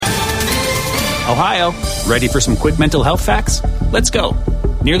Ohio, ready for some quick mental health facts? Let's go.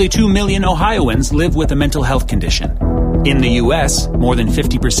 Nearly 2 million Ohioans live with a mental health condition. In the U.S., more than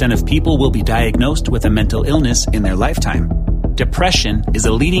 50% of people will be diagnosed with a mental illness in their lifetime. Depression is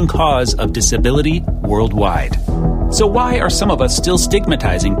a leading cause of disability worldwide. So why are some of us still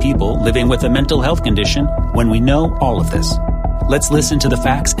stigmatizing people living with a mental health condition when we know all of this? Let's listen to the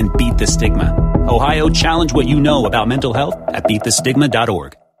facts and beat the stigma. Ohio, challenge what you know about mental health at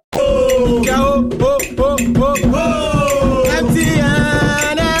beatthestigma.org.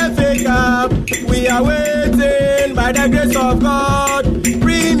 MTN FA Cup, we are waiting by the grace of God.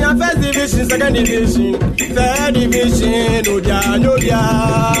 Premier First Division, Second Division, Third Division, Odia.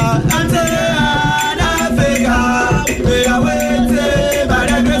 MTN FA Cup, we are waiting by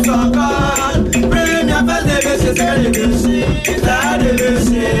the grace of God. Premier First Division, Second Division, Third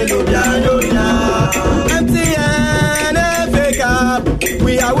Division, Odia. MTN FA Cup,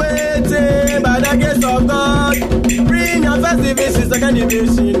 we are waiting by the grace of God. Bring your first division, second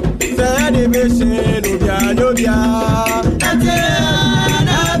division, third division, Obia. MTN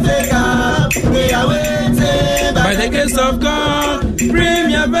FA Cup, we are waiting by the grace of God. Bring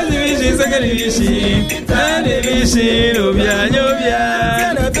your first division, second division, third division, Obia.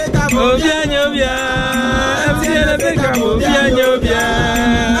 MTN FA Cup, MTN FA Cup,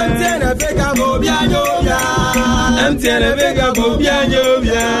 MTN FA Cup,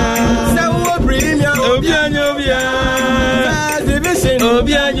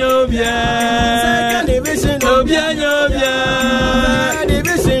 Second division,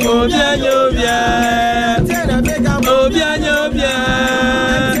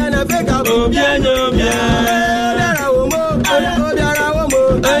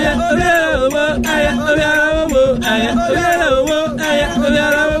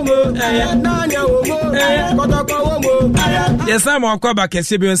 Yes, I'm Wakaba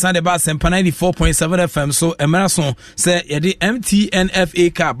Kesibian Sunday Bass and 94.7 FM. So, Emerson said, the MTN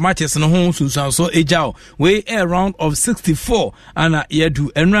FA Cup matches no home Susan so Ejao. We a round of 64 and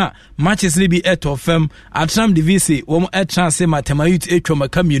Yedu Enra matches be at of FM at Tram Divisi. One at chance Matemayut Etro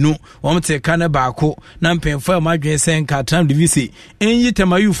Macamino, one take Kana Bako, Nampen for my dress and Tram Divisi. Any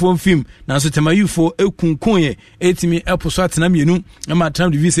Tamayu for film, Nanso Tamayu for Ekunkoye, 80 Eposat Naminu, and my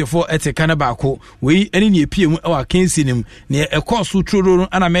Tram Divisi for at Kana Bako. We any PM or Kinsinim. A course who true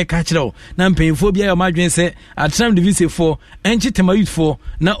and I make catch it now paying for Bia Madrin say at time the visit for and Chitamayu for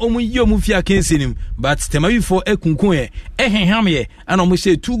now only your mufia can see him, but Temayu for Ekunkoe, Hamye, and almost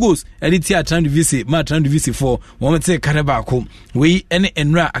say 2 goals at it at time to visit, my time to visit for one say Carabako. We any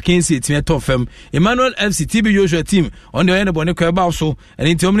enra I can see it to me top firm. Emmanuel FC TB Joshua team on the end of Bonica so and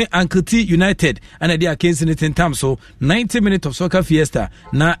in Tommy Uncle T United and a day against it in time so 90 minutes of soccer fiesta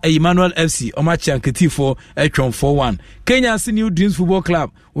now Emmanuel FC or match Uncle T for Etron 4-1. Kenya New Dreams Football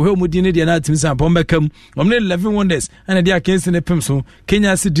Club, we have Mudine Diana Teams and Bombecum, 11 Wonders, and a day against the Pimso,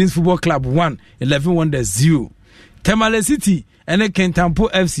 Kenya Dreams Football Club 1, 11 Wonders 0. Tamale City, and a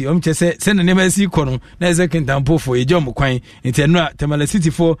Kentampo FC, send a name see Kono, there's a Kentampo for a Jom Quine, in Tenra, Tamale City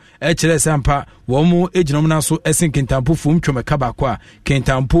for HLS Ampa, one more age nominaso, Essen Kentampo from Chomacabaqua,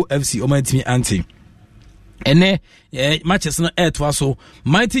 Kentampo FC, Omentimi Anti. Ene matches no air to so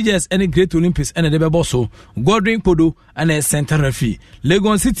Mighty Jazz any Great Olympics and a Debeboso, Godwin Podo and a center referee,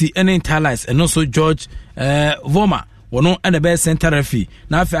 Legon City and Interlice and also George Voma. One and the best center referee.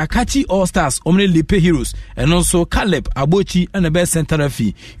 Now for Akachi All Stars, Omni Lipe Heroes, and also Caleb Abochi and the best center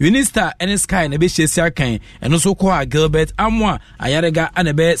referee. Unistar and Sky and the best Siakan, and also Kwa Gilbert Amwa, Ayarega and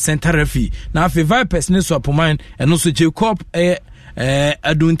the best center referee. Now for Vipers Neso Apoman, and also Jacob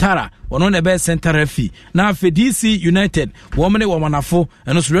Aduntara. One on the best center referee. Now for DC United, woman Wamanafo,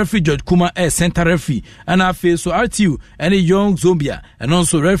 and also referee George Kuma center referee. And now for so RTU and a young Zombia, and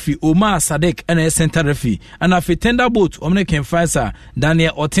also referee Omar Sadek and a center referee. And now for Tenderboat, woman Ken Faisa,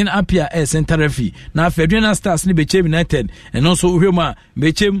 Daniel Oten Apia center referee. Now for Adriana Stars Bechem United, and also Roma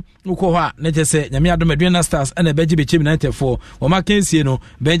Bechem Ukoha, Netese, Yamiado Adriana Stars and a Bechem United for Omar Kensieno,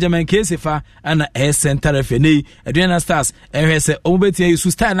 Benjamin Kesefa, and a center referee. Adriana Stars, and say Obeti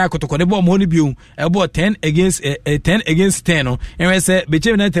Sustain Akotoko. The bomb only be about 10 against 10 against 10. And I say,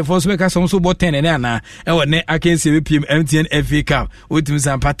 Bechem United for Speakers also bought 10 and Anna. I can see PM MTN FA Cup with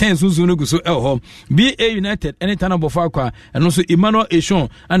some patents who so home. BA United, any time of Falqua, and also Emmanuel Eshon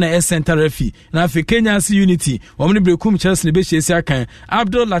and a center referee. Now for Kenya Unity, Omni Brekum Chelsea Beshakan,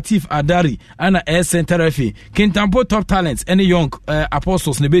 Abdul Latif Adari, and a center referee. Kintampo Top Talents, any young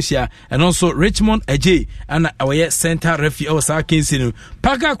apostles Nebesia, and also Richmond Ajay, and our center referee. Kensi no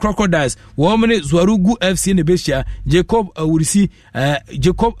Parker Crocodiles Womene Zwarugu FC ne Beshia Jacob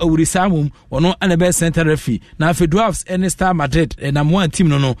Awurisamum ono ana be center referee na afi Dwarfs ene Star Madrid na mo team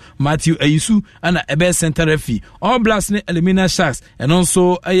no Matthew Ayisu ana ebe center referee All Blacks ne Elimina Sharks and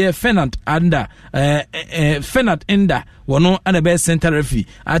also Fernand Enda wono ana be center referee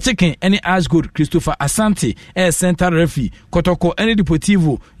a chicken any Ashgood Christopher Asante center referee Kotoko any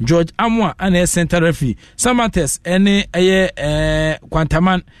Deportivo George Amwa ana center referee Samates any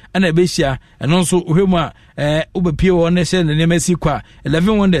Quantaman ana Beshia and also Uhema Ubepie won she ne Messi kwa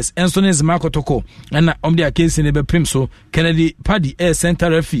 11 Wonders enso ne Zema Kotoko na omde akensi ne be prim so Kennedy Paddy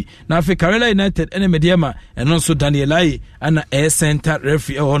center referee na Africa United ene Mediama and also Daniel Ai ana center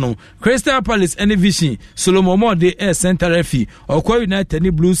referee ono Crystal Palace ene Vision Solomon Mode center referee Okwa United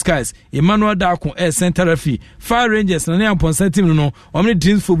ni Blue Skies Emmanuel Dako center referee Fire Rangers na Amponsa team no omni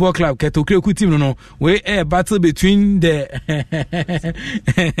Dreams Football Club Ketokreku team no we battle between the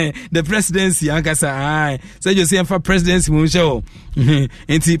the presidency ankasa say you see for presidency mu show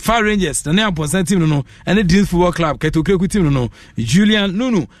enti Fire Rangers na Amponsa team no and Dreams Football Club Ketokreku team no Julian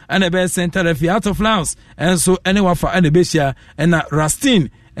Nunu and the center referee out of Lance and so anyone for Anabeshia and Rastin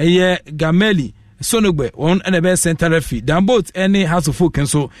Gameli Sonogbe on and a best center referee. Dambot any House of Folk and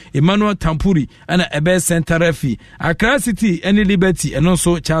so Emmanuel Tampuri and a best center referee. Accra City any Liberty and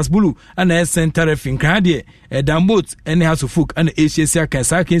also Charles Bulu and a center referee. Kradie Dambot any House of Folk and ACC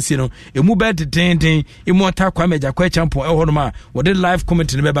Kansakensino. A mubet ding immortal Kwameja Kwechampo Ehorma. What did live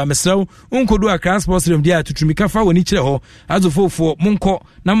comment in the Baba Mesro? Unko do a cross post of the to Trimikafa when each ho as of for Munko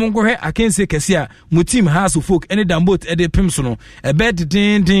Namungo he Akense Kesia Mutim House of Folk any Dambot Ede Pimsono. A bed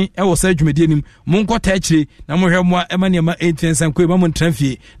ding I was Serge Medianim. Munko Tachi, Namuhamwa Emmanuel 18 and Quibamon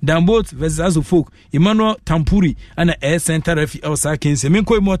Trenfi, Dambot versus Folk, Emmanuel Tampuri, and a center refi Osakins,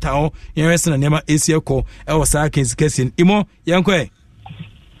 Minko Motao, Yerson and Nema Asiako, Osakins Kessin, Imo, Yankwe.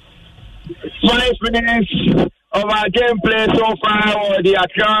 5 minutes of our gameplay so far on the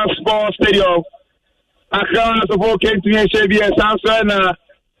Accra Sports Stadium. Accra Folk came to HB Sansana,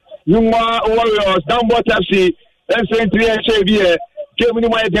 Yuma Warriors, Dambot FC, and St. HB.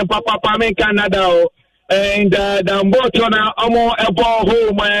 Papa in Canada and the Mbotona Amo Ebo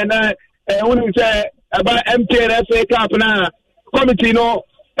home and when say about MTNFA Cup now committee no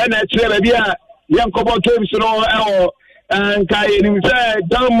and Trebia young couple games no and Kai say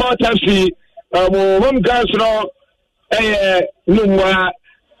down Motafi home girls no Lumwa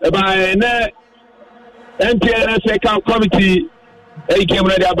by MTNFA Cup committee he came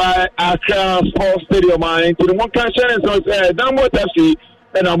ready by Accra Sports Stadium and to the one cancer so say down Motafi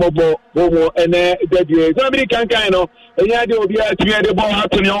and I'm Bobo and debut. Somebody can kind of and yeah, they will be at the ball out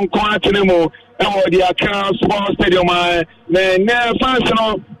to the young Quantinimo and the Accra Sports Stadium. Man, fans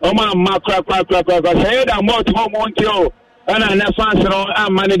on my macra crack. I said I'm more to home on you and I never fans on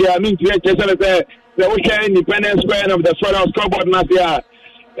I'm managing. I mean, the weekend Independence Square of the Federal Scoreboard Mafia.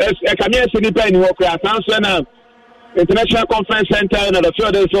 I come here to depend on what International Conference Center and the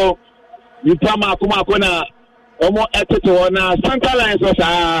field so you come up Omo eteto na Santa Lines was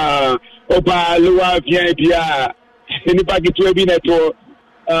oba Lua VIP nipa gitu bi neto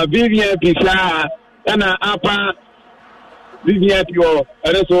VIP sa na apa VIP o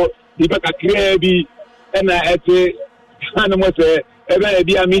so nipa kakra bi na ete ana mo se ebe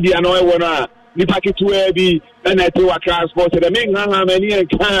bi media no e wona nipa gitu bi na ete wa transport the main ha many en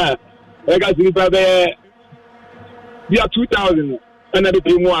ka e ga nipa be dia 2000 na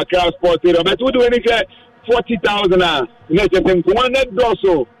be mu transport but we do anything 40,000 let's say one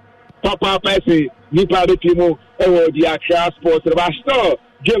doso papa pese nipa de timo e di Accra Sports but still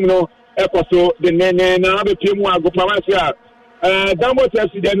game no e koso de nene na be timo agopa masia Dambot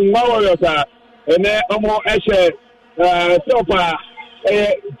FC de Nwa Warriors ene omo eche sopa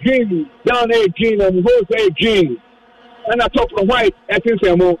green down a green and whole say green and top of white I think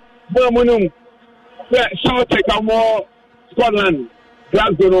say mo munum so take more Scotland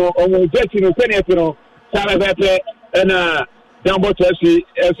Glasgow omo jersey no senior no Sarabete and Dambot FC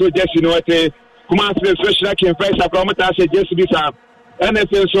so just you know Kumasi special can face a promoter say just bisa and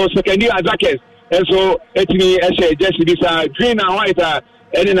so second year jackets and so etini just bisa green and white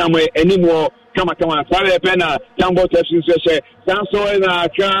any na anymore kama Sarabete na Dambot FC say so na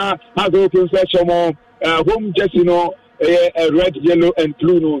ka hazo concession mo home just you know red yellow and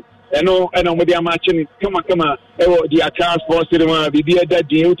blue no and on with the matching kama the Accra Sports Stadium bibi that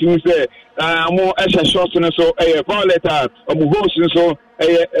the you say more extra shots so violet host so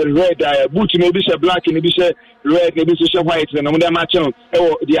red boot no be black no be red no be white and on the matching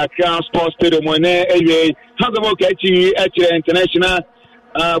the Accra Sports Stadium when how about international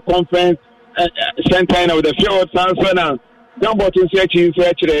conference center of the field Sansana Dumbo to search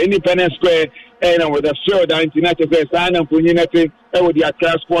Independence Square and with a field and United Sign and Pununity with the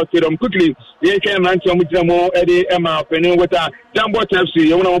Accra Sports Stadium. Quickly, they came and some with more Eddie Emma Penny with a Dumbo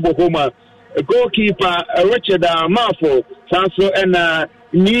FC, Oklahoma. Goalkeeper Richard Marfo, Sanso and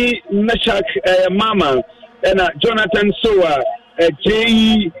Ni Nashak Mama and Jonathan Soa,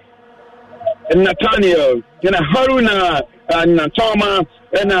 J. Nathaniel, and Haruna Natoma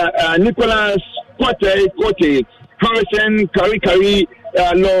and Nicholas Kote, Harrison Kari,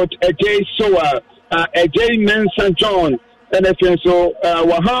 Lord J. Soa, J. Menson John, and so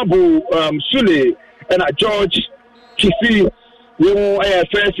Wahabu Sule, and George Kisi,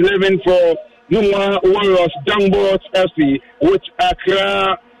 first 11 for Numa Warriors, Dungbot FC, with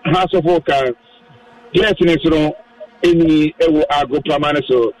Accra House of Oka. Yes, any Agro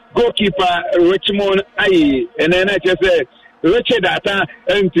Pramanaso. Goalkeeper Richmond Aye, and then I just said Richard Data,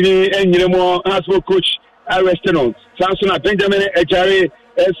 Anthony, and Hasbro coach Arreston, Samson Benjamin Ejari,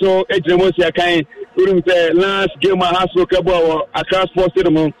 so Ejimosia Kain, during the last game of Hasbro Cabo, Accra Sports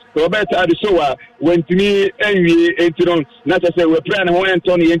Stadium, Roberto Adisoa, went to me and we entered, not to say we're playing one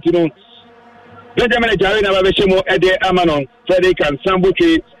Tony entered. Benjamin Ejari, Navashimo, Ede Amanon, Frederick and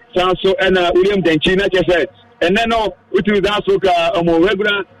Sambuki, Sanso, and William Denchina, just said, and then with Hasbro, a more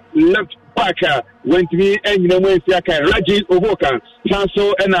regular left back went to me and Raji Ovoka,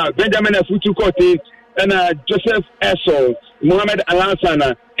 Sanso and Benjamin Afutu Kote and Joseph Esso, Mohamed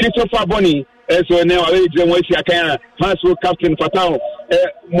Alansana, Christopher Boni, so now I Hasso Captain Fatao,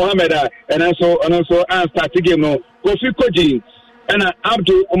 Mohamed, and also start to give no Kofi Koji and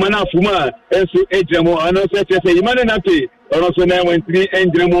Abdul Omana Fuma, and so Ejamo, and also say Imanati, and also now went to me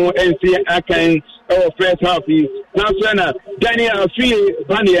and Dremo and see Akan. Our first half is now Daniel Fee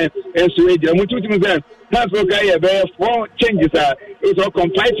Banian and Suede Mutu. That's okay. There 4 changes. It's all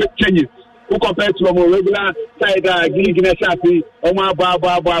complete changes. Who compared to a more regular side, Gilgina Shafi, Oma Ba.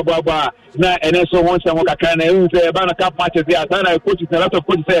 Now, and so once I walk a can, and say about a cup matches there. I coach a lot of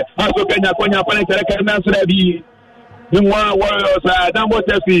coaches say, I so can Konya Panaka can answer that be. The one warriors, Dambo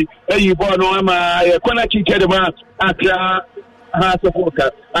Tessie, you born on my Konachi Kedema, Accra. House of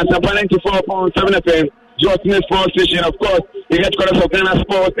Worker and 94.7 FM, Jordan Sports Station, of course, the headquarters of Ghana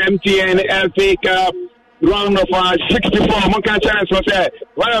Sports, MTN, FA Cup, round of 64. Monka chance was there,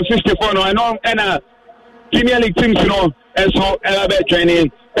 round of 64. No, I know, and Premier League teams, and so Elabet training,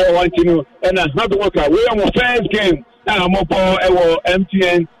 want to know, and House of Worker. We are our first game, and Mopo,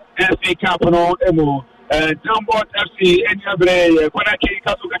 MTN, FA Cup, and more. Tambot FC, any other, Konaki,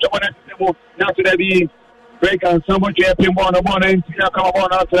 Kasu, now to the break and someone champion one and come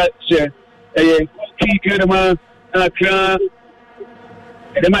on after that share. A key good man, the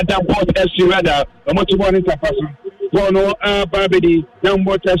Madame Port FC rather, a much more interperson. Bono, Barbady,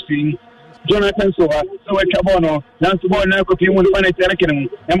 Dumbo FC, Jonathan Soa, so a Cabono, Nancy now copy one funny telekin,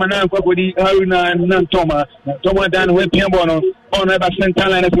 and Manan Kokodi, Haruna, Nantoma, Toma Dan, with Piambono, on about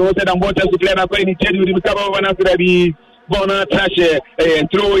Santana, and so said, and what else to play up any tell you to cover one after the Bona Trashe, and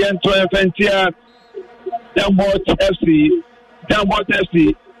throw and 12 Fentia. Downward FC,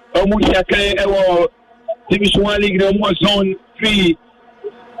 Omushaka, Division 1 League, Zone 3,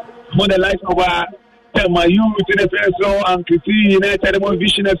 for the life of my youth in the first row, and Kisi United,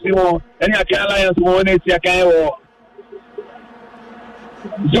 Vision FC, and Yaka Alliance, Yaka,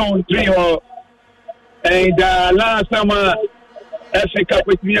 Zone 3, and last summer, FA Cup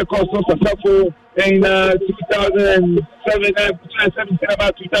with me, of course, so successful in 2007,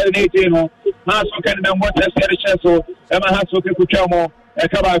 about 2018. Hasso Canada, what has said a chance, so Emma Hasso Kuchamo, a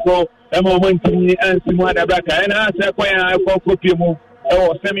Cabaco, Emma went to me and Simona Braca, and I said, I call Kupimu,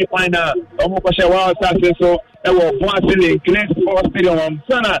 or semi final, Omokashawa, so, or Boisili, Great Sports Stadium,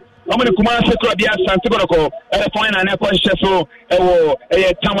 Sana. I'm going to command Sekrabia Santiago, a fine and a conscious,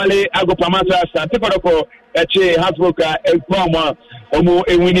 a Tamale Agopamata Santiago, a Che Hasbroka, a Brahma, Omo,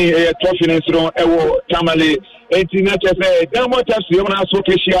 a winning a trophy in Sudan, a Tamale, 18 matches, a Delmotas, Yona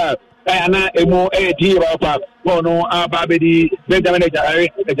Sokeshia. Ana emo diva pa bono ababedi Benjamin Ejari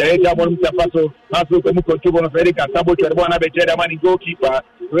Ejari Paso Paso como contubo no Federica Sabo Cherbona Bejeda mani goalkeeper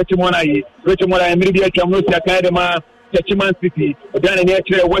Richmond Media Chamnosia Academy Chechiman City Dane ni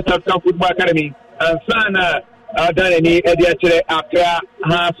actually Western Town Football Academy and Sana Dane ni actually Accra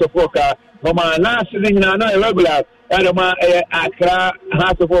House of Worker Mama last season na no irregular Adama Accra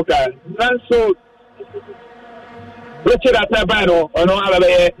House of Worker so Richard Atabano,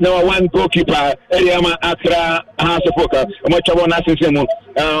 number 1 goalkeeper, Eliama Accra, House of Poker, much of one assistant.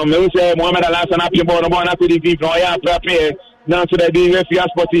 Mohamed Alasan, Apimbo, could be Noya, Prape, now to the BFIA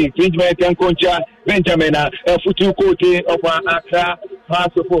Sporting, Benjamin Concha, Benjamin, a Futu Cote of Accra,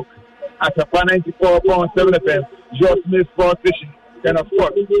 House of Poker. at a 94.7 FM, George Smith Sports Station. And of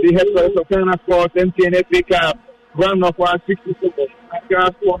course, the headquarters of Ghana Sports, MTN FA Cup, round of our 64 at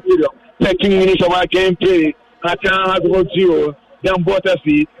Ghana Sports Stadium. 13 minutes of our game play. Ghana has about 0. Then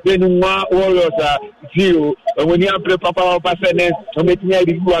Bottasy, then Warriors are 0. And when you have play Papa Passanes, I'm making a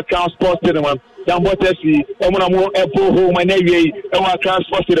account sports cinema. Then Bottasy, I'm going to move a home and every account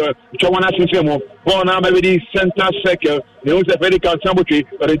sports cinema. Chawana Simo, born out of the center circle. There was a very country,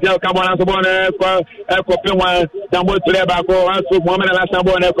 but the Del Cabana Sabona, Equipment, Dumbo Trebaco, also Woman and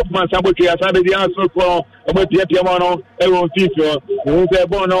Sabona, Equipment, Sabuki, as I the answer from about the Piamono, everyone feature. There was a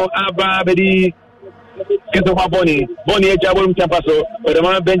Bono, Abba, Into my Bonnie, Jabum Tapaso, but the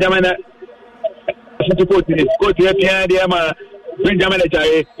man Benjamin Piadiama, Benjamin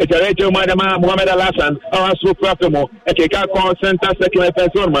Echare, Madama, Mohamed Alassan, our Supremo, a Kaka Center Second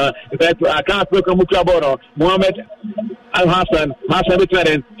Persona, that I can't look at Muklaboro, Mohamed Al Hassan,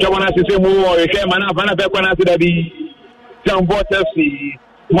 Betren, Chawana Simu, or Shemana, Vanabekwana to the Town Water Sea,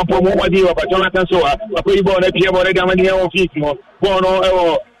 Mopomo, but Jonathan Soa, a pre-born at Piabo, Gamania, Fitmo,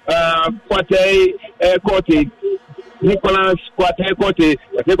 Bono, Quate, Nicolas Quate, Quate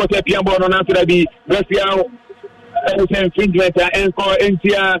Piambo on after the Russia infringement and call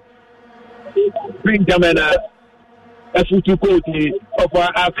Intia Benjamin F2 Quote of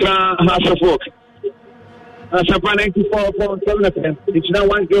Accra Hasselfolk. Chapa 94.7 FM. It's now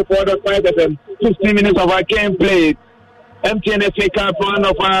 104.5 FM. 15 minutes of our game played. MTN FA Cup round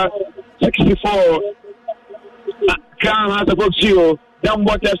of our 64. Accra Hasselfolk 0.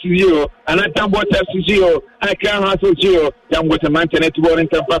 Damwater 0, and I Damwater 0, I can't have 0. Damwater Manchester to board in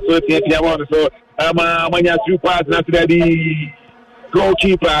Tampaso, so Mania 2 parts, not the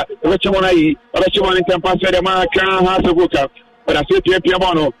goalkeeper, Richmond in Tampaso, the man can't have a book up. But I said to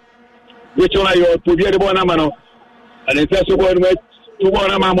Piamono, which one are you to be the Bonamano? And it's also one with to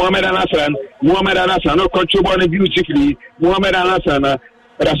Bonama Mohamed Alassan, no control beautifully, Mohamed Alassan,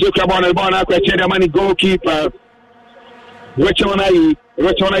 but I said Cabana, question the money goalkeeper. Rechona,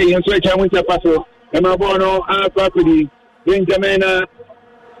 and switch I went to Paso, and Mabono, our property, Benjamin, I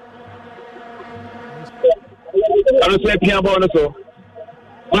don't say Piabono,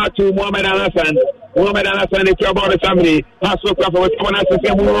 Matu Mohamed Alassan, the Piabon family, Paso Papa was coming out to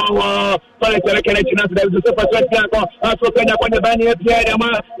say, Paletele connection after the Super Sweat, Paso Pena, when the Banya Piadama,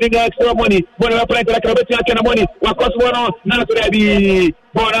 the extra money, when I play the Cabetian money, what cost one on, not to be.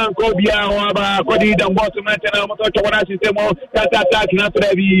 Boran Kobia Waba Kodi and Bottom Chawana system attack not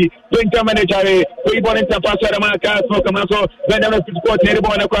to be Benjamin Echare, we born in Tapaso Marca, Smokamanso, Benjamin Sport,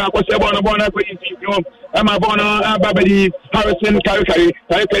 Nebona, Bona, Emma Bona, Babadi, Harrison, Karikari,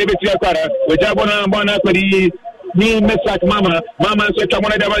 Karikari, which Abona Bona Kodi, me Messak Mama, so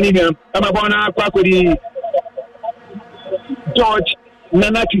Chamona Davanium, Emma Bona, Kwakodi, George.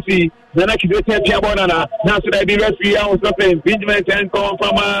 Nanakisi, Piabonana, now so that the referee was something, Benjamin and come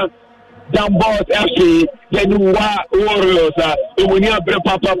from Dambos FC, the new Warriors, when you have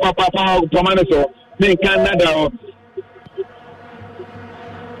Papa, Pomanaso, then Canada.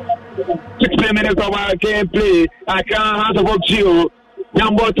 16 minutes of our gameplay, I can't have a 0,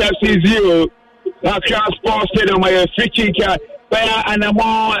 Dambos FC 0, Accra Sports Stadium, my free kick, and I'm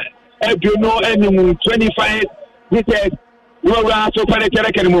more, if you know, any 25 meters. We are so far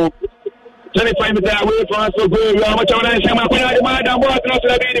to move 25 meters away from us. So good. We are much on the madam. What not to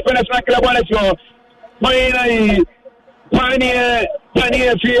be defense like a bonus. Pioneer,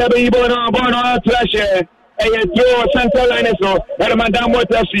 free, Bono, Trash, a central line. So, Madame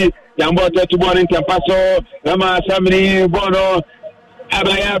Watersi, Yambo to born in Tampaso, Lama Samini, Bono,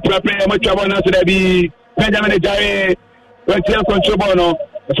 Abaya, prepare much of us to be Benjamin Jare, Rachel Controbono,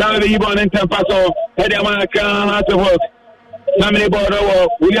 Sammy born in Tampaso, Hedamaka, how to work. Family border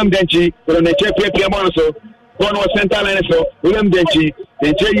William Denchi, from the Chef Piamono, Bono Central and William Denchi,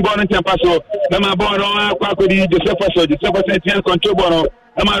 then Cherry Bono Tampaso, Lama Bono, Quakudi, Joseph Sentian Control Bono,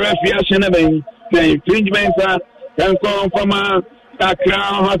 Lama Refiation, the infringements can come from a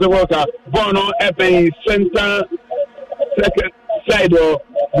crown house of water, Bono, Epping, Center, second side, so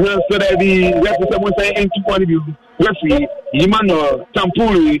that the representative say into point of view, referee, Imano,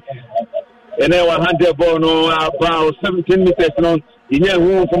 Tampuri. And then 100 Bono about 17 meters long. In your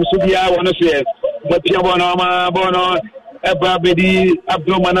room from Subia, one of the but Piabono, Bono, Ebabedi,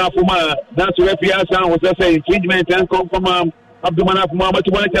 Abdomanafuma, that's where Piazza was saying, infringement and come from Abdomanafuma, but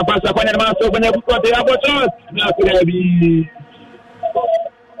you want to pass up on the master when you got the abortion. Now to be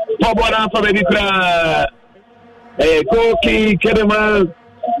Pobona for the Vitra, a Koki, Kedema,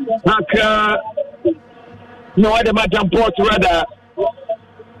 Haka, no other Madame Port rather.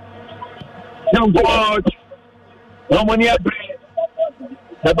 Young board, Romonia,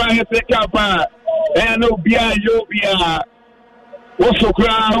 The bank pick up and no bia yobia. Also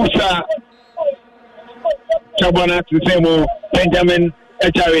Krausa Chabona to Semo Benjamin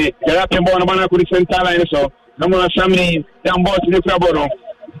Echari, the Rapin Bonamana could center line so no more Sammy down board to the Crabono.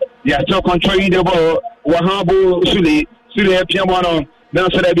 They are still controlling the ball. Wahabu Suli Piamono,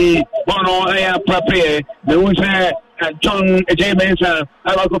 Nelson Bono, Aya Pape, the Unsa, John J. Mensa,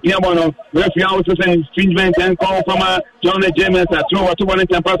 Alaco Piamono, referee also saying infringement and call from John J. Mensa, throw a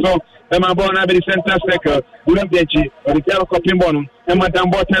 2-1 passo, and my born Abbey Center Sector, William Dechi, or the Teleco Pimbonum, and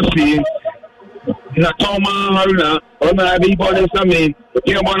Madame Botafsi, Natoma Haruna, or my Abbey Bonus Sami,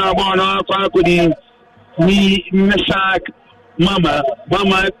 Piamona Bono, Fakudi, me, Mesak. Mama,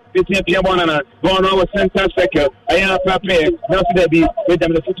 it's Piabona, Bono was center second. I am prepared. Now, to be with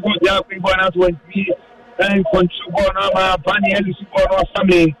them, the football, they are going to win and control Bono, Bunny, and Bono,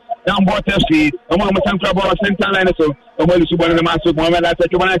 family, down water street, a moment, some trouble, center line, so, a well, Subon, the master, Mohammed, I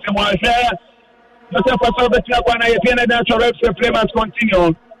said, you want to come on, share. Not a pass of the Tiapan, I feel that natural reps, the players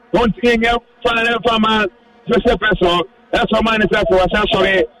continue. Don't think you final from a person. That's what mine is that was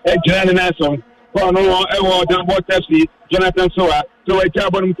sorry, a Jan Nelson. Bono, down water street. Jonathan Soa, so a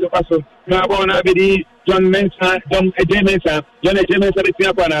job on the person. Nabona Bidi, John Mensa, John J. Mensa, John J. Mensa, the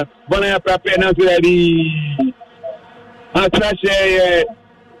Tiapana, Bona Prape, Nazari. I trash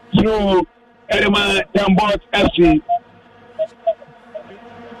through Edema Dambot FC.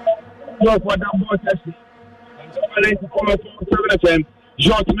 So for Dambot FC. I'm to follow 7 FM,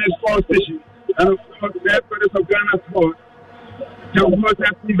 George Smith Sports Station, and of course, the headquarters of Ghana Sport. Dambot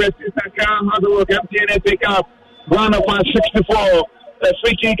FC versus Saka, how to work MTN pick up. Round of 64, the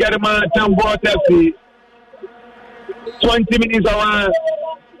free kick at the Tambor FC. 20 minutes around,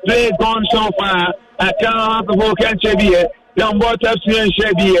 play gone so far. I can't have the whole country here. Tambor FC and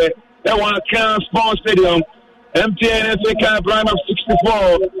Chevier. That one Cannes Sports Stadium. MTN FA Cup round of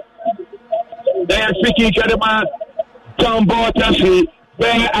 64. They are free kick at the Tambor FC.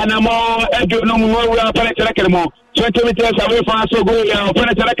 Where Anamo, Edu, no more, we are Penetrakamo. 20 meters away from us, so go down.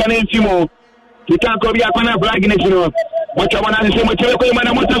 Penetrakan Timo. You can't go be a corner flag in it, you know. What I want to say, what you're going to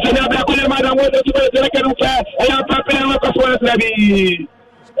do, what you're going to do, I am preparing to be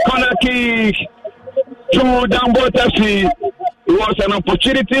corner kick to Dambo Taxi. It was an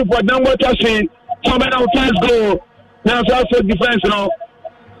opportunity for Dambo Taxi. Somebody on first goal. Now, it's also defense, you know.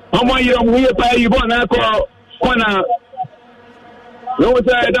 How much you pay you want to call corner? No, it's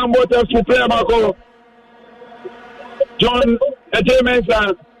a Dambo Taxi player, Marco. John J.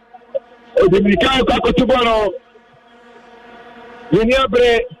 Mensa. The Mikao Kakotubano,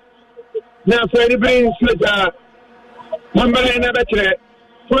 Uniabre, now Freddie Brain Slater, number in a better,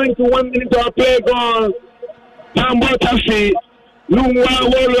 21 minutes of play gone, Tambo Taxi, Lumwa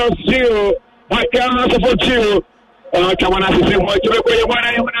Warriors 0, I can't support 0. Come on, I say, what you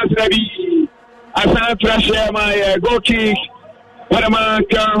I can't trash my goal kick, what am I?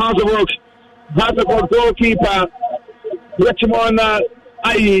 House of goalkeeper, Richmond,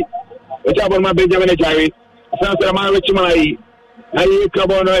 a job on my Benjamin Echari. Sansa Man Richmond. I come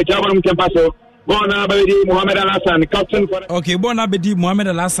on a job on Campaso. Bona Bedi Mohamed Al Hassan, captain for. Okay, Bona Bedi Mohamed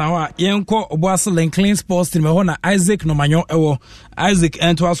Al Hassan. Yenko Obuaso Lenclin Sports Team. Hona Isaac Nomanyo Ewo. Isaac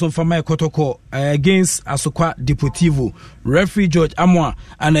Entwaso from my Kotoko against Asokwa Deportivo. Referee George Amwa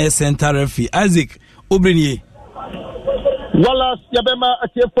and a center referee. Isaac Obrenye. Wallace Yabema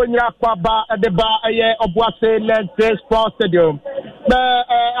Atifonya Kwaba Adeba Aye Obuase Lenclin Sports Stadium.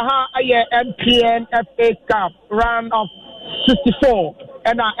 MTN FA Cup round of 64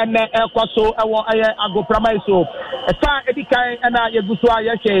 and Kwaso Ago Pramaiso. A far Edikai and Yagusua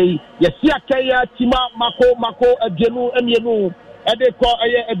Yake, Yasia Kaya, Tima, Mako, Jenu, and Yenu, Edeko,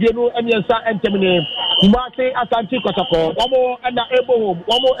 Jenu, and Yansa and Temine, Mate Asanti Kotako, one more and Ebo,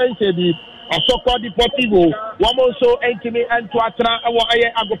 one more NCB, a so-called Deportivo, one more so Antony and Tuatra,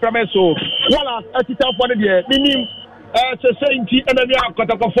 Ago Pramaiso. Wallace, at the top one of the meaning. Saying enemy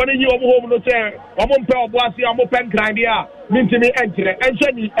Kotako you home no say, Omon Pro Boisi, Omo Pen Grandia, Mintimi Entry, and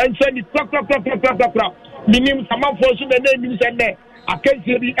send it, crop. Minim Sama Fosu, the name is a I can't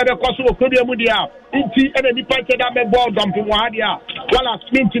see the other cost of Kodia Mudia, Inti and the Panther that ball dumping Wadia, Wallace,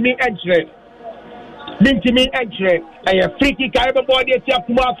 Mintimi Entry, a freaky Kaiba body at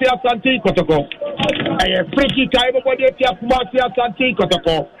Yapumasia Santi Kotoko, a freaky Kaiba body at Yapumasia Santi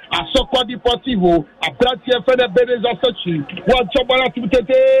Kotoko. A so-called Deportivo, a Bratia Fede Beres of Sochi, one Chobana to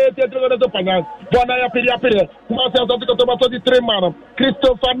the finance, Bonaya Pedia, Marcel of the Tomato 3 man,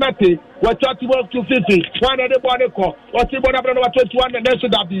 Christopher Nati, what Chati work 250, one at the Bonaco, what you want to 21 and then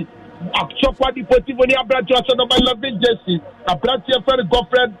should that be Asokwa Deportivo ni Abranti was number 11 jersey. Abranti friend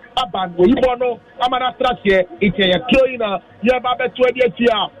girlfriend Aban. We bono amana trasie. It's a cloina. You have a 20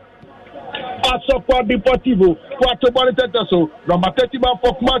 year. Asokwa Deportivo. Quarto ball so. Number 30 man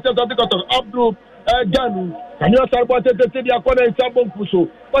for Kumasi Abdul Ganu. Can you start about the corner in Sabon Puso?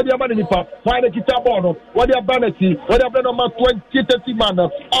 What the man nipa? Why the Kitabono? What the Banati? What the number 20 man?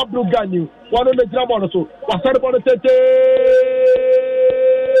 Abdul Ganu. One on the Grabono. So, what's that about the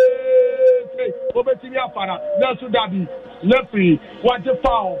Obetimia Fara, Nelson Dabi, Lepi, what the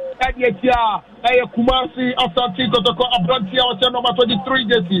foul, Edietia, Kumasi, Asante Kotoko, Abrantia, number 23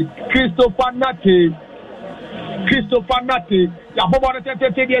 jersey, Christopher Nati, Yaboma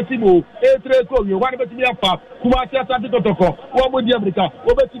Tedesimo, Etreko, you want to be a pap, Kumasi Asante Kotoko, one with the America,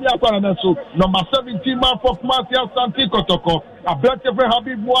 Obetimia Fara, number 17 man for Kumasi Asante Kotoko, Abrantia for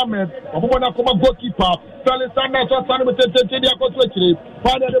Habib Mohamed, Abona Koma goalkeeper, Felisana Sasana Tedia Kotwetri,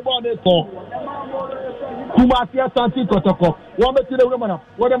 Father the Bonneto. Kumasi Asante Kotoko. One met the woman.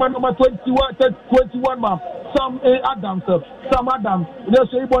 What am I number 21 man? Sam Adams. They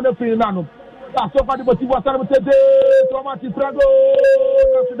say Bonne Finano. So far the Deportivo Asante Tomati Prado.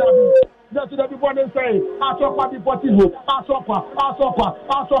 That's what everybody say. Asopa Deportivo. Asopa.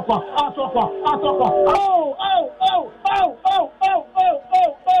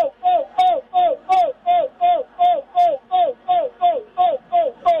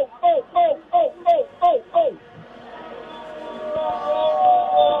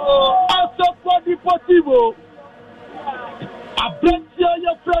 Asopa Deportivo. Abrantia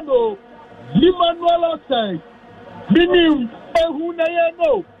your friend. Emmanuel say. Minim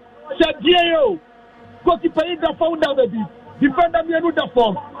ehunayeno. Sadio. Goalkeeper in the founder baby. Defender me no da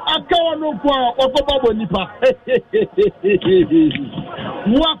form. Akawa no kwa okoba nipa.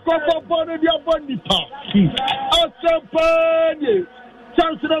 Wakoba bono dia bonipa. Asampanye.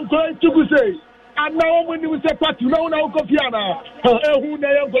 Chance na ko tugu say. Anawo mo ni we say party na una ukofiana. Ehu na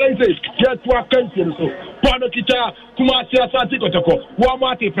yan ko say. Get wa kanti so. Pano kita Kumasi Asante Kotoko. Wa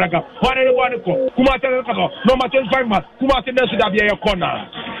mate fraga. Wane ne wane ko. Kumasi Kotoko. No ma 25 man. Kumasi nesu da bia corner.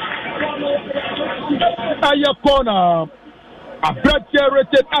 Aye corner. A blood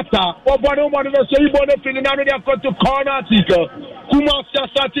rated atta. Obano mo no so ibone fini na no dia ko to corner tika. Kumasi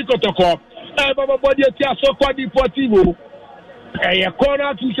Asante Kotoko. Baba body ti Asokwa Deportivo. Aye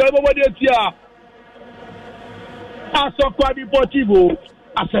corner to say baba body ti Asokwa Deportivo.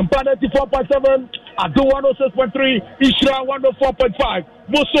 Asempa 94.7, Ado 106.3, Ishra 104.5,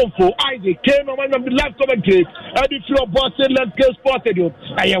 Mosomfo, Isaac, Kane, on the live commentary, Eddie Flo Boston, Let's Go Sports Stadium.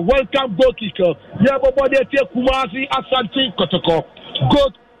 I welcome goal kicker, Yabobode Kumasi Asante Kotoko.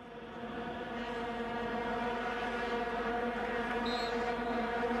 Good.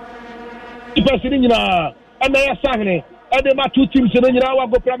 And I sang and the two teams in the Rawa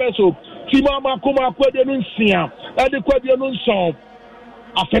go Prameso, Timama Kuma Quadian Siam, and the Quadian song.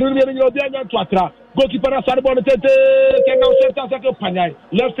 After the European Twatra, goalkeeper Sarabon can now set us at Panay,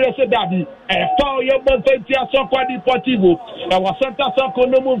 left face Dabi, and foul your Montentia Sokwa Deportivo. I was sent us a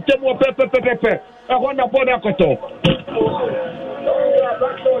Konomu Temo Pepe. I want a Bodakoto.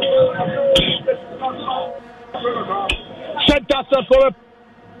 Sent us a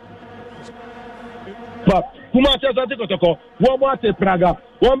Kumasi Asante Kotoko, one more to Praga,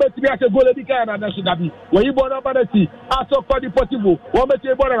 one met to be at a goal and Dabi. When you born up at the sea, Asokwa Deportivo, one met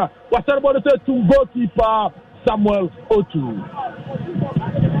to Borana, was about to say to goalkeeper Samuel Otu.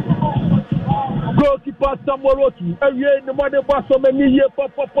 Goalkeeper Samuel Otu, and you in the morning was so many years,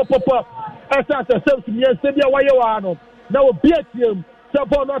 pop. As I said, yes, Sabia Wayano. Now be at him.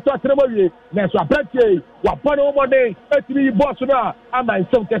 Support not to Tremoli, Nessa Bretje, Wapano Monday, Etri Bosuna, and I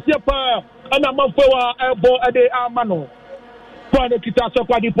some Cassia. And I'm a forward elbow a day Amano. Pano Kita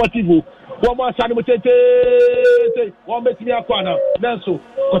Sokwa Deportivo. One more Sanimate, one makes me a corner. Nelson,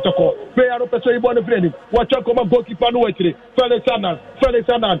 Kotoko, Prayer of Pessoa Bono Friend. Watch out, come on, goalkeeper no entry. Felix Annan,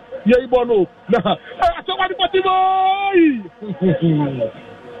 Yaibono. Sokwa Deportivo.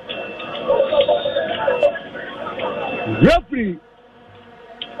 Referee.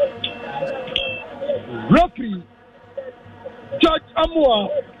 George Amwa,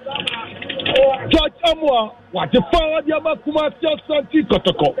 what the forward Yamakumasi Asante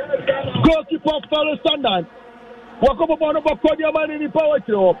Kotoko. Goalkeeper Felix Annan. Wakobo Bono Bokodiaman in the power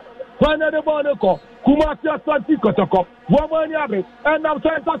show. Pana de Bonoco, Kumasi Asante Kotoko. Woman Yabe, and I'm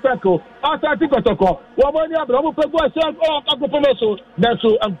trying to tackle Asante Kotoko. Woman Yabe, I'm going to go self off Agoponoso.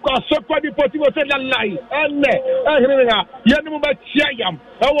 Nesu, and Sokwa Deportivo said a lie. And Yanuma Chiam,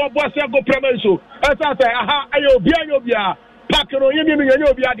 our boss go Premeso. As I say, aha, Ayobia. Pakero yemi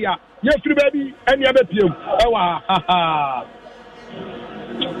yobia dia. Yes, baby, and yabe pium. Ewa, ha ha.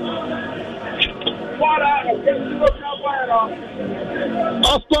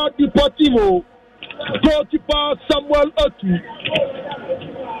 Oscar Deportivo, goalkeeper Samuel Otu.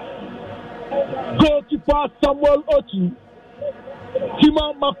 Goalkeeper Samuel Otu. Tima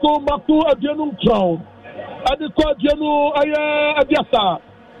Mako Adianum Crown. Adiko Adianu Adiasa.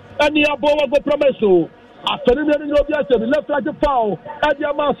 Ani Abowa go promeso. After the left right foul,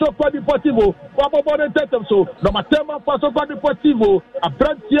 Adiama Sokwa Deportivo, Wababo and Tetemso, Nomatema Pasokwa Deportivo, a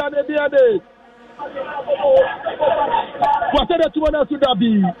Brantian Ediade. Whatever to one to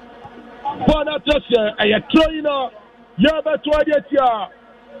be. Bona Tosha, a Troina, Yaba Toadia,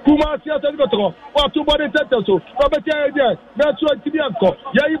 Kumasia Sangoto, or two body Tetemso, Robertia, that's what Tibianco,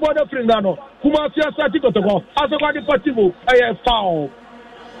 Yaibona Frinano, Kumasia Sangoto, Asokwa Deportivo, a foul.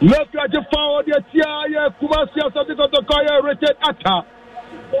 Left right foul, the Tia, Kumasia Sangoto, rated Atta.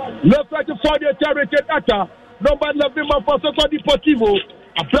 Left right foul, the Tia rated Atta. Number 11 for Sokwa Deportivo.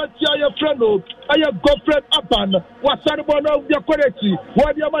 A Brantia, your friend, I have girlfriend Apan, what's the one of your quality?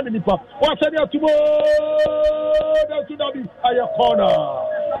 What your money, what's the tomorrow? That's to be a corner.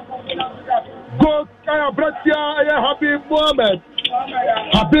 Go, Brantia, I Habib Mohammed.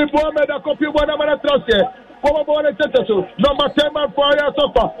 Habib Mohammed, a copy of one of my trust here. Number 10 man for your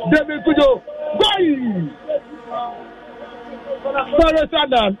sofa. David Kujo. Bye!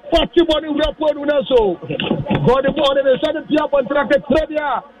 Sanan, party money report Unaso. God the morning the Sunday Pia contract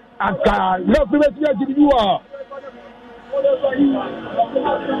Tredia and love the you are.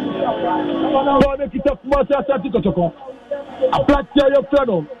 God the Kita Kumasa Satiko. A black your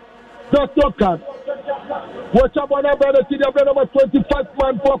friend. Dr. Khan. Watch up on the city of number 25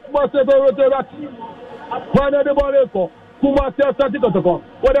 man for Kumasa Roterati. One of the Moreko. Kumasa Satiko.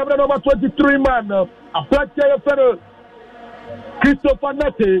 Whatever number 23 man. A black your friend. Christopher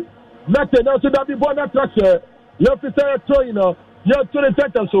Nate, now so that be born attraction. You have to say a trainer, you have to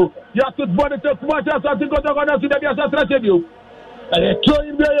the so you have to born it up much as I think what I'm going to be as a attraction you. And a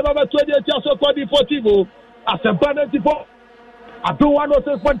train there about 20 years so called Deportivo as a penalty for I do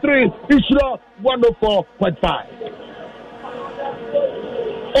 106.3, Ishra 104.5.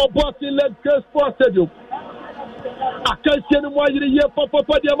 Obasi Leg Sports Stadium. I can't see anyone here,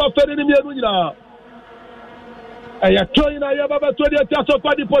 Papa, Diama Ferrini. I am trying. I have about 20 years of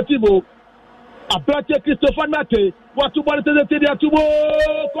Deportivo. A black Christopher Nate. What to want to say to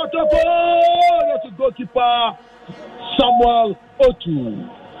goalkeeper Samuel Otu.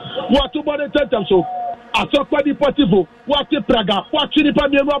 What to want to tell so? A Sokwa Deportivo. What to Praga? What to the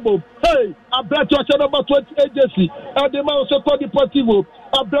Pamiamo? Hey, a black number 20 agency. And the man Sokwa Deportivo.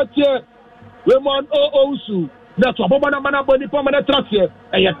 A black Raymond Ousu. That's what Bobana Manaboni permanent transfer.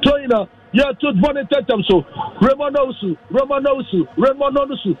 I am trying. Yeah, to one in so Remonosu,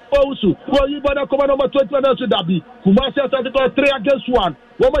 Ousu. Well, you better come number 21 to Dabi. Kumasi has 3 against 1.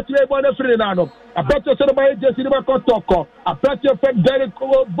 What much you want to free now? I bet you said my agency never got talk. I bet you friend Derek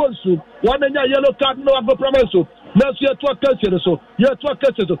Bonsu. One in your yellow card, no, I go promise you. Now you have 2 cases so. You have 2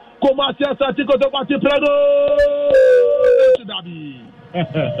 cases. Kumasi has to go to Pati Prado to Dabi.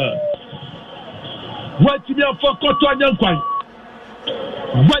 What you have for Koto and Yankwai?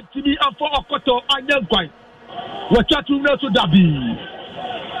 What to be for Okoto and Yankwai? What you know to Dabi?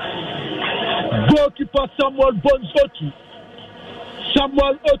 Goalkeeper Samuel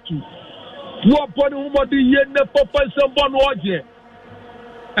Otu. What body woman the yen papa someone waje?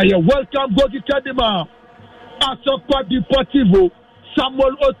 And welcome goalkeeper Dema. Asokwa Deportivo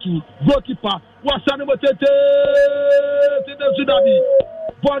Samuel Otu goalkeeper. What's animal tete to Dabi?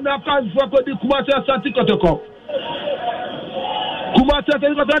 Bonakan for the Kumasi Santi Kotoko. Kumasi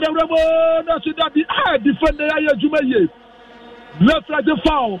Santi Kotoko, no, should that be defender Jumaye. Left right the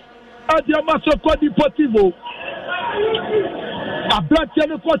foul. Adiama Sokwa Deportivo. A black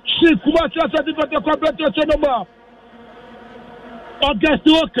channel for Chief Kumasi Santi Kotoko, black channel. August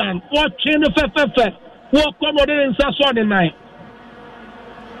Wokan, what chain of FFF, what come on in Sassoni night.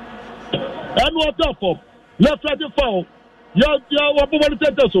 And what up for? Left right the foul. Yo, what about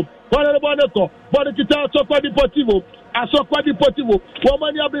the Tesso? What about the Neco? But the guitar Sokwa Deportivo. I saw quite Deportivo. One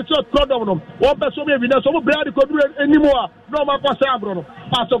man you have been so proud of them. One person maybe there's some brand could do it anymore. No man pass Abrono.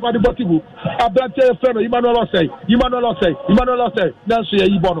 I saw quite Deportivo. I bet you a friend, Emmanuel say. Nancy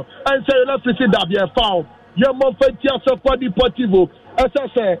Ibono. And say, let's see that be a foul. Your mom fed you Sokwa Deportivo. As I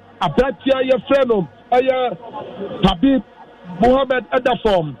say, I bet you your friend, Habib Mohammed at the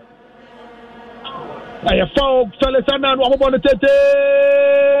form. I have found Felixana, I'm going to take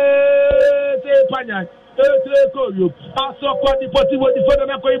Panya. I saw quite the party with the further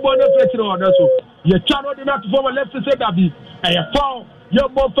not going to so. You channel the not for left to say that I have found your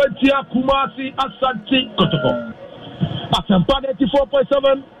Mofetia Kumasi Asanti Kotoko. Asempa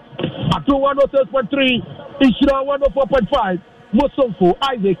 94.7, Atu 106.3, Ishira 104.5, Mosonfo,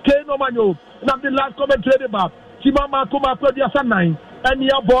 Isaac, Keno Manyo, and the last commentary about Timama Kuma Prodiasa 9, and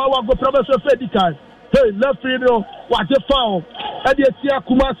Yabo go Professor Fedikai. Hey, left field, what a foul, and the Tia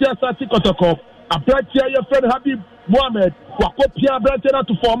Kumasia Sati Kotoko, a bright your friend Habib Mohamed, Wakopia Brantena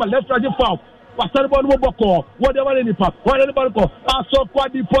to form a left right foul. Wasaribon Moboko, whatever any pop, whatever call, Aso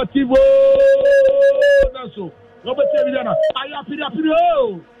Quadi Portivo, Naso, Robert Sevillana,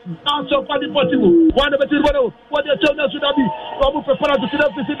 Ayapino, Aso Quadi Portivo, one of the two, what the children should be, Robo Prepara to sit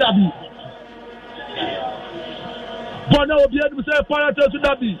up to Sidabi. Bono will be able to say, Parato to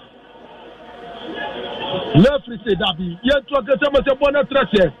Dabi. Left we say Dabi, yet to a customer of Bona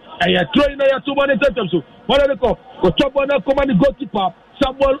Trace, and you're throwing a 2 money terms. What are they called? Ochobona command goalkeeper,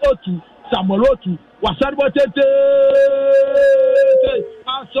 Samuel Otu. Samolotu, Wasarbote,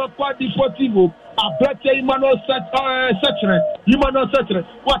 Aso Quadi Portivo, a Brete Emmanuel Satre,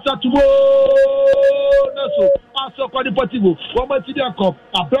 what's that to Naso, Aso Quadi Portivo, Wamatidia Cup,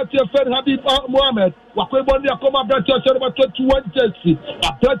 a Brete Fed Habib Mohamed, Wakwebonia Coma Brete 21 Chelsea,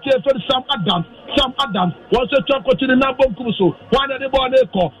 a Brete Fed Sam Adams, was a chocolate to the Nabon Kuso, one at the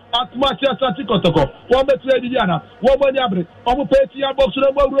Boneco, Atmasia Satikotoko, one Metre Diana, one Yabre, Omo Petia Box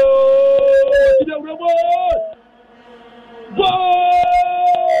Robo.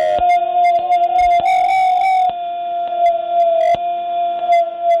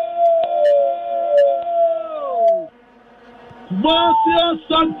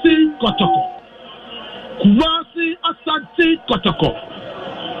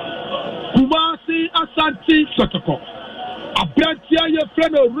 Kumasi Asante Kotoko. Abentia your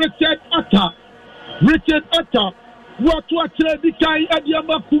friend Richard Atta. What the Kai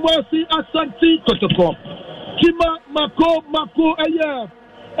Adiama Kumasi Asante Kotoko. Kima Mako Aya.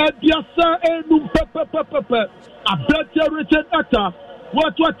 Adiasa Enum Pepe. Abentia Richard Atta.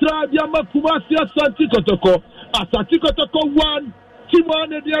 What Adiama Kumasi Asante Kotoko. Asante Kotoko 1. Timon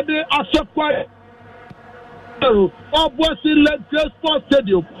the other Asakwa. Obwasi Lente Sports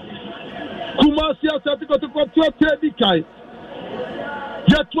Stadium. Kumasi Asante Kotoko 2 Kai.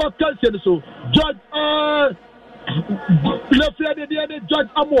 Yetwa Kansen so. Judge the Judge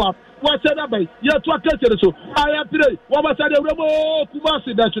Amwa, what's that about? Yes, what can I so? I am today. What was I Remo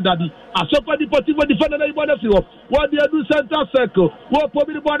Kumasi that should be? I saw the Portivo defender one of you. What the do center circle? What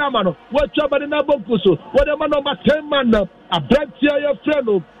probably Bonamano? What Chabani Nabokuso? What a man number 10 man? A brand here, your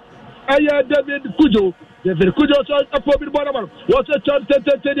friend. Aya David Kujo. David Kujo a probably Bonamano. What's a chance to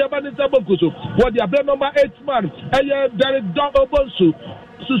tell the Abandon Nabokuso? What the brand number 8 man? Aya Derek Dog Bonsu.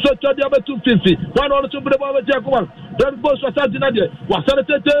 So the other 250. One on the super over Jacob. Then boss was Santinade. Was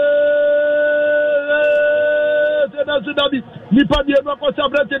Sanate. Nipa the Rocco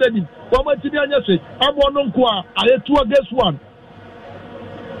Sabrated. Woman Tinian, I'm one on Qua. I had 2 against 1.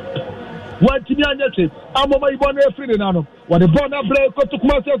 One Tinian, I'm on my one Frinano. When the Bona Blake to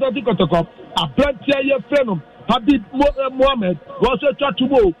Kumasi Kotoko, a brand here, friend. Habib Mohamed was a chat to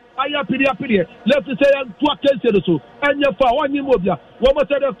move. Aya Piria, let's say I'm 2 cases so. And your for 1 Mobia, one more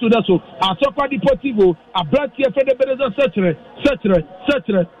set up to the so. A Sopa Deportivo, a black here for the Beres Setre.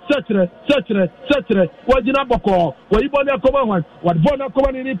 What did I call? What you want to come on? What Bona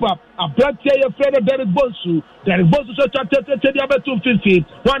come in Nipa? A black here, friend of Derek Bonsu. Derek Bonsu, such a 250.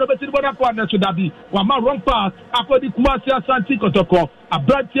 One of the Bona partner should that be. One more wrong pass. After the Kumasi Asante Kotoko, a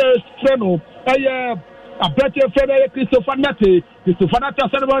black here, friend of a better Federal Christopher Nate, Christopher Nata,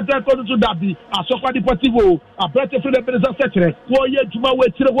 Senator to Dabi, a Sofa Deportivo, a better Federal Beres Secretary, 4 years to my way,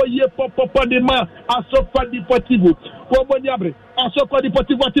 1 year Papa de Ma, a Sofa Deportivo, Womaniabre, a Sofa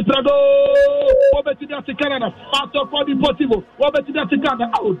Deportivo Tiprado, Wobetidas Canada, a Sofa Deportivo, Wobetidas Canada,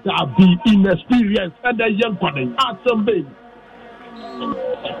 oh, Dabi, inexperienced, and a young one, awesome baby.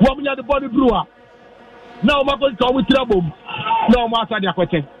 Womania the body brewer. Now, my boy, come with trouble. No, Master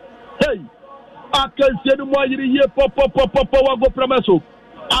Diakote. Hey. I can see the more you pop go promeso.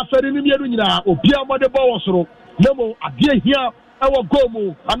 After the new year, Obia Mode Bawasro, Nemo, a dear here, our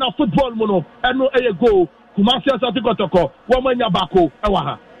gomo, and our football mono, and no air go, Kumasi Satikotoko, Woman Yabako,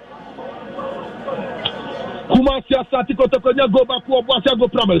 Awaha. Kumasi Satikotoko, go back to Obasa go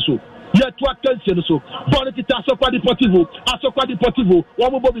promeso. Yet what can see so? Bonita Sopa Deportivo, Asopa Deportivo,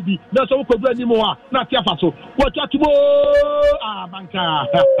 one Bobby, no so could be anymore, not Yafaso. What ah, Banka.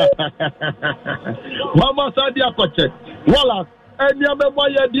 Mama Sadia Coche, Wallace, and your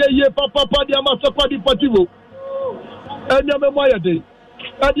memoir, dear Papa, Diamasopa Deportivo, and your memoir day,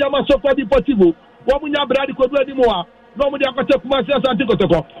 and Yamasopa Deportivo, one Brady could be anymore. no mo dia kwate kuma se Asante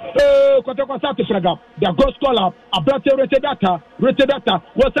Kotoko Kotoko start to fragam the goal scorer Abrante rated data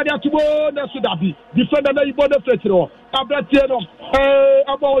was said to go na Sudabi defender na ibo na fetro Abrante no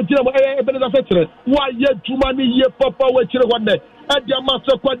aba ojira mo Ebenezer fetre wa ye juma ni ye papa we chire wonde e dia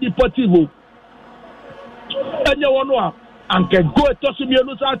maso kwa Deportivo enye wono a anke go to so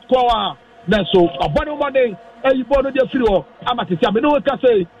mienu sa score na so abone money ibo no dia free o amati sia me no ka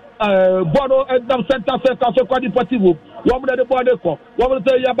say Bono and them center so kwa Deportivo woman de bone ko woman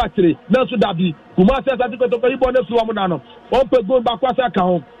say ya battery na so dabi kuma say Asante Kotoko ibo na free woman na no on pe go back kwasa ka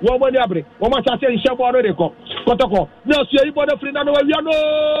ho woman ni abre woman say nhye bono de ko Kotoko na so ibo na free na no wi no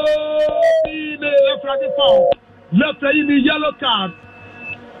ni referee foul referee ni yellow card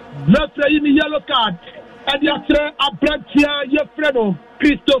and ya tre Abrantia ye freno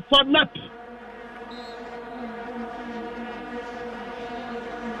Christopher Nat.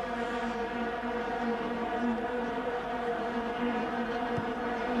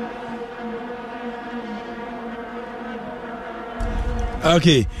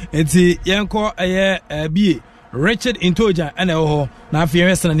 Okay, enti yenko bie Richard Intoja ene ho na afie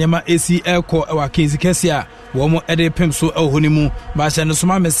na nema AC ko wa Kings Kesia wo mo ede pem so ho ni mu ba hye no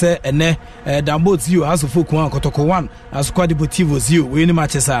soma me se ene Dambo Zio asofo ku an Kotoko 1 asokwa Deportivo Zio we ni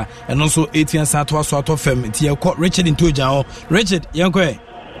matches a eno so 18 sa to aso ato fam enti yenko Richard Intoja ho Richard yenko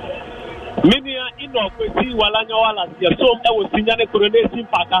minia ino kwesi walanya wala sia so e wo sinyane Coronation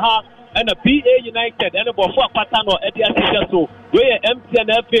Park ha and a PA United and a Bofo Patano at the Association, where MTN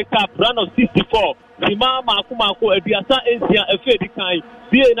FA Cup run of 64. Sima Makumako, Ediasa Asia, a Fedi kind,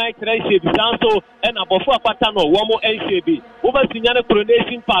 PA United Sanso, and a Bofo Patano, Wamo NCB. Over Signana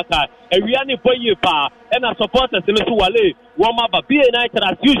Coronation Park, a Riani Poyepa, and a supporters in the Suwale, Wama, PA United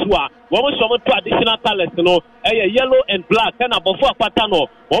as usual, Wamo Shomo traditional talents, a yellow and black, and a Bofo Patano,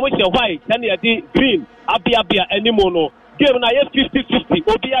 Wamo white, and a green, Abia, and Nimono. Game na 50-50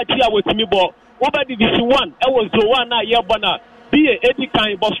 obi atia wetimi bo over division 1 e was zo 1 na ye bona be edi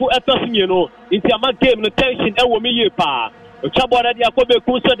kan bofo etosinye no nti ama game no tension e wo me ye pa o chabo na dia ko be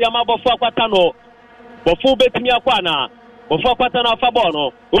ku so dia ma bofo akwata no bofo betimi akwa na bofo akwata na fa bo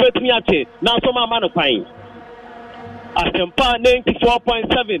no o betimi ache na so ma no kwan Asempa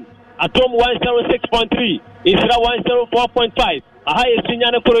 94.7 Atom 106.3 Isra 104.5 aha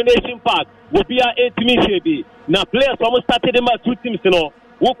esinya na Coronation Park will be a 8 Misebi. Now players almost started in my two teams,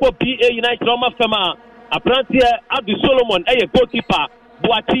 Woko PA United Roma Fema, Abrantia Abdi Solomon, a goalkeeper,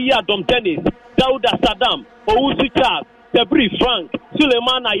 Boatia Dom Dennis, Dauda Saddam, Ousu Charles, Debris Frank,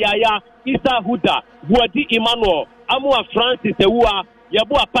 Suleiman Ayaya, Isa Huda, Buadi Emmanuel, Amua Francis Ewa,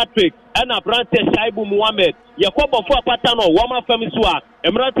 Yabua Patrick, and Abrantia Shaibu Muhammad, Yakobo Patano, Wama Femisua,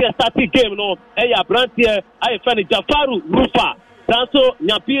 Emrantia starting game, no, Aya Abrantia, Ayefani Jafaru Rufa, Sanso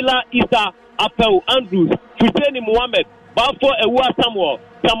Nyapila Isa, Apel Andrews, Fuseni Muhammad, Bafo Ewa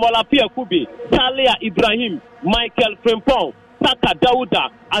Samuel Apia Kubi, Salia Ibrahim, Michael Frimpong, Saka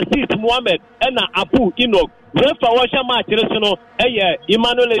Dauda, Aziz Muhammad, Ena Abu Inok, Refa Washa Match, Eye,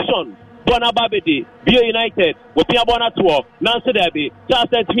 Emmanuel Shon, Bonababedi, BA United, Wopia Bonatuo, Nancy Derby,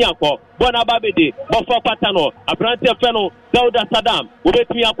 Charles Miako, Bonababedi, Bofo Patano, Abrantia Feno, Dauda Saddam,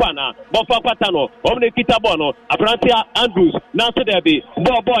 Ubetmiakwana, Bofo Patano, Omni Kitabono, Abrantia Andrews, Nancy Derby,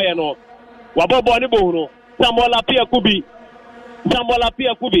 Boboyano, Wabobo Nibono, Samuel Apia Kubi,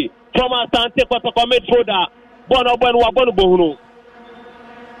 Thomas Sante Kotoko midfielder, Bono Wabonu Bono,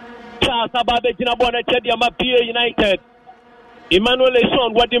 Charles Ababe Jinabona Chediama PA United, Emmanuel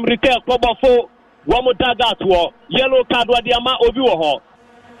Eshon, Wadim Rike, Kobafo, Wamutagatua, Yellow Card Wadiama Obiwaho,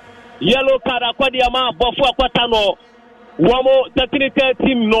 Yellow Card Aquadiama, Bofo Aquatano, Wamo technical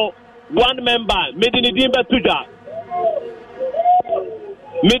team no, one member, Medinidin Betuja.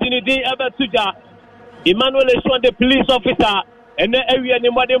 Medinidi Ebetuja, Emmanuel Eshon, the police officer, and the area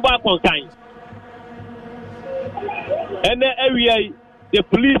in Modern Bakonkai. And the area, the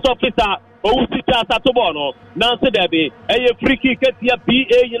police officer, Ousicha Satobono, Nancy Derby, a free kick at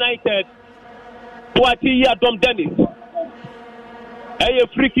PA United, Boatia Dom Dennis. A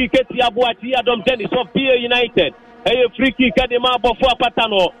free kick at Boatia Dom Dennis of PA United, a free kick at the Mabofo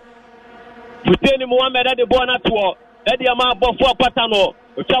Patano, Futeni Muhammad at the Bonatuo, Eddie Mabofo Patano.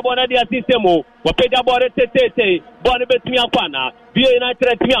 Chabona dia sistemo, wapeja bore tete, bone betmiakwana, BA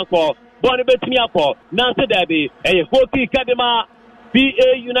United Miako, bone betmiako, Nancy Derby, a hockey kadema,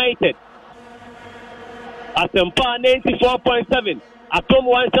 BA United. Asempa 94.7, Atom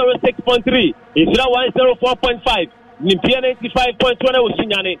 106.3, Isra 104.5, Nimpia 95.1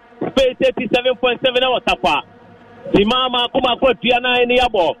 Usinyane, Space 87.7 Tapa. Simama kuma kwa piana ni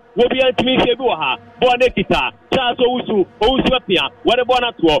yabo, wobi antimi shebuha, Born Ekita, Charles Owusu Apia, what a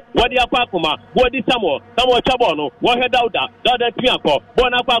bonato, what the Aquacuma, what the Samuel Chabono, what had Dauda Tiako,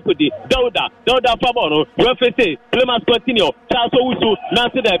 Bonapakudi, Dauda Fabono, UFC, Clemas Continio, Charles Owusu,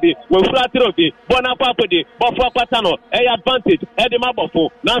 Nancy Debbie, when Flatirobi, Bonapakudi, Bofo Patano, A Advantage, Eddie Mabofo,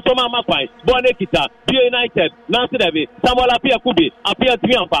 Nansoma Mapai, Born Ekita, B United, Nancy Debbie, Samuel Apia Kubi, Apia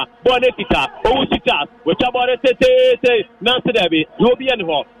Tiampa, Born Ekita, Owusu Charles, which Chabore Nancy Debbie,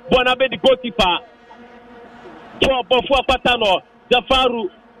 Yobianho, Bonabe the goalkeeper. Bofo Patano, Jafaru,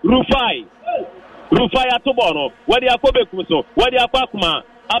 Rufai Atobono, where the Akobekuso, where the Aquakuma,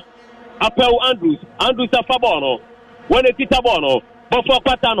 Apel Andrews Afabono, when the Kitabono, Bofo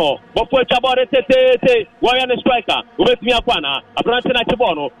Patano, Bofo Chabore Tete, Wayan striker, with Miakwana, a branch in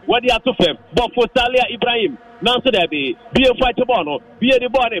Achabono, where the Atufem, Bofo Salia Ibrahim, Nancy Debbie, be a fight Chabono, be a the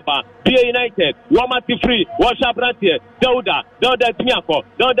Boneba, be a United, Wamati Free, Washa Brantier, Dauda Timiako,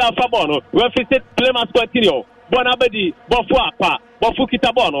 Dauda Fabono, where we sit Clemas Continio. Bonabedi, Bofuapa, Bofu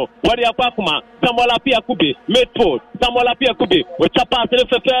Kitabono, Wadi Aquacuma, Samola Pia Kubi, Medford, Samola Pia Kubi, which a pass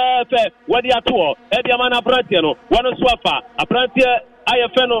Wadi Atuo, Ediamana Brantiano, one Swafa, a Brantia,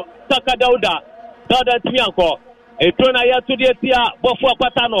 Ayafeno, Saka Dauda Tianco, a Tronaya to the Tia, Bofua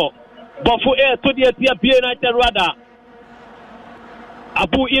Patano, Bofu Air to the Tia, B United Rada,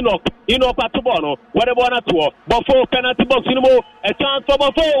 Abu Enoch Patubono, whatever Atuo, Bofo penalty box, a chance for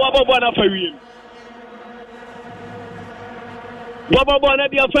Bofo, Wabona for him. Wababona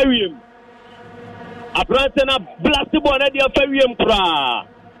dia Ferium. A Brantana Blastibona dia Ferium Kra.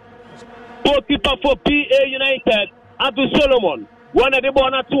 Goalkeeper for PA United, Adu Solomon. One of the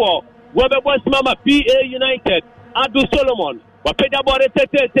Bona Tour. Wababos Mama PA United, Adu Solomon. Wapeda Bore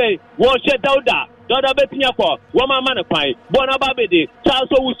Tete, Washe Dauda Betiako, Wama Manapai, Bona Babede,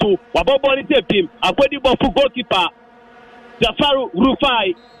 Charles Owusu, Wababoni Tepim, Akwedi Bofu goalkeeper, Jafaru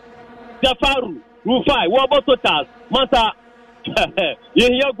Rufai, Wabosotas, Manta.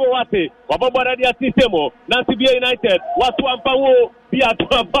 You go at it. Wababara dia Sistemo, Nancy B United, Watu Ampawo, Biatu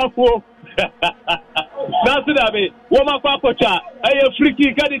Ampawo. Nancy Dabe, Woma Pakocha, a free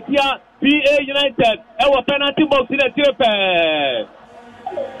kick at PA United, our penalty box in the trip.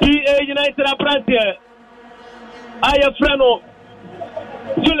 PA United a Francia. Aya Freno,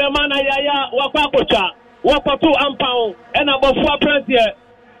 Suleiman Ayaya, Wapakocha, Wapatu Ampao, and above 4 Francia,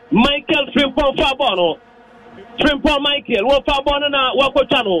 Michael Frimpon Fabono. Frimpon Michael, Wafabona,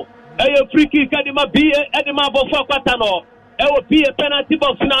 Wakochano, a free kick at Edima Bofo Patano, a be a penalty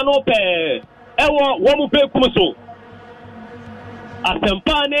box in an open, Wamupe Kuso.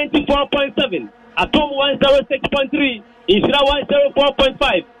 Asempa 94.7, Atom 106.3, Isra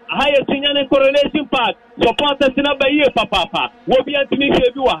 104.5, highest in Coronation Park, supporters in Abaye Papa, Wobi Antimi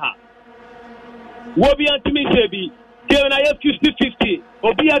Shebiwaha. Wobi Antimi Shebi, given I have 50-50,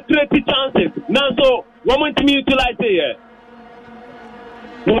 or be a 30 chances, now so. Woman to me utilize here.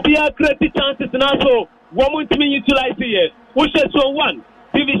 Will be a great chances now, so woman to me utilize here. Which is so one,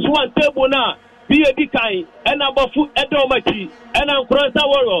 Division 1 table now, be a decay, and number foot at Domachi, and I'm cross our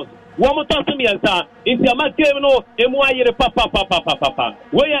warriors. Woman to me, sir, into a Macavano, MY Papa.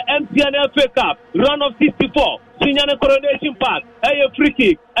 Where MTN FA Cup, run of 64, Senior Coronation Park, a free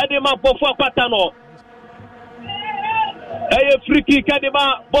kick, Edema Bofua Patano. A free kick,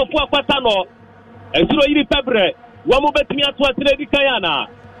 Edema Bofua Patano. And so you Pebre, one more bet me at what Lady Kayana.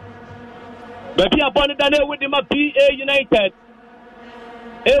 But you are born with him a PA United.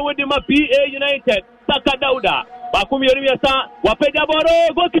 With him a PA United, Saka Dauda, Bakumi Yasa, Wapeja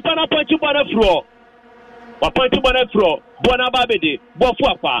Boro, go to Panapanchu Banafro. Wapanchu Banafro, Bonababede,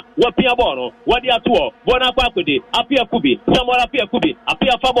 Bofuapa, Wapia Bono, Wadiatuo, Bonapakudi, Apia Kubi, Samola Pia Kubi,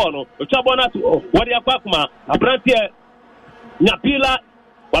 Apia Fabono, Chabonatu, Wadia Pakma, Abrantia, Napila,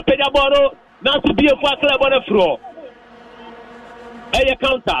 Wapeja Boro. Now to be a club on the floor. A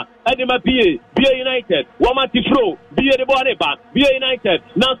counter, Edema BA United, Wamati Fro, BA the Boneba, BA United,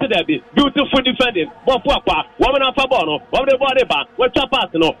 now to Debbie, beautiful defending, Bofuapa, Woman of Fabono, of the Boneba, what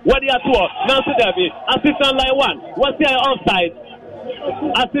Chapasino, what the Atuo, now to Debbie, assistant line 1, what's the offside?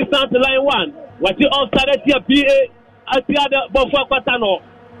 Assistant line 1, what's the offside at your PA at the other Bofuapatano?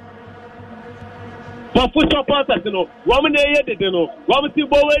 Bofu supporters, you know, woman, you know, woman, you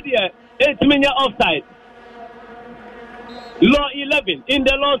go 8-minute offside. Law 11 in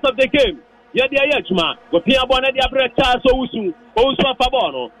the laws of the game. Yadia Yachma, Opia Bonadia Charles Owusu, Owusu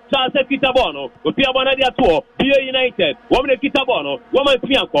Fabono, Charles Kitabono, Opia Bonadia Tour, PA United, Woman Kitabono, Woman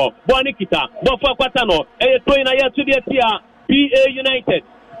Pianco, Bonikita, Bofa Quatano, a 20 years to the PA United.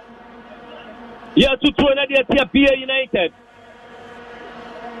 Year to 20 years PA United.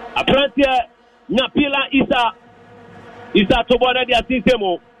 A Francia, Napila Isa Tobona dia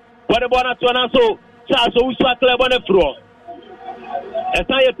Sistemo. What about Anaso? Charles Owusu club on the floor.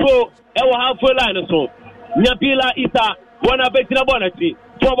 Esan ye to e wo halfway line so. Nyabila Isa bona betina bonati.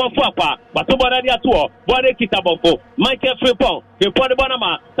 Fobo Fuapa, Batoba dia tour, Bode Kitabofo, Michael Fripon, the Port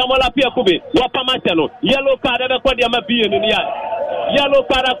Bonama, Samola Piakubi, Wapa Machano, Yellow card at Quadiama B in the Yellow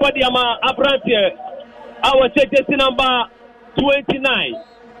card at Quadiama Abrantia. Our jersey number 29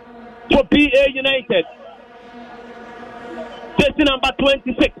 for PA United. Jersey number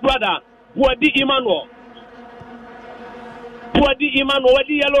 26, brother, Wadi Emmanuel. Wadi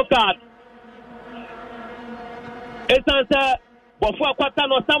yellow card. Esansa. Before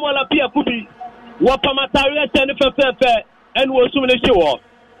Quatano, Samuel Apia Kubi, Wapamataria Fefe, and was soon a show.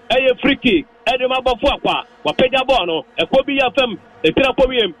 A free kick, Edema Bafuapa, Wapeja Bono, a Kobi FM, a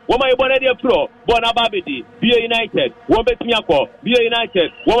Tirapomium, Woma Bonadia Pro, Bonababidi, BA United, Wobetiako, BA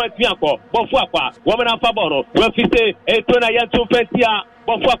United, Wometiako, Bofuapa, Woman Fabono, Wefise, a Tona Yantu Fetia,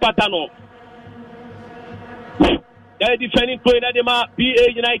 Bofuapatano. They are defending Edema,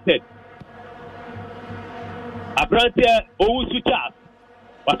 BA United. Abrantia Owusu Charles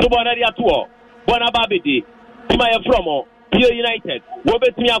Batoba dia tour Bona Babidi Timaya Fromo PA United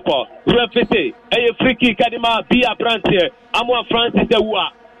Wobetmiako Refese a free kick Kadima B Abrantia Amwa Francis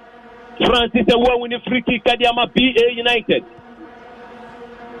Ewa win free kick Kadima BA United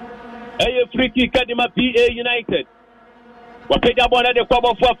a free kick Kadima BA United Wapeja Bona de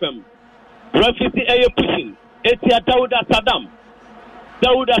Kwabo Fofem Refese a pushing Etia Dauda Saddam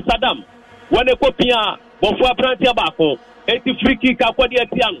when a copia Bofua Brantia Bako, 80 free kick Akwadi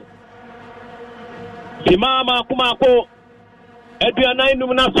Etiano. Simama Kumako, Edriana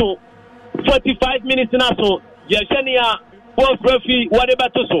Nunaso, 45 minutes Naso, Yashania, fourth referee, whatever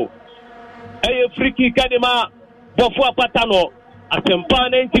to so. A free kick Kadima, Bofua Patano, Asempa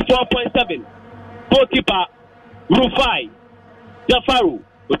 94.7. Goalkeeper, Rufai, Jafaru,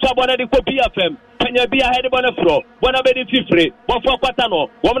 Uchabona de Kopi FM. Kenya be ahead of the floor, one of the Fifre, Bofo Patano,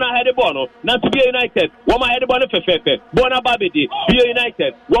 woman ahead of Bono, not to be United, woman ahead of Bonafefe, Bona Babidi, BA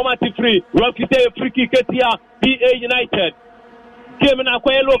United, woman to free, Rockite, Friki Ketia, BA United. Came in a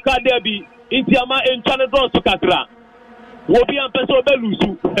Quailo Card Derby, Intiama and Chanadon Sukatra. Wobi and Peso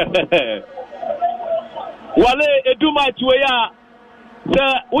Belusu. Wale, Eduma Chuea,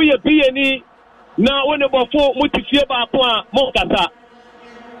 Sir, we be any now when about 4 Mutifia Point, Moncasa.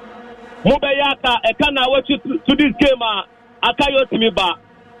 Mobayaka, a kana watch to this game, Akayo Timiba.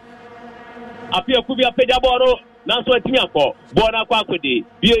 Apia Kubia Pejaboro, Nanso Timiako, Bona Kwakudi,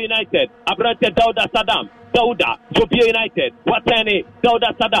 BA United, Abrante Dauda Saddam, Dauda, for BA United, Watani,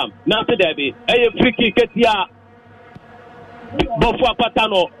 Dauda Saddam, Nanso Debi, a free kick Ketia, Bofua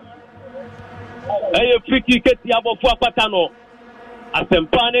Patano, a free kick Ketia Bofua Patano,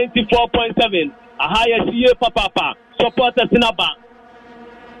 Asempa 94.7, a higher CA Papa, supporters in a bank.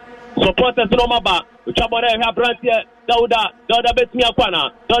 Supporters no maba, Chabona Brantia, Dauda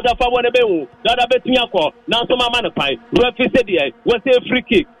Betmiakwana, Dauda Fawanebeu, Dauda Betmiako, Nansoma Manapai, Refisedia, was a free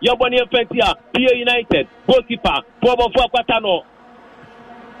kick, Yaboni Fentia, PA United, goalkeeper, Bobo Fuapatano,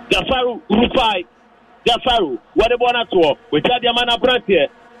 Jafaru, Rufai, Jafaru, Wadabona tour, with Adiamana Brantia,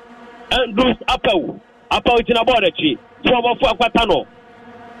 and Bruce Apau in a border, Bobo Fuapatano,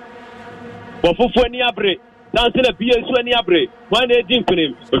 Bofuaniabre. Dancing a BS Abre, one day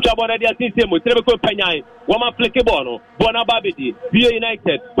Jinkunim, Chabona dia system with Trebeco Penai, Wama Flekibono, Bona Babidi, BA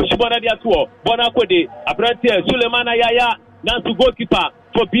United, Ushibona dia tour, Bona Kodi, Abrantia, Sulemana Yaya, Nansu goalkeeper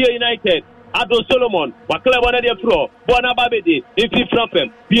for BA United, Ado Solomon, Waklebona dia floor, Bona Babidi, Ifi Frampem,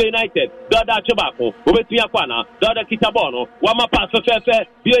 BA United, Dada Chobako, Ubetiakwana, Dada Kitabono, Wama Pass for Fefe,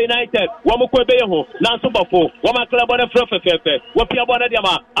 BA United, Wamukwebeo, Nansu Bafo, Wama Klebona Fefe, Wapiabona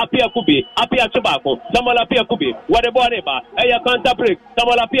Diama, Apia Kubi, Apia Chobako, Samola Pia Kubi, Wadeboneba, Eya Kanta Brick,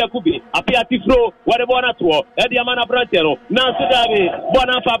 Samola Pia Kubi, Apia Tifro, Wadebona Tuo, Ediamana Brantero, Nansu Davi,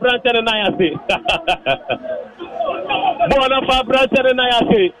 Bona Fa Brantero Nayasi. Bona Fa Brantero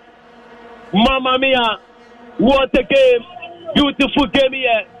Nayasi. Mamma mia, what a game, beautiful game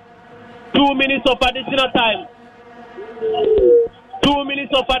here. 2 minutes of additional time. 2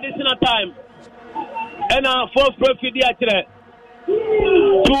 minutes of additional time. And our first referee actually.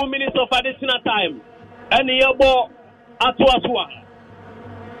 2 minutes of additional time. And the elbow Atwaswa.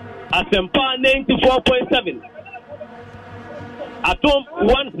 Asempa 94.7. Atom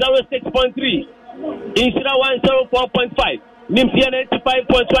 106.3. Insira 104.5. Nimpia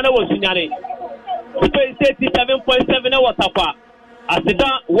 95.1 was Signare. Space 87.7 was Tapa. Asida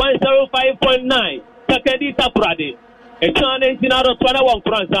 105.9. Takedi Taprade. A channel in Tinaro 21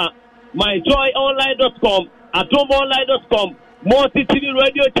 France. MyJoyOnline.com. AtomOnline.com. Multi TV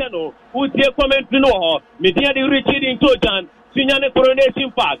radio channel. Utie comment no. Media the Richard in Tojan. Sinyane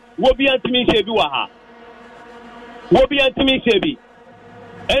Coronation Park, Wobi Antimi Shebi Waha. Wobi Antimi Shebi.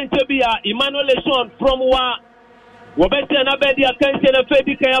 Entebia, Emmanuel Leson from Wa. Wobeti Anabedi Akansi and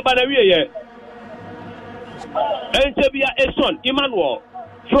Fedi Kayabanawi. Entebia Eson, Emmanuel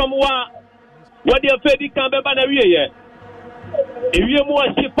from Wa. What the Fedi Kayabanawi. If you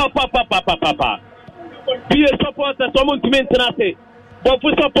want to papa. Be a supporter, someone to maintain. But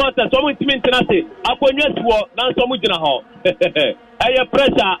for supporters, someone to maintain us. Upon your sword, now some would know. I have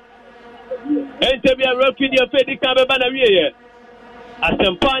pressure. And to be a refugee of Fedi Cabanaria. As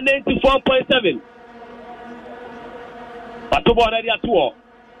a 94.7. But to born at war.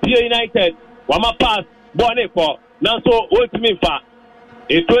 Dear United, Wama pass, Bonnet for now so old me for.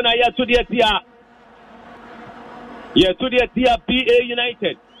 It's when I had to the Tia. Yes, to the Tia PA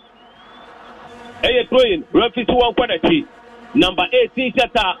United. A throwing, refugee 1 quality. Number 18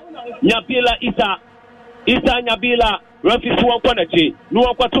 Shata, Nyabila Isa Nyabila, refugee 1 quality. No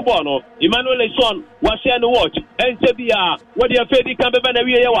one Quatubono, Emmanuel Leson, Washan Watch, and Sebia, what the Fedi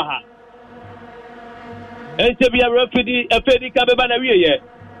Cabanaria Yawaha. And Sebia refugee, a Fedi Cabanaria,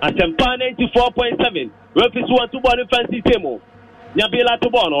 at 94.7, refugee 1 to Bonnie Fancy Temo, Nyabila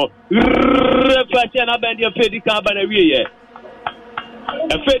Tubono, reflection of the Fedi Cabanaria.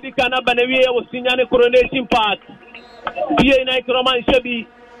 A Fedi Cabanaria was seen at the Coronation Park. Be a night Roman Shebi,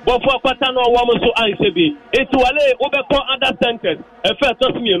 but for Patano woman so I Shebi. It's Wale Obeko under sentence. A first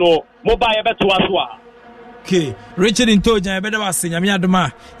of me, no, mobile better was. Okay, Richard in Toja, I better was saying,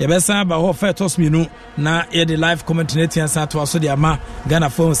 Yamiaduma, Yabesa, but what fair toss me no, na the live commentating and Sato Sodiama,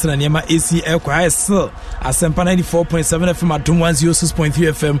 Ghana phone, Sanema, ACL, Quiet Still, Asempa 94.7 FM at 106.3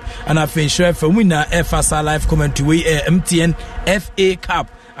 FM, and I finish FM winner FSR live commentary, MTN FA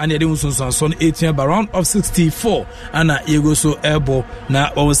Cup. And the son 18 by round of 64 and you go so elbow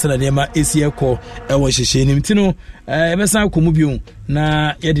na always na nema ACL call was she tino Emerson Kumubium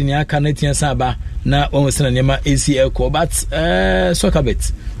na Yedinia Canadian Saba na always na nema ACL call but soccer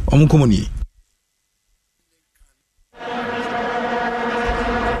bet Omkomuni.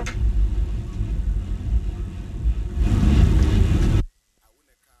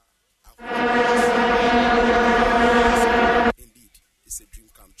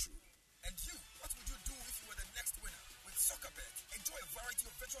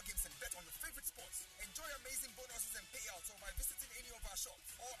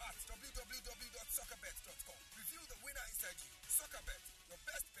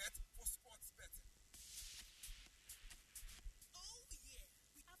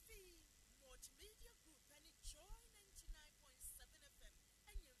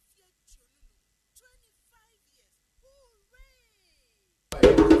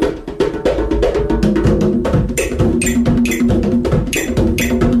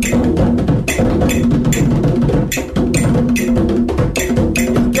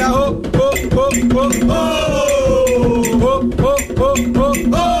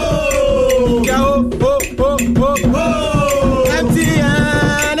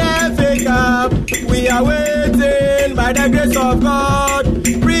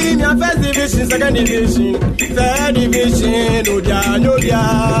 Second division, third division, Odia,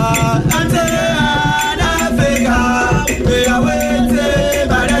 Africa, we are waiting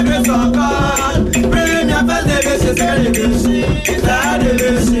by the grace of God. Bring your first division, second division, third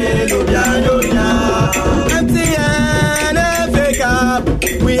division, Odia, MTN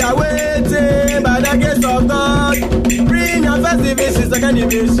Africa, we are waiting by the grace of God. Bring your first division, second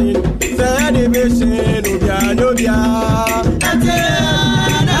division, third division, Odia,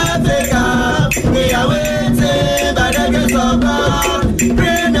 MTN Africa. We are waiting by the grace of God.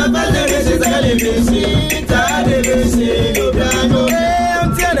 Bring the first division, third division, Obiano.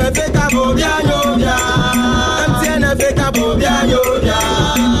 MTN Africa, Obiano, MTN Africa, Obiano,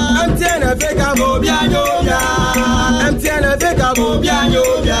 MTN Africa, Obiano, MTN Africa, Obiano.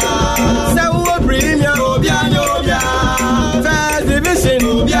 So we bring your Obiano, first division,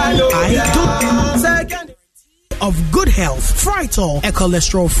 Obiano. Second of good health, Fritol, a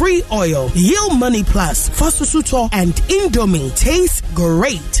cholesterol-free oil, Yield Money Plus, Fosusuto, and Indomie taste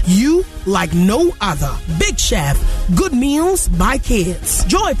great. You like no other. Big Chef, good meals by kids.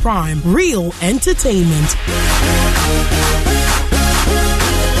 Joy Prime, real entertainment.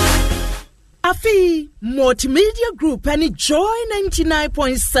 Afi Multimedia Group and Joy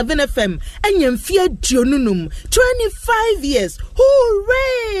 99.7 FM and Yemfia Dionunum 25 years.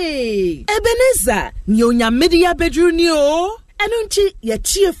 Hooray! Ebenezer, Nyonya Media Bedrunio. Enunchi ye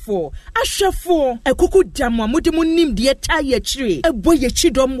cheerful, ashafo, a cuckoo damwa, mudimunim dear tie tree, a boy ye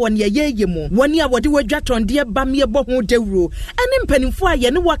chidom one ye yemo, 1 year what you were jat on dear bamia boho de ru, and in pennyfoy ye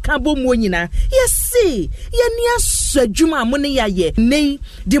no wakabo monina. Yes, see, ye near Sir Juma Monia ye, nay,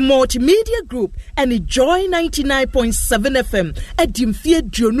 the multimedia group and enjoy 99.7 FM at Dimfia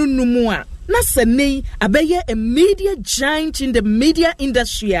Jonunumua. Nasane abeye a media giant in the media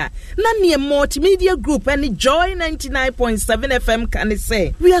industry. Nani a multimedia group and enjoy 99.7 FM can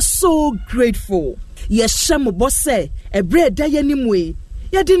say. We are so grateful. Yes, shamu bosse a bread dayanimwe.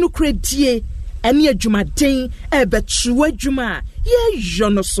 Yadinu credie and ye jumatin a betruwe juma. Ye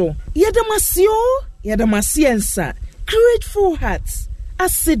jonoso. Yadamasiensa. Grateful hearts.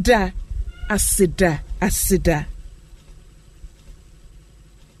 Asida.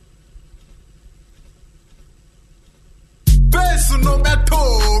 No meto.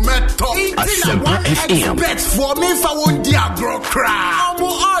 Asempa FM. Expect for me for one dia bro cry. Mo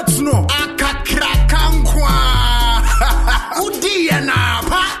arts no. Akakra kankwa. Udi na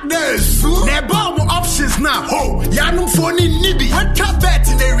partners. Ne bomb options now. Ho. Yanu phone nibi. What bet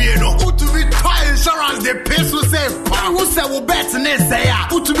in area no. To retire insurance the pays will say. Who say will bet in say ya.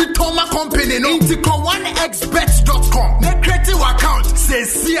 To be Toma company no. Intico 1xbet.com. Ne creative account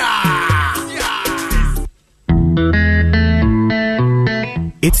says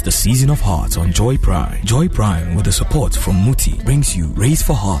It's the season of hearts on Joy Prime. Joy Prime, with the support from Muti, brings you Race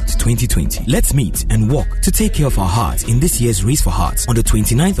for Hearts 2020. Let's meet and walk to take care of our hearts in this year's Race for Hearts on the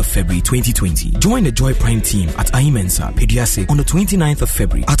 29th of February 2020. Join the Joy Prime team at Imensa, Pediase on the 29th of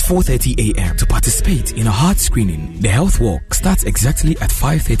February at 4:30 a.m. to participate in a heart screening. The health walk starts exactly at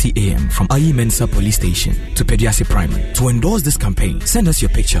 5:30 a.m. from Imensa Police Station to Pediase Primary. To endorse this campaign, send us your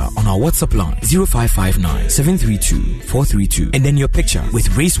picture on our WhatsApp line 0559 732 432 and then your picture with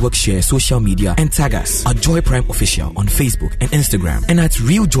Racework Share social media and tag us at Joy Prime Official on Facebook and Instagram and at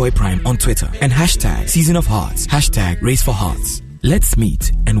Real Joy Prime on Twitter and hashtag Season of Hearts, hashtag Race for Hearts. Let's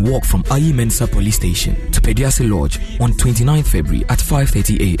meet and walk from Ayi Mensa Police Station to Pediase Lodge on 29th February at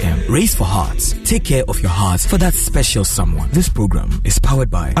 5:30 a.m. Race for Hearts. Take care of your hearts for that special someone. This program is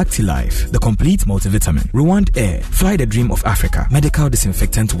powered by ActiLife, the complete multivitamin, Rwand Air, Fly the Dream of Africa, Medical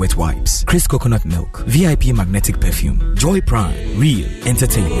Disinfectant Wet Wipes, Chris Coconut Milk, VIP Magnetic Perfume, Joy Prime, Real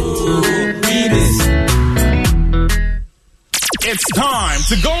Entertainment. It's time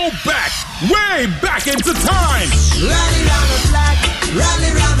to go back, way back into time. Rally round the flag,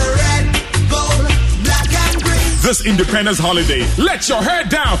 rally round the red, gold, black and green. This Independence holiday, let your hair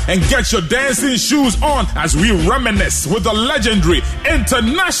down and get your dancing shoes on as we reminisce with the legendary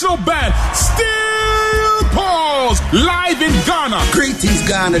international band Steel Pulse live in Ghana. Greetings,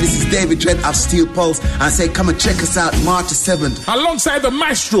 Ghana. This is David Dredd of Steel Pulse. I say come and check us out March 7th. Alongside the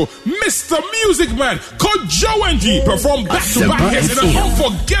maestro, Mr. Music Man, Kojo NG, perform back-to-back hits in an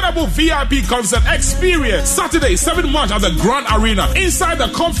unforgettable VIP concert experience. Saturday, 7th March at the Grand Arena, inside the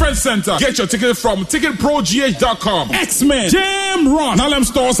conference center. Get your ticket from ticketprogh.com. X-Men, Jam Run, Harlem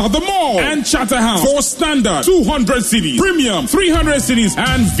Stores at the mall, and Chatterhouse. For standard, 200 CDs, premium, 300 CDs,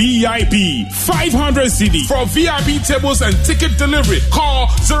 and VIP, 500 CDs. For VIP tables and ticket delivery, call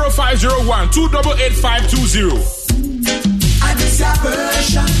 0501 288 520.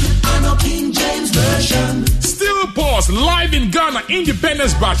 Version, I'm a King James version. Steel Pulse live in Ghana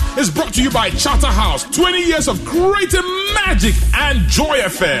Independence Bash is brought to you by Chatterhouse. 20 years of creative magic and Joy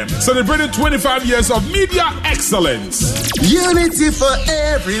FM, celebrating 25 years of media excellence. Unity for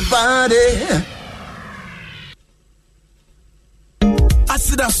everybody.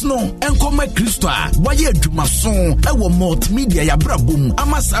 Asida snow enkoma Kristo a waye adwumaso ewo multimedia ya brabom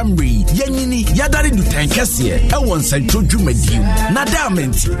amasamri yanyini yadare dutankese ewo nsantro dwumadiu na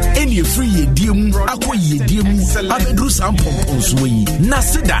diamond eni free yediem akoye yediem abedru sampomponso yi na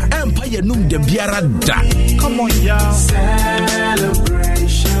sida empa yenum de biara da. Come on y'all,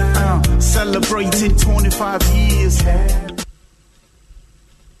 celebration, celebrating 25 years.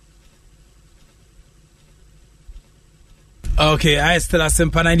 Okay, I still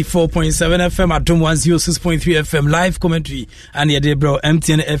Asempa 94.7 FM at 106.3 FM live commentary and your bro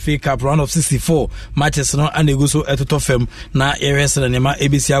MTN FA Cup round of 64 matches no and go so eto FM na area na ma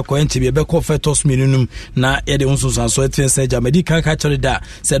ABC akọ enche be call first minimum na ye de unso so eto say Jamadi kan ka chore da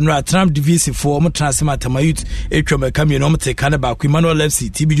say no Trump divisi for mo transfer Tamayut etwa me kam no mo te kan ba ku Emmanuel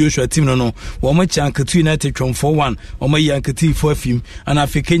FC TB Joshua team no wo mo Chankatu United twom 4-1 wo mo Yankati 4 film and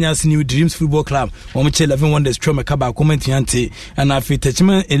Africa Kenya's New Dreams Football Club wo mo 11 Wonders twom ka ba comment Ente and afi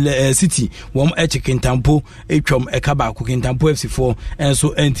Techman City wom Kintampo etwom ekaba Kintampo FC4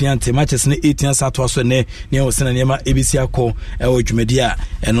 enso entiante matches ne 18 sato so ne osena niema ABC akọ ewo dwumedia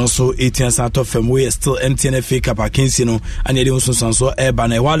eno so 18 sato fam we still MTN FA Cup akensi no ane de so eba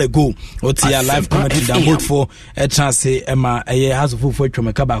na while ago otia live commentary down both for a chance ema has of for etwom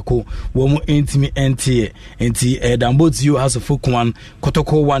ekaba ko wom entimi ente enti down both you has of one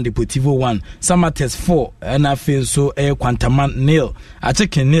Kotoko 1 Deportivo 1 Samates 4 and afi so Quantaman nil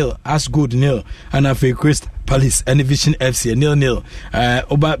Achiken nil as good nil and afi Crystal Palace and Vision FC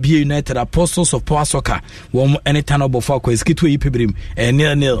 0-0 Oba BA United Apostles of Power Soccer one any turn up for Skitu Ipibrim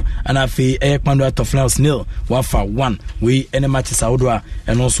 0-0 and afi Ekmando out of Laos 0 1-1 we any matches Saudwa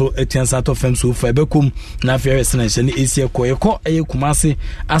and also Etienne out of Femsu for Bekum na afi Resenation Asia Koyeko Kumasi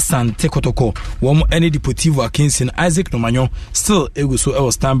Asante Kotoko one any Deportivo Akinsin Isaac Nomanyo still Eguso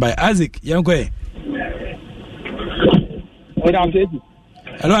El standby Isaac Yankwe.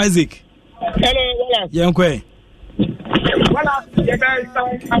 Hello Isaac. Hello, Wallace. Yankwe. Wallace, you guys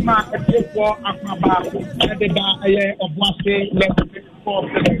I'm a for Akaba and the of Wase left for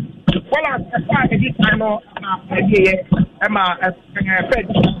Wallace, as far as this I know, I'm a fed.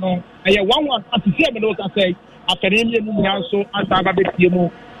 I 1-1 at the same note I say, after the Indian so as I have a bit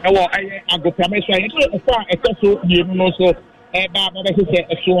I go promise I as far as so you know so. Baba so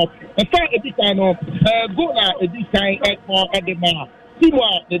as far as this I know, go at this time at the man. Timwa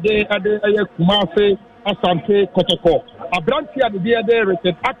the day at the Kumase Asante Kotoko. A branch here the day they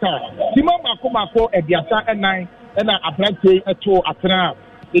rated Ata. Tima Makomako at the Asa and 9 and a branch at 2 Atana.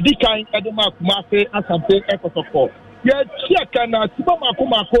 The Dikai at the Kumase Asante Kotoko. Yet, Chiakan, Tima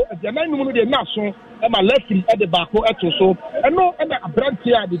Makomako at the 9 minute national and my left at the Bako at so. And no, and a branch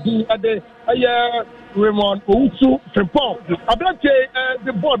here the day at the Raymond Ousu Frimpong. A branch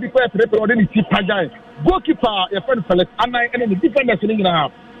the board before the Pajai. Goalkeeper, your friend Felix, and the defenders in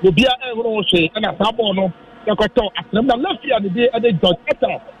England. The Bia Roshe and a Sabono, the Coto, and the left here the day at the Dutch.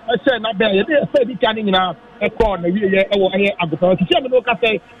 I said, I bear a fairly canning now a corner. I go to look at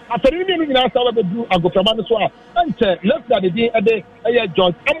say, after the Indian I go from Manaswa, and left the day at the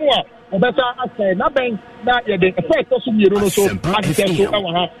George Amwa. Better I say, nothing that the first also be so so far, first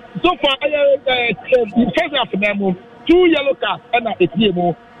after them. 2 yellow cards and a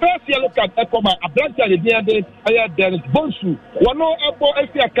TMO. First yellow card, a branch at the day, I had Dennis Bonsu. One no apple,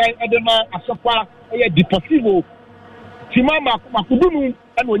 Kai, Adema, Asopa, a Deportivo. Timama, Makudunu,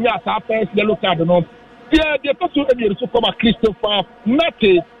 and when you are first yellow card, no. Yeah, the person to come a Christopher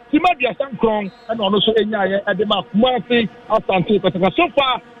Nate, Timadia Sankron, and also Enya, Adema, Murphy, Asante, so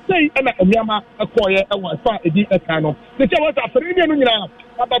far, say, and a Yama, a choir, and one far a kind. The was a Peruvian.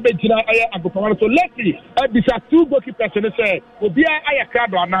 So lucky, I be 2 goalkeepers and say, will be a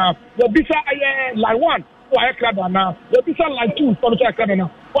crowd now, will be a line 1, or a crowd now, will be line 2 for the crowd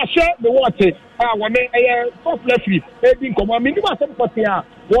now. What share the water? When a top left, being command, minimum 7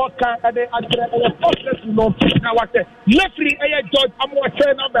 what can at the top left, you know, now what left free a judge, I'm more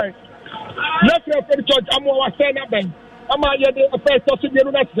saying about left free judge, I'm more saying about I'm a first also the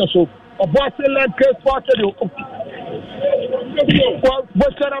United so. A Boston land case for you.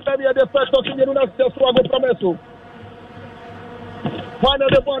 What's up, baby? The first person you know, just struggle from it. One of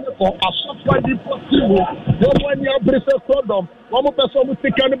the one for a software deportivo. One year, Bristol Condom. One person who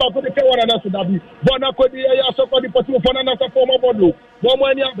take care about the one another. Bonaco, the software deportivo for another form of body.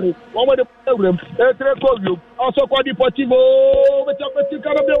 One year, one of the program. Also, called deportivo. Which of the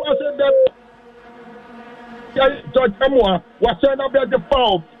kind of the was that. George Amwa was sent up at the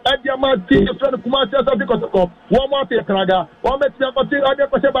farm at the amount of Kumasi of the Kotoko. One more thing, Kraga. One makes the opportunity of the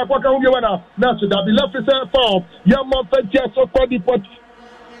Koseba Kwaka. Now, should have been left to say farm. Yamma Fentia so called the pot.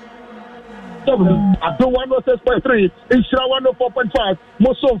 I don't want to 6.3. Ishra 104.5.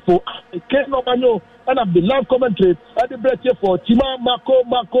 Mosonfo. I can't know and I'm the live commentary at the break for Tima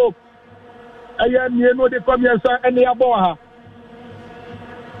Mako. I am you know the comments and the Aboha.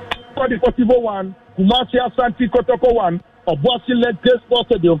 For the 41. Kumasi Asante Kotoko 1 of Bossy Led Grace Sports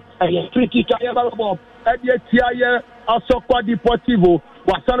Stadium and free kick available at the TIA Asokwa Deportivo.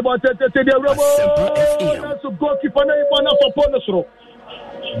 Was about the Robo to goalkeeper for Ponosro.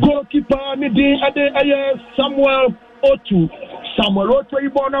 Goalkeeper Nidi at Samuel Otu. Samuel Otu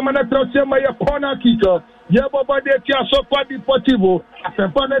Ibona Manatrosema corner kicker. Yababa de Asokwa Deportivo.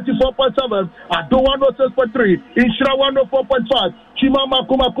 Asempa 94.7. I don't want no 6.3. Ishra 104.5. Chimama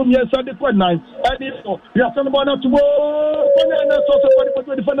Kumakum Sunday 0.9. And if you are sending one to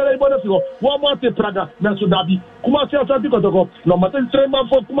one more to Praga, Nasudabi, Kumasi Asante Kotoko, no matter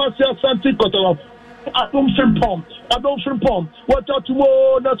for Kumasi Asante Kotoko. Adom Frimpom. Watch out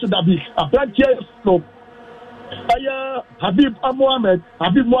tomorrow, Nasudabi. A black chair slope. Habib Mohammed,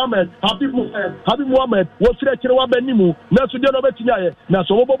 was stretching one Benimu, Nasu Betia,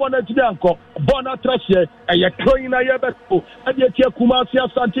 Naso Bonatianco, Bona Tracia, a Yakoina Yabeco, and Yakia Kumasia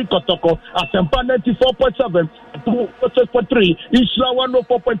Santi Kotoko, Asempa 94.7, 2.3, Isla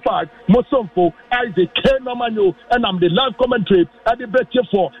 104.5, Mosomfo, Isaac, Kenomanu, and I'm the last commentary at the Betia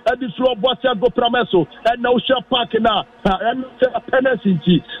 4, at the floor Bosia Go Prameso, and Nausha Parkina, and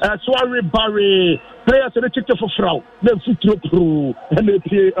Penasiti, Swari Barry. Players in the chicken for Frau, then Futuro Pro, and they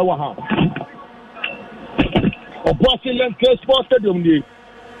play our house. A Brazilian Sports Stadium,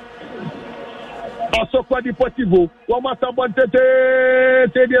 Asokwa Deportivo, Wamata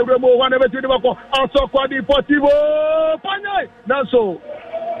Bontete, Teddy Remo, one of the Asokwa Deportivo, Panay, Naso,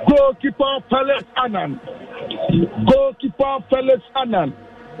 goalkeeper Felix Annan,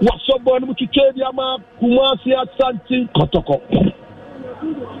 Wasobon Mukikediama, Kumasi Santi, Kotoko.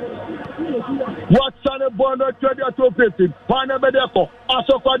 What's on a bond or 20 Panamediaco,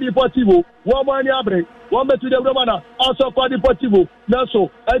 Asokwa Deportivo, Wamani Abre, Wamba to the Romana, Asokwa Deportivo, Naso,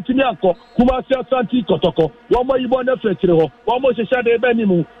 Antiniaco, Kumasia Santi Kotoko, Wama Ibona Fetro, Wamo Shade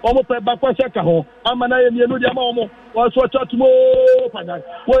Benimu, Wamo Bakwasakaho, Amana Yanudia Momo, was what Chatmo, Panay,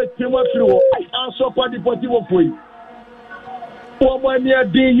 wait, Timor through, Asokwa Deportivo for you. Wamania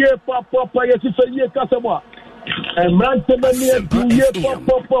D. Papa, yes, it's a year Casamoa. And Rantamania do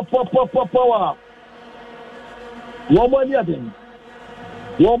papa.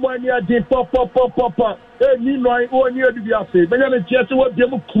 Womania did papa. Hey, Nino, 1 year to be a say. Benjamin Chester, what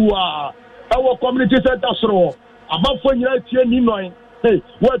Demukua, our community center. About 4 years here, Nino. Hey,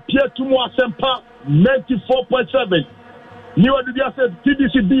 what Pierre Tumo Sempa 94.7. New to be a said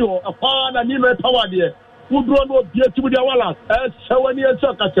TDC Bio, a fan and Nino Power there. Who don't know Pierre to the Wallace, as 7 years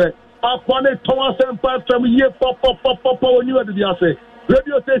ago. Akwane Thomas Empire from year papa when you had the assay.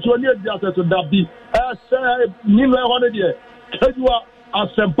 Radio station near the assay to Dabi. Nina 100 years. Kajua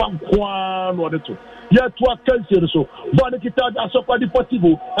Asempam Kwan or the two. Yet to a cancer so. Bonikita Asokwa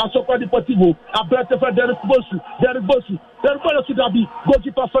Deportivo, Abrata Derek Bosu, Derek Dabi,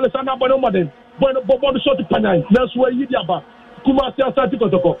 goalkeeper Felixana Bonomaden, Bono Shot Panay, that's where you diaba. Kumasia Santi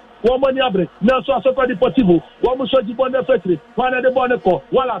Kotoko, Womani Abre, Naso Asokwa Deportivo, Womusho Jibone Fetri, Wana de Boneco,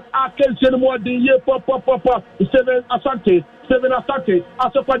 Wala, Akel Senmo, the year papa, 7 Asante,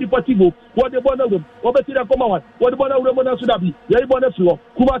 Asokwa Deportivo, what the Bonum, Obetina Comawan, what the Bonamona Sudabi, Yabone Flo,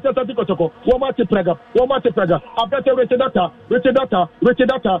 Kumasia Santi Kotoko, Womate Praga, Abrata Richardata,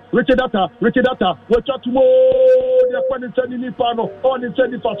 what Chatumo, the Panisani Nipano, on in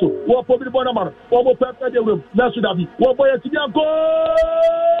Sandy Faso, what Pobi Bonamar, Womo Pepper, Nasudabi, what Boya go!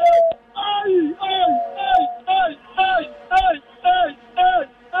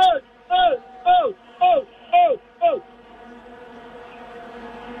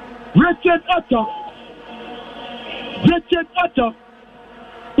 Richard Atta,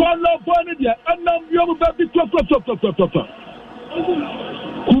 Polo Bonidia, and now you're about to talk.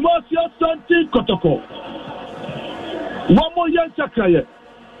 Kumasia Santi Kotoko. One more young Sakaye.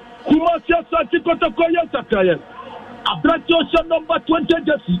 Kumasia Santi Kotoko Sakaye. Abratio number 20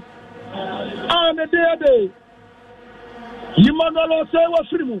 jersey. And a day. Emmanuel say was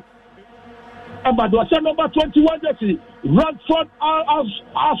free. And number 21 jersey. Radford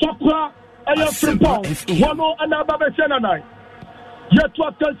Asokwa Frimpong. One and Ababa Yet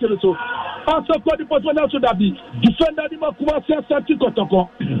what country so? Asokwa Deportivo should be defender the Kumasia Santi Kotoko.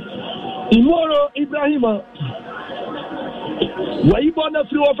 Imoro Ibrahima. Waibona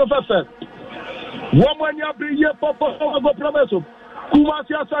free of FFF. Woman ya bring papa go promeso.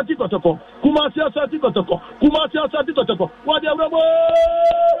 Kumasia Santi Kotoko. What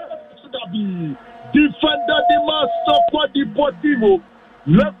the defender the master for Deportivo.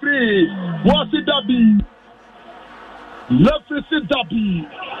 Referee Wasidabi.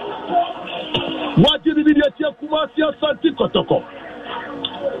 What did the Kumasia Santi Kotoko?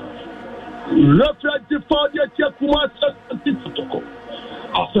 Referee defend the Kumasia Santi Kotoko.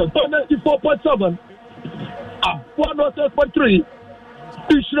 After 94.7, at 106.3,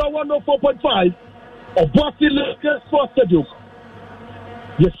 Ishra 104.5, or Brazilian Sports Stadium.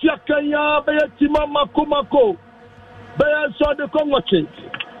 Yesiakaya Beyatima Makomako, Bayan Sade Kongoche,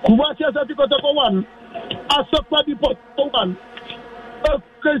 Kumasia Santi Kotoko 1, Asokwa Deportivo 1,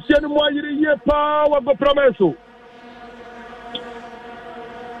 Christian Moyiri Yepa Wago Promeso.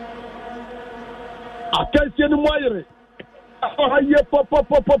 Christian Moyiri.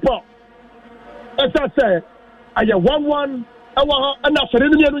 Papa. As I said, I have 1-1. And after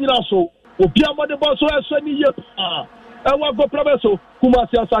the so, Opiama de Basso has 20 years. Ewa go Promeso,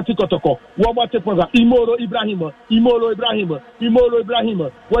 Kumasi Asante Kotoko, Wamate Ponza, Imoro Ibrahim,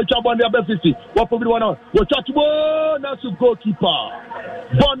 Wachabondia Befisi, Wapobiwana, Wachatubo, Nasu goalkeeper,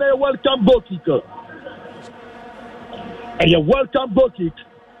 Bonne welcome goal kicker, and your welcome goal kick,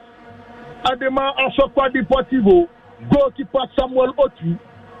 Adema Asokwa Deportivo, goalkeeper Samuel Oti,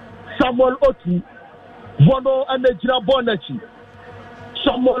 Bono and Ejira Bonachi,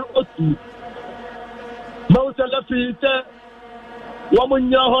 Samuel Oti. Mausa Lafite,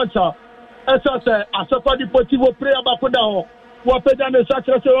 Wamunya Honsa, Essa, Asapa Deportivo, Prayer Bakuda, Wapedan and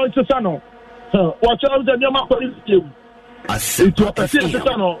Sacra Sano, watch out the Yama Police. It's your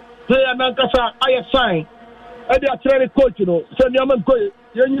Sano, Player Nankasa, I assign, and they are training coach, you know, send Yaman Koy,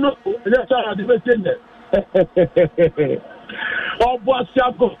 you know, that's how the best in there. Oh, boss,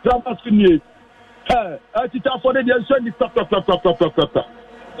 Sako, Ramasini, I sit up for the Sunday,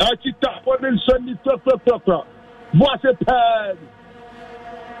 I sit up for the Sunday, what's a pad?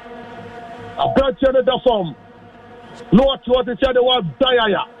 A branch the form. No, what they said was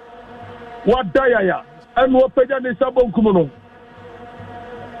Daya. What Daya? And what Pedan is Sabon Kumuno?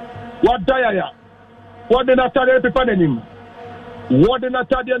 What Daya? What did not tell the Pipanim? What did not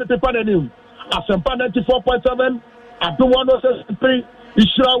tell the Pipanim? As a 94.7, I do 103,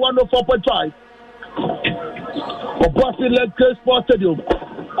 Isra 104.5. Obasi Lake Sports Stadium,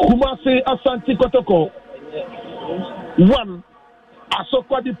 Kumasi Asante Kotoko 1,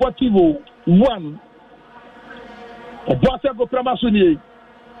 Asokwa Deportivo 1, Obasi Go Pramasuni.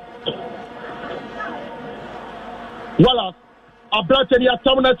 Wala, Abrante ya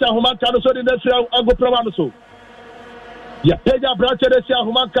Tamunata Humankano so the next Ago Pramanoso. Ya Peja Branche de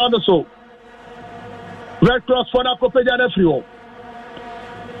Humankano so. Red Cross for na Copedia Nefrio.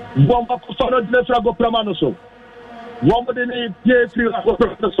 One back for the next Ago Pramanoso. One with the P3 Ago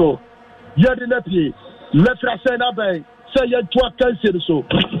Pramanoso. Yet in the P. Let's say Nabe, say you to a cancel so.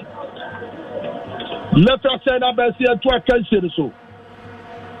 Let's say Nabe, say to a cancel so.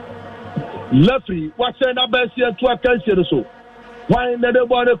 Lefty, what's saying about here to a cancel so? Why in the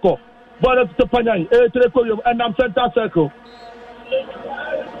Bonaco? Bonac to Panay, and I'm center circle.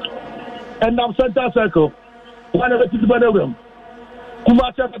 And I'm center circle. One of the Banawim.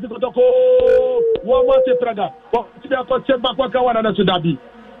 Kumata Kotoko, one more Praga. What they are concerned back one and to Dabi.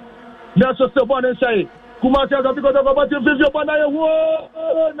 That's just the one and say, Kumata Kotoko, your Banaya,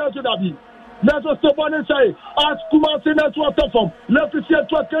 whoa, not to Dabi. That's what the one and say, ask Kumasi not to a top. Let's see a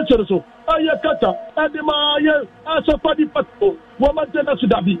to a cancel so. Ayakata, and the Maya, as a party patrol, woman to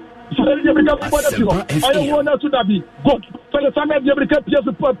Dabi. So you become one of you. I want to Dabi. Good. For the family, you become Pierce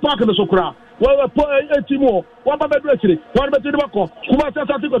Park in the Sokra. Well, a Timo, one by Bresci, one by Tibaco, Kumasa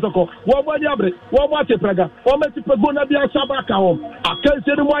Satiko, one by Yabre, one by Praga, one by Tipagona Bia Sabaka home. I can't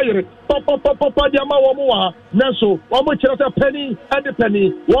say the wire. Papa Yama, Naso, one which has a penny and a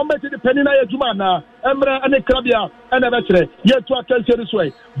penny, one by the penny Jumana, Emra and a Crabia and a veteran. Yet to a cancel this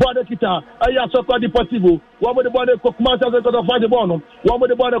way. Bodekita, Ayasaka Deportivo, one with the body Kumasa of the Bonum, one with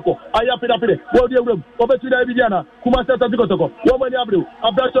the Bonaco, Ayapida, Wodi Room, Obetida Vidiana, Kumasa Satiko, one by Yabru,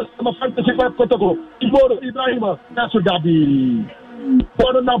 a fantasy Kotoko, Iboro Ibrahim, that's what Dabi.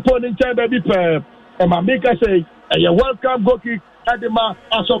 Bono Napon in China, baby, and my maker say, and you're welcome, Goki, Adema,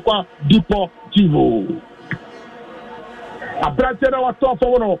 Asokwa, Deportivo. A branch in our top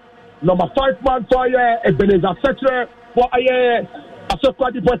for number 5 man for Ebenezer Setre for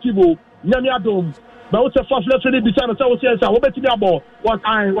Asokwa Deportivo, Nyamiadum. But what's the first left in the beside us? I was saying, what bet you about what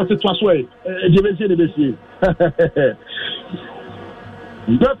I was it was way?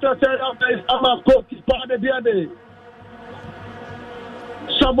 Doctor said, I'm a coach, part of the other.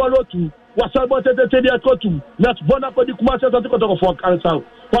 Someone wrote to what's about the coach. That's one up on the Kumasi Asante for Kansal.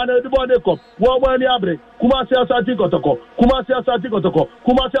 One of the Bonneco, one way Abre, Kumasi Asante Kotoko, Kumasi Asante Kotoko,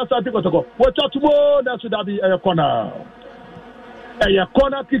 Kumasi Asante Kotoko. What's up tomorrow? That should be a corner. A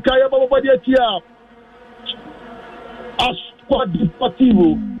corner kick, I have over the here. As for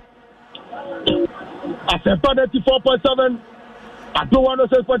Deportivo, at 94.7. I don't want to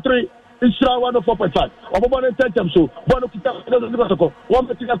say 3. Isra 104.5. Obama and Tentam so. One of the one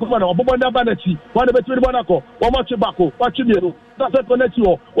between a command, Obama Banati, one between Monaco, one much tobacco, what you do. That's a connection.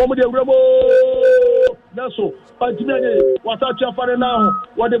 One with the Remo. That's so. But what's out your father now?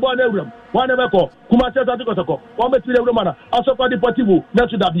 What the one room? One ever call. Kumasa Kotoko. One between the Romana. Also for Deportivo.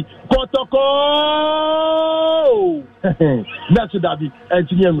 That's Dabi. Kotoko. That's Dabi.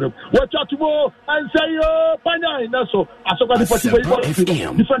 Engineering room. Watch out tomorrow and say, oh, Panay. That's so. Also for Deportivo.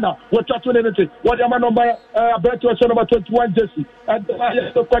 Defender. Watch out to anything. What am I number? Better to number 21 Jesse. And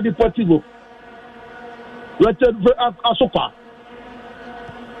also for Deportivo. Let's Asoka.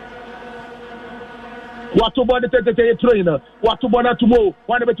 Watu bɔ ne tete trainer watu bɔ na tumo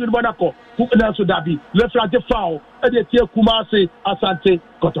wane betu bɔ na kɔ na so dabi le frante foul e de tie Kumasi Asante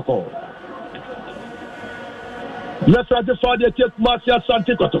Kotoko le frante foul de tie Kumasi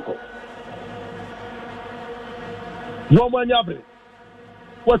Asante Kotoko Woman Yabre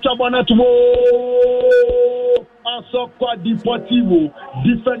watu bɔ na tumo Asokwa Deportivo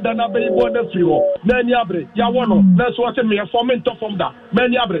defender na be ibon free wo na ni abre ya wono na so what me forming top from that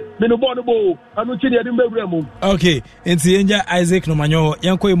many abre me no ball bo anu chi de mbewura mu. Okay, enti enja Isaac no manyo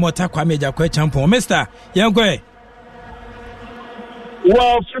yanko imota kwa meja kwa champion Mr. yanko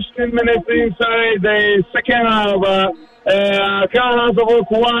Well, 15 minutes inside the second half, Carlos of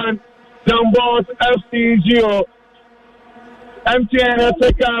Okwan, Dumbos, FCGO, MTN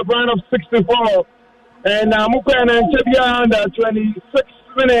take a run of 64. And Mukwen and Chebia under 26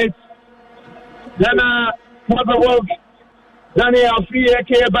 minutes. Then Mother Work, Daniel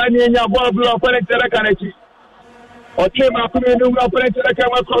Fieke, Bani and Yaboblo, Penetera Kaneki. Or Chema Kumenu, Penetera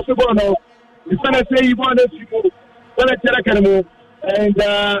Kama across the Bono. The Senate say you want to Penetera Kanemo. And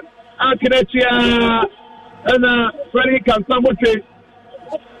Arcanetia and Freddy Kansamuti.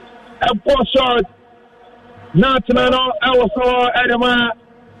 A poor shot. Not Nano, also Edema.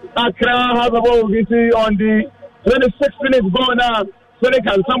 Accra has a ball on the 26 minutes going on. So they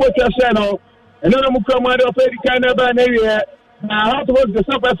can somewhat channel. And then Mukama of Eddie Canada area. Now, how to work the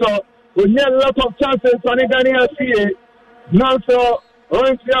surface. We need a lot of chances on the Ghana CA. Now, so,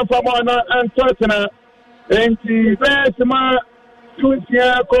 Olympia Famona and Tottenham. And the best man,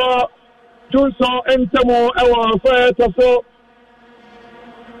 Tunsiako, Tunso, and Tamo, our first or so.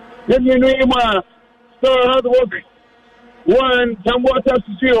 Then you know, so how to work. One, Tambota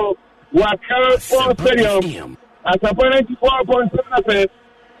Studio, Wakara Sports Stadium, at a 94.7%.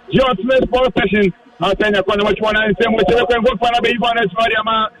 George Smith Sports Station, I'll tell you which one I say, which I can go for a baby on this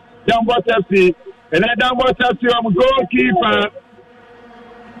Mariama, Tambota FC, and then Tambota FC, I'm goalkeeper,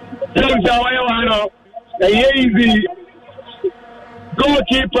 James Awayano, a easy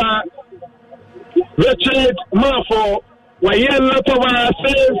goalkeeper, Richard Murphy, where he had a lot of our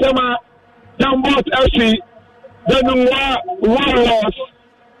same Tambota FC. Then one loss.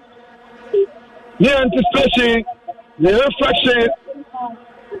 The anticipation, the reflection,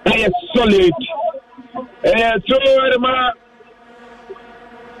 and solid. And two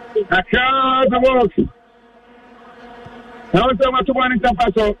I can't work. Now I'm to one in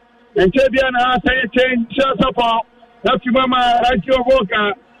Tapaso. And Chebiana say change shots up. That's your mama, like your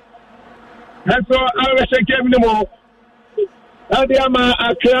worker. And so I will say, give me more. And the Ama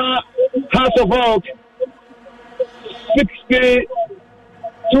Accra House of Oak. 62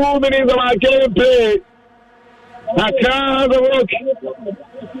 minutes of our gameplay. I can't work.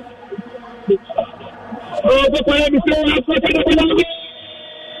 Oh, but I am so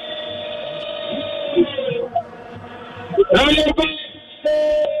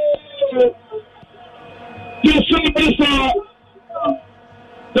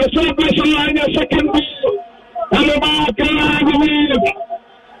the celebration line is second ball. And about the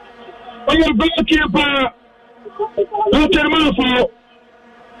oh, your goalkeeper. Richard Murphy.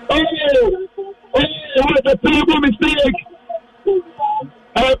 What a terrible mistake.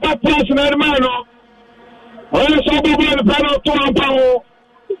 That person, hermano. I saw the penalty to Ampao.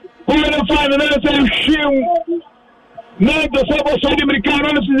 Who will find another shame? Not the Sabo Saudi Americano,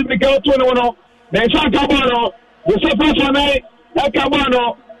 this is Miguel 21. They saw Cabano. The Sabo Cabano.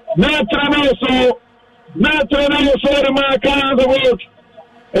 Not Tranoso. Not Tranoso, the Maracana, the world.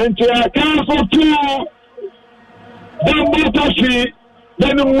 And to a council 2.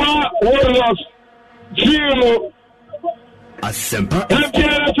 Then Warriors 0.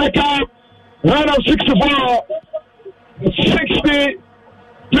 MTN Cup run of 64. 63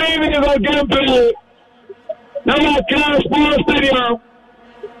 minutes of gameplay. Now Accra Sports Stadium.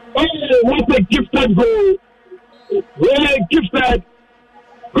 Oh, what a gifted goal! Really gifted.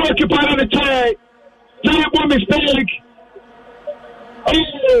 Goalkeeper on the try. Terrible mistake.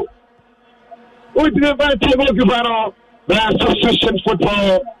 Oh. We didn't find the goalkeeper. That's association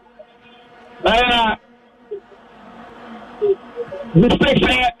football. Mistakes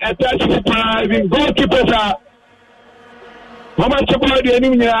attached to driving goalkeepers. How much about the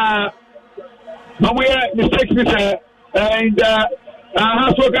enemy? How many mistakes? And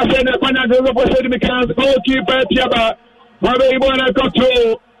I said, the goalkeeper, Tiaba, Mabel, control.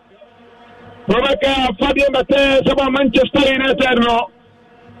 Rebecca, Fabian Bates, about Manchester United.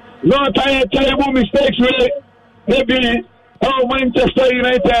 No terrible mistakes, really. Maybe Manchester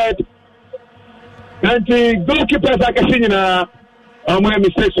United. And the goalkeepers are catching my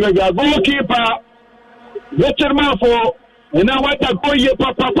mistakes. Goalkeeper, Richard Murphy, and now what a goal,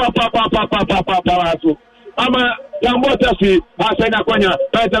 papa. ama Tambotasi asena kwanya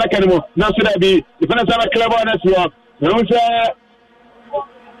petala kanimo nasira bi ifana sala club on aswa nonse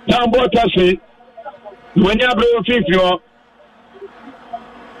Tambotasi manya bro fifio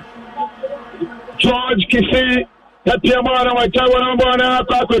George Kisi Tapiamana Wachawana Bona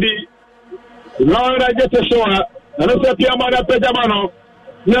Kakodi Lord I get a show Nonse Piamana Pejamano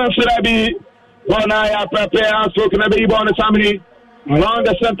nasira bi bona ya prepare so can be born family along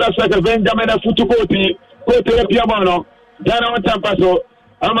the center second Benjamin Futukoti Kote Piamano, Dana Tampaso,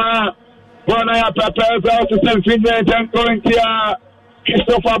 Ama, Bona Papa, to send Finland and going to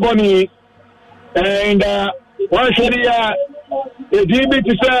Christopher Boni, and one Sharia, a DB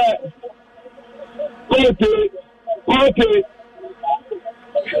to say, Kote,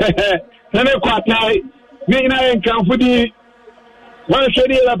 Senequate, Mina and Kamfudi, one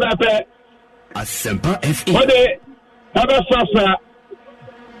Sharia Papa, a Semper FM. What they have a sasa,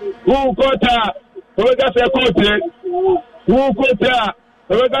 who got we got a cote. Who quota?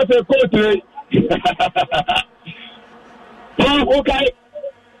 We got a cote. Okay.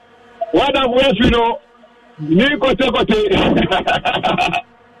 What have we, you know? Ni cote. Okay,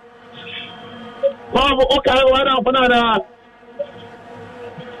 what have banana?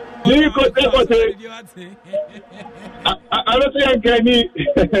 Ni cote. I don't think I need.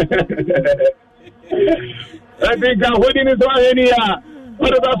 I think I'm holding it on here.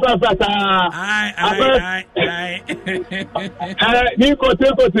 What about Sasa? Nicote.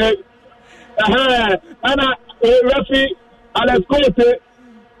 Anna, Rafi, Alex Cote,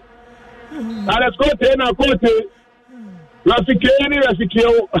 and a Cote. Rafikio.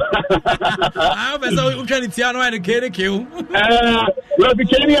 I was so Tiano and a Kill.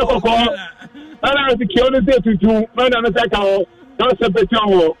 Rafikani, and I was the Kionis to do, not on the second, not a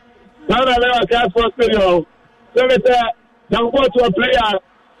petrol. Not a cast for studio. So now go to a player,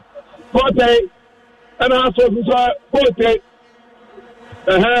 Forte, and also Forte.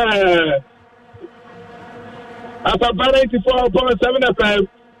 After 84.7 FM,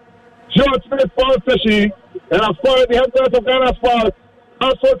 George Smith Sports Station, and of course the headquarters of Ghana Sports,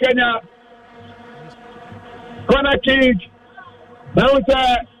 also Kenya, Corner King, Bouncer,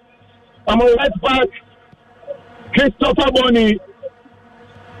 I'm a right back, Christopher Boni,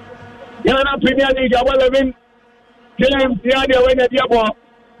 Ghana Premier League, I will win. James, the idea when you're born.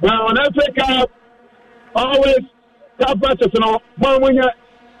 Now, on FA always top matches, you know. When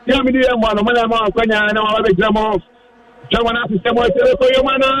you're medium one, when I'm on Kenya, I know I'll be jam off. Someone has to say, well, your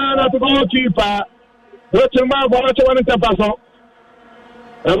man, not to go keeper. What's your man, what's your one in Tapaso?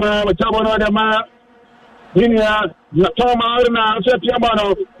 I'm a trouble on the man. Linia, Tom Arna,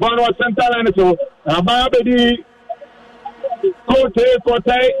 Piamano, one was Santa Laniso, Ababedi, Cote,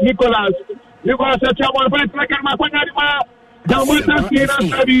 Nicolas. You go to trouble, but like my Panama, the Western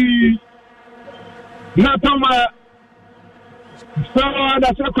Natoma. So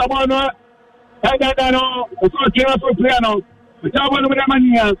that's a Cabana, and know, it's not just for piano. The trouble with the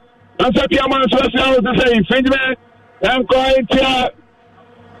mania. That's a Piamano social to say, Frenchman, and going to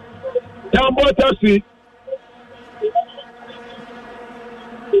Tambotasi.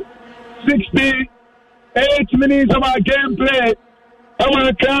 68 minutes of our gameplay.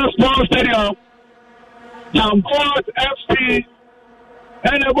 Our Crown Sports Stadium, Tambot FC,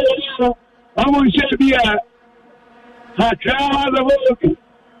 and a ball. I want to be a crowd of work.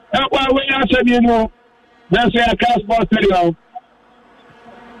 That's why we are saying, that's a Crown Sports Stadium.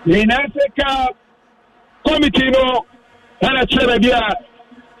 The Africa Committee, and a Serbia,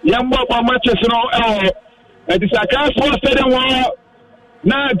 Yamba matches, it is a Crown Sports Stadium.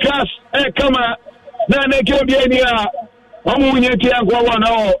 Now, gas, come on, now they can be any. Omunyeti agwa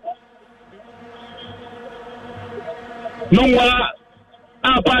no nwa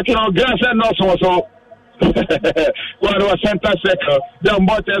apaki no grass no so what was center sector down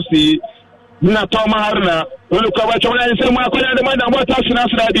bot FC na Tom Harna uluka wa chona nisema akonya de manda bot FC na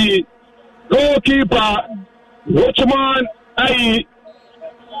sradi goalkeeper Richmond ai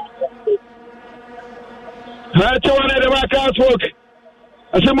chona de Marcus Walk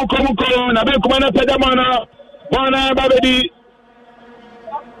asemu komuko na be kumana pedamana Bona Babedi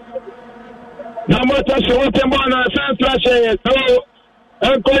Namota Shotembana Santrache so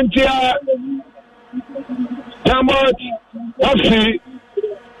Encontia Tambot FC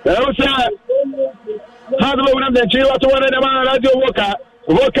Elsa Hadlo na Denchi watu wana dema radio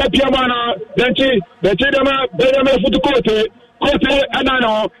Woka Piamana Denchi dema Bedeme Futukote Kote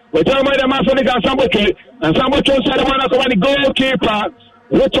Anano Wetama dema Sonika Samboke and Samboke Sadamana Komani goalkeeper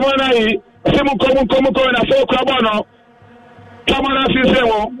Richmond Simu komu na so krabono kama na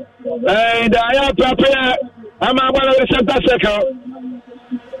sisemo and I am prepare ama bwana we center second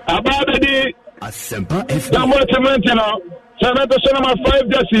Ababedi Asempa FM. Number 5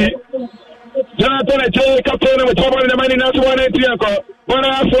 Jesse. Jonathan J. Captain with trouble in the money now to 180. One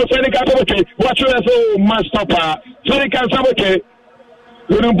for Seneca Saboke. Watch you as a master. Seneca Saboke.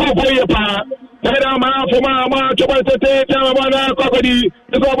 Boy, pa. Tell for my trouble to take one copy.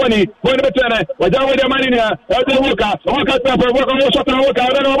 The company. When the better. But down with the money now. As a worker. Work on your shop and work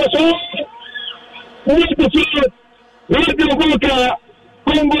out. I don't know what's the field. Radio Worker.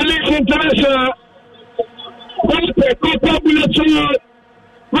 Congolese International. What popular child.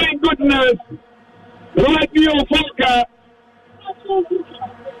 My goodness, Radio Volca,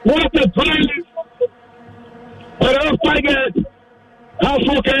 what a prize! But I'll forget how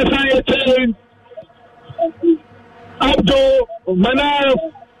Volca is saying. Abdo, Manaf,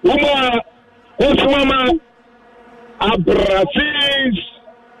 Uma, Osmama, Abrasis,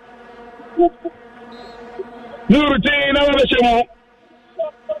 Nuruddin, Abashamo,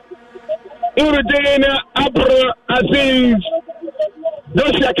 Nuruddin, Abra Aziz.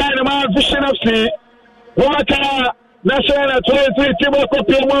 Those are kind of my vision of sea. Waka National 23 Timo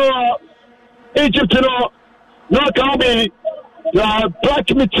Kopimo Egypt, no Kabi, the black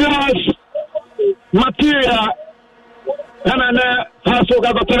material, and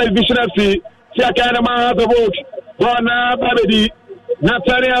Hasoga television of sea. See a kind of my the book. Bona Babedi,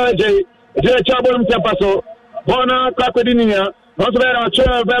 Natalia J. Chabon Tempaso, Bona Crocodinia, not very much,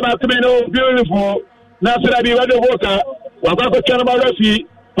 very beautiful. Nasrabi Water. Wabako Chanaba Rafi,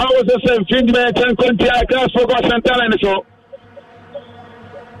 how was the same Findman and Contia class for Gosantala and so?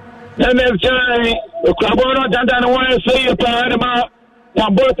 And then Chai, Crabona, Dandan, one say a Panama,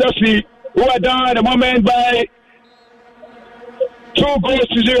 Tambotasi, who are down at the moment by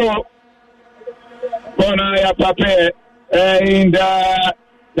 2-0. Bonaya Pape, and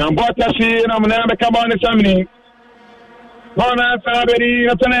Tambotasi, and I'm going to come on examining. Bona Fabri,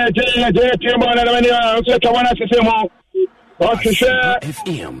 Natana J. Timon, and also Kawana Simo.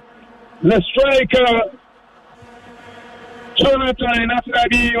 FM. The striker, Jonathan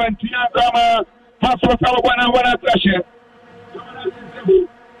Nasrabi, and Tia Kama, Pastor Kawana, one attraction.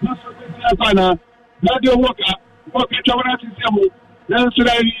 Radio Walker, Walker Chawana,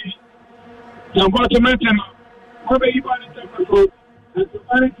 Nasrabi, and Watermenton, whether you want to take the food, and the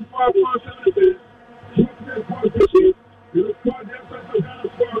money to 447.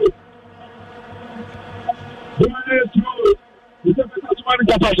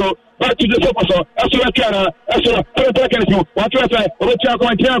 Back to the Sopaso, Asura Kana, Asura, Perekanio, what you say, Rochako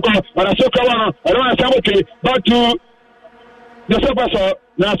and Tianco, and Asoka, I don't have back to the Sopaso,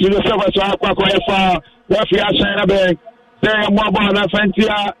 now to the Sopaso, Aquafa, Wafia China Bank, there are more than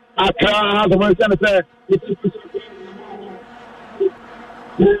Fantia, Accra, has a voice and say,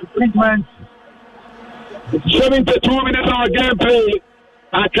 treatment 72 minutes of gameplay.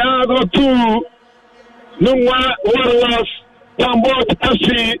 Accra go 2, Numa, Warloss. Tambot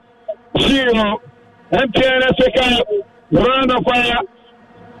FC 0, MTN FA round of fire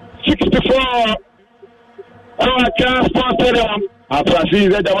 64. Our car sports stadium. After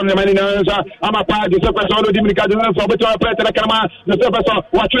that, one many names. I'm a part of the surface. All the Dominican for which I play the camera. The surface.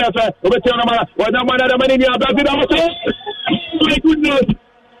 Watch your affair. Over to Namara. What the money? The money. My goodness!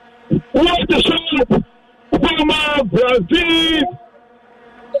 What the shot! Palma, Brazil,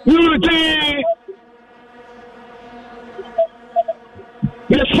 Unity.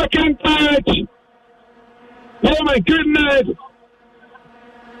 The second touch. Oh my goodness.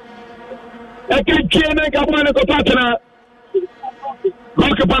 I can't get a Gabana Patana.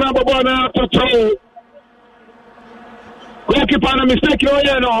 Goalkeeper Babana to throw. Goalkeeper mistake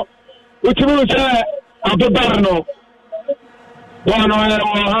Oyeno. Which means Abbarno. Bono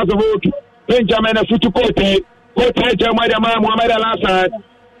has a vote. Benjamin Futukote. Kote Jamadama, Mohamed Al Assad.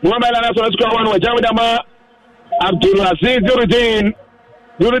 Mohamed Al Assad score one with Jamadama. Abdul Aziz Nuruddin.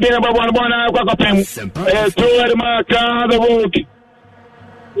 Nuruddin number 1 Kwakapem. To Marka the book.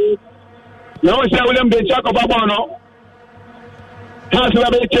 Now it's William the Jack of Abono. Has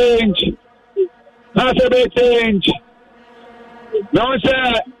a big change. Has a big change. Now it's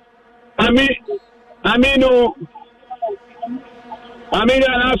Aminu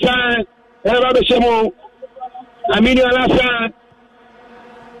Al-Hassan. Rabeshemo. Aminu Al-Hassan.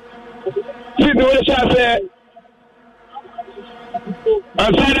 Situation.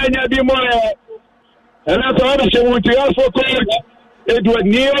 Asana Nyabi Moye. And that's all the also coach Edward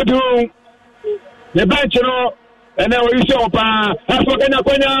Neodu. The bench, you know, and then we show up. That's what Kenya,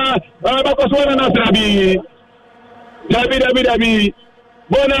 Bakoswana Nasrabi. Dabi.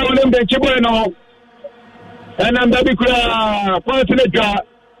 Bona Olimbe Chibueno. And I'm Dabikura, Pontineka.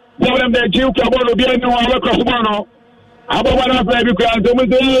 Problem the Jew Kabono, Biano, Abakoswano. Ababana, Dabikura,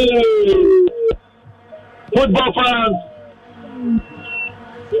 football fans.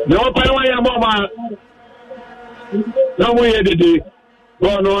 No open way your mama. No way did it.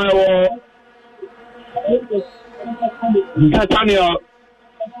 Go no Catania.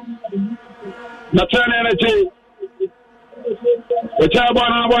 Nathan energy. The child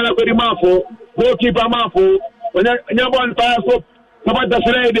born with the mouthful. Goalkeeper mouthful. When you're born fast up, about the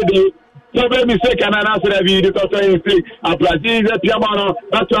Sunday did. So make mistake and answer the video because I say a Brazil, Piamano,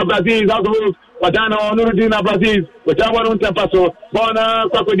 that's a Brazil, Algo, Padano, Nurudina Brazil, which I want to passo, Bona,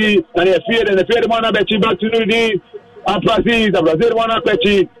 Crocodile, and a fear and a fair Mona Betty back to Nurudi, and Brazil, the Brazil Mona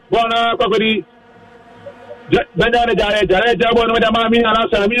Betty, Bona, Crocodile. Benjana Jared, Jabon with a Mammy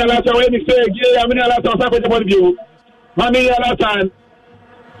Alasa, Mina Lasa, when you say, yeah, Mina Lasa, Saka point of view. Mammy Alasa,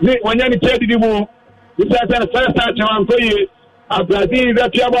 when you tell the move, you said the first time for you. Brazil, the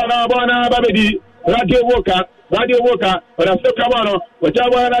Piabana, Bona, Babedi, Radio Walker, but I'm still Cabano, whichever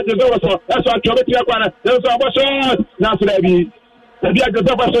one that is over. That's what Chobetia, there's a Boston, Nasabi, the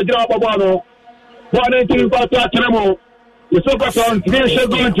Diagosa job of Bono, 118 Patanamo, the Superson, Nation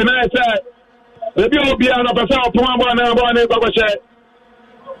going tonight, the Bibiana Pascal, Pumana, Bona, Babashe.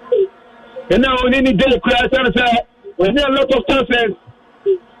 And now we need to crash and say, we need a lot of chances.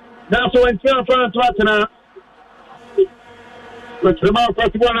 Now, so in San Francisco, but the man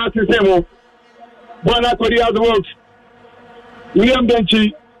first one out to Semo. One out for the other works. William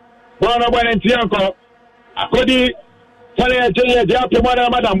Benchy, one of one and Tianco. Akodi, Tanya Jay, the after one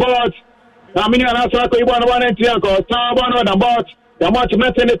of Madame Bot. Namina Nasako, one and Tianco, Star one of the Bot, the much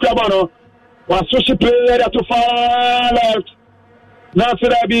met in the Cabano. Was sushi player to far left. Now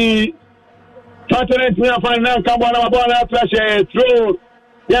should I be continent me and find now come on about that flash through.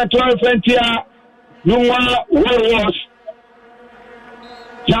 Yeah, 12 Fentia, Numa Warriors.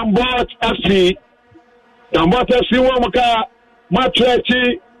 Jambot FC, Wamaka,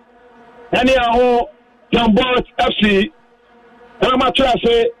 Matrechi, anyhow, Jambot FC, and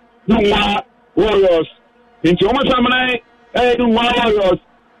Matrase, Numa Warriors. Into Omasamana, Numa Warriors.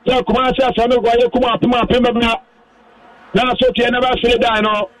 So, Kumasha, Sanogo, Kuma, Pima, now so can never say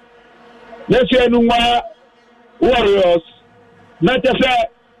Dino. Let's say Numa Warriors. Not to say,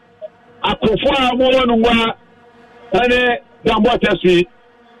 I prefer more Numa, and Jambot FC.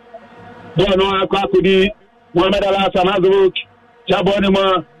 Bono Akudi, Mohamed Alassane Azrouk,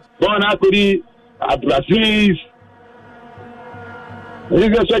 Chabonema, Bon Akudi, Abdulaziz. This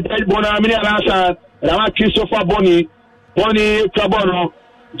is a Bonamini Alassane, Rama Christopher Boni, Cabono,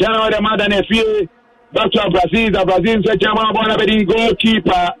 January Madane Fie, Dr. Brazil, Chama Bonabedi,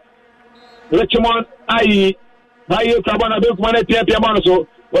 goalkeeper, Richmond Ayi, Mayo Cabana Bukman, Piamoso,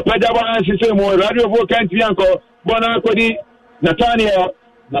 Pajabana Sisemo, Radio Volcan Tianco, Bonakudi, Nathaniel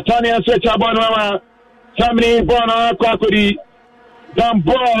Switch Abonama, Samini Bona Kwakudi, Dan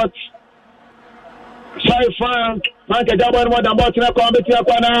Bot, Sai Frank, Jabon, Madame Botina, Combetia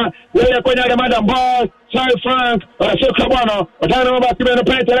Pana, William Quena, Madame Bot, Sai Frank, Sokabano, but I know about the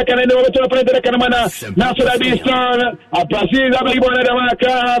Panther, and I know what to play the Canamana, Nasser Biston, a Brazil, Abibona,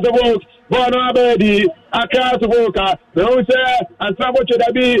 the vote, Bono Abedi, Akas Voka, the Rose, and Sabo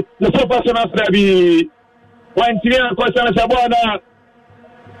Chodabi, the Superson of Dabi. When Tian Costa Sabona.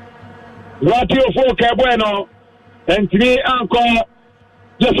 Radio Foca Bueno, and three encore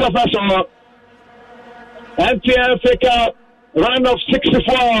just a fashion. MTN FA Cup, round of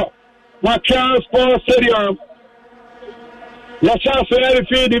 64, Macau Sports Stadium. La chance for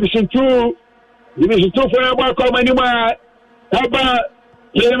every Division 2 for our call Manuma, Abba,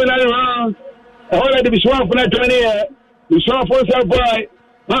 preliminary round, the whole Division 1 for that 20 years, Division 1 for South Boy,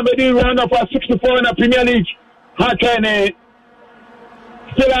 Hamadi round of 64 in the Premier League, Hakane.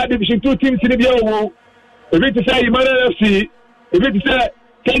 Still our Division 2 teams in the Biawo. If it is a Emmanuel FC, if it is a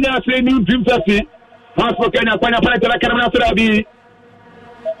Kenya say New Dreams FC, House for Kenya, Kwanya Fight, like Canada Sarabi.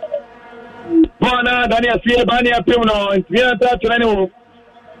 Bona, Daniel Fia, Bania Pimno, and Fianta Treno.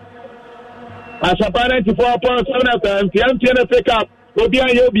 As a 94.7 of them, the MTN FA Cup, Obia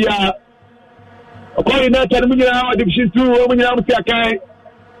Yobia. According to the Division 2, Roman Yamakai,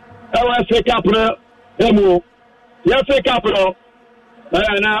 our FA Cup, Emu, the FA Cup.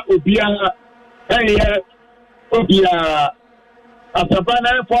 Now, Ubia, Ubia, after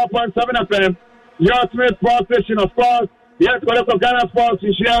 4.7 FM, your Smith Sports Station, of course, yes, Collective Ghana Sports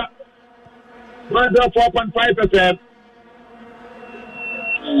is here, 4.5 FM,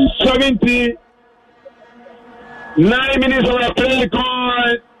 79 minutes of a play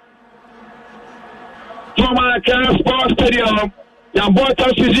call from our Ghana Sports Stadium, Yambota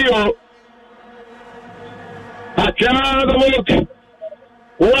Shizio, Accra the look.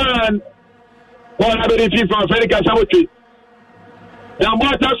 One, ability from Federica Samuti.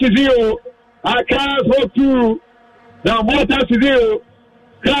 Yambota Shizio, Accra for 2. Now more time to do.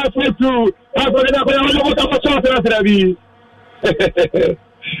 Accra for 2. I forget that I want to watch out after that.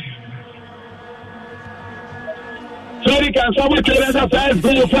 Sorry, can someone tell us the first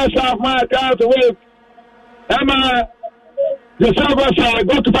goal, first half, my car to work? Emma, the servers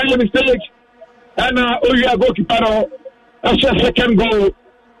go to find a mistake. And Oya goalkeeper, that's your second goal.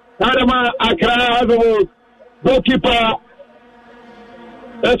 Adama Accra has a goalkeeper.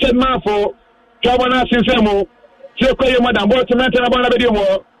 That's a man for Kabana Sinsemo. Chekoye Madam Botsman and Abana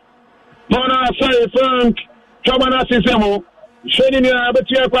Bedio. Mona Say Frank, Kabana Sinsemo. Shading in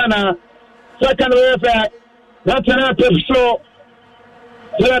Abatia. Second effect. That's an episode.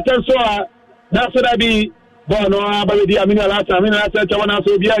 So that's what I be. Bono Abadi Amina last time. I mean, that's what I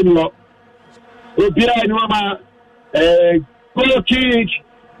saw behind you. Behind you, goal kick.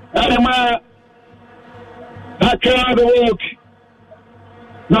 Adama Accra the walk.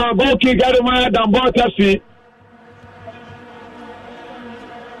 Now goal kick Adama Dambotasi.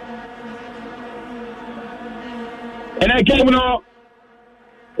 And I came now.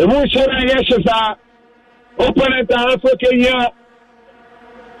 The motion and yes, opponent also Kenya.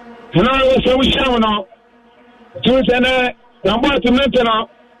 And I was so shown now. Choose and number to mention now.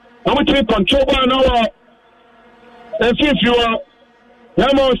 I'm going to control now. And since you are.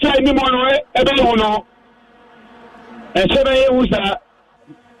 I'm on side no more ever and so they use that.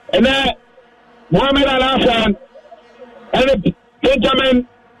 And then Mohamed Al-Hassan and Benjamin,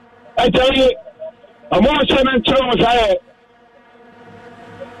 I tell you, I'm on Shannon Charles. I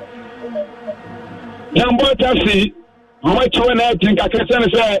am both to see how much you and I think I can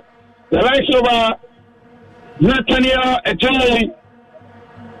say the likes of Nathaniel and Charlie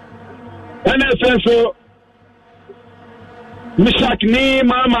and then so. Mishakni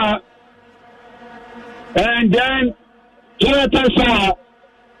Mama and then Jonathan Saw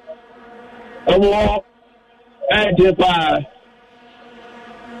a war and the fire.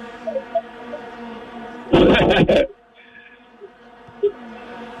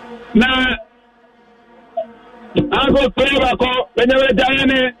 Now I go play back whenever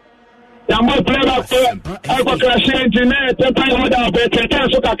Diane I'm going to play back I go crash into net and I would have better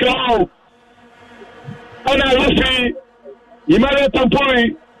so I and I will see Imara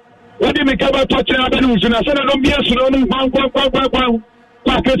Tampoi, what did we cover touching our news? And I said, I don't be a surrounding one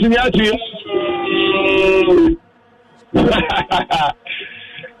packet in Yati.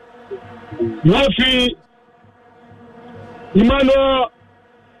 Murphy, Imano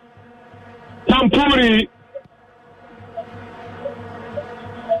Tampuri,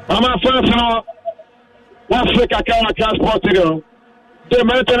 I'm a first Africa Transport. The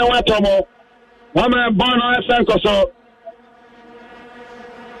American Watomo, I'm a born on Sankoso.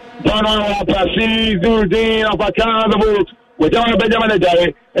 Bono Pasi, Zurdin, of Accountable, with John Benjamin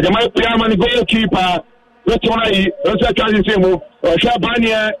Jay, and my Piaman goalkeeper, Rotonai, Rosa Simu, or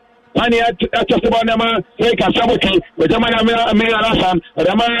Shabania, Pania Testabanama, Fake Sabuki, with Jamana Mirasan,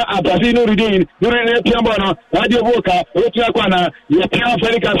 Ramana Abazino Rudin, Durin Piambono, Radio Boca, Rotiakwana, Yapian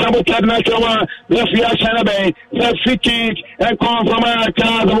Felica Sabuka Nachawa, Lafia Shanabe, Fiki, and come from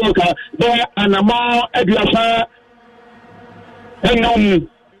Accountable, there and a more Edwasa, and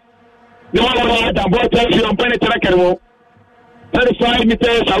no one about you on penetrating 35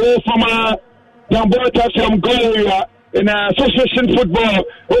 meters away from Dambota from Golia in association football.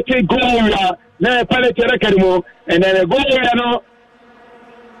 Okay, Golia, now penetrating, and then a Golia, no,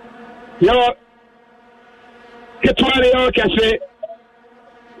 your Ketwani, can say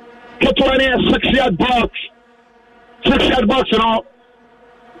Ketwani, 6-yard box, 6-yard box, you know,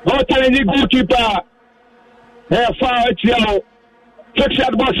 not telling you goalkeeper, far it's yellow,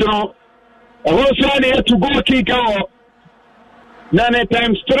 6-yard box, you know. Rosani had to go kick out 9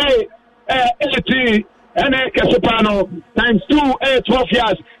 times 3, 80, and Casapano times 2, 12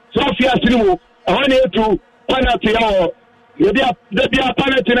 yards. 12 yards to move. I want you to penalty. You'll be a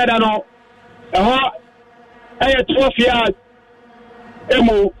penalty. I don't know. 12 yards.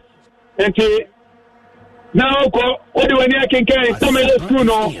 Emu. And now, what do I can carry? Some of the school,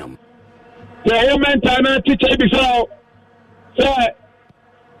 no. The human time teacher before.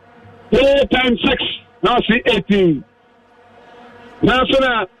 3 times 6, now see 18. Now, so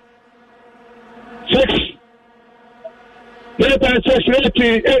now, 6, 3 times 6,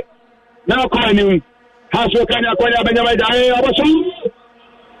 18. Now, calling him. How so can you call your Benjamin?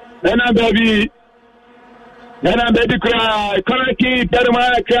 Then I'm baby cry. Correctly,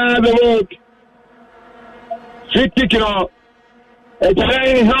 Terma cry the work. 50 kilo. It's a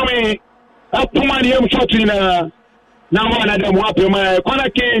homie. Up to my young shot in now one of them wap my corner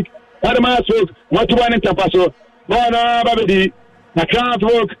kick. Adama Sook, what one in Tapaso, Bona Babidi, I can't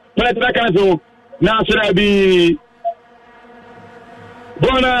work, Penetra Canzo, Nasra be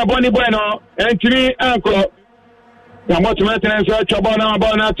Bonnie Bueno, and 3 uncle. The most maintenance of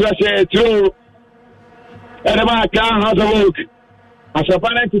Bona to say true. And about car has a look. As a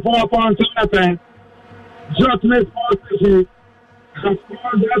 94.7 Short Miss Sports.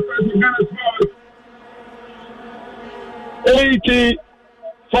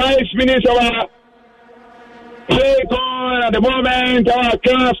 85 minutes of our play on at the moment. Our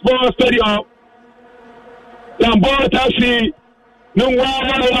Car Sports Stadium. Lambert Taxi. No one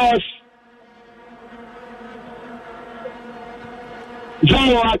loss. So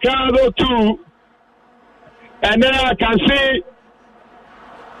I can go 2. And then I can see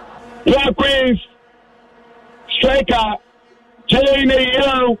Black Queens striker Jane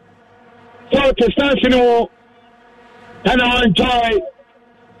Young for Constantino, and I enjoy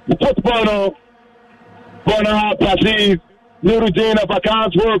the football. Bona Pasi, Nurujin of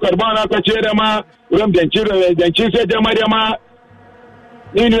accounts work at Bona Cochedama, Rum Denchiro, Denchise Demadiama,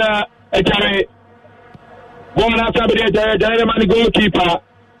 Nina Etare, Bona Sabria, Jeremy goalkeeper.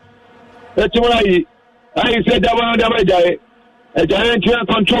 That's why I said that a giant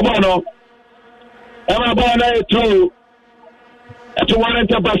control Bono. Emma Bona is true. That's one in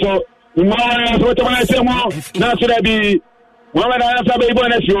Tapaso. What am I saying? Now should I be one of the Sabi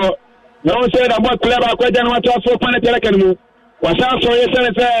Bonasio? No one said I'm more clever, quite than what also Panatelacan. Was also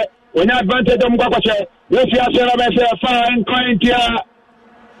yesterday when I advantage of Mbapache. Let's see, I say a fine coin here.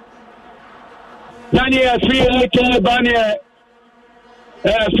 Daniel, 3 Bania,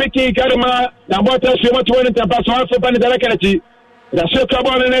 Fiki, Karma, and what else you want to win in Tapaso for Panatelacanity. The Soka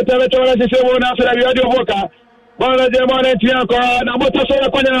Bon and Teletor, as you say, one after the radio worker. Bona Demone Tianco, Namoto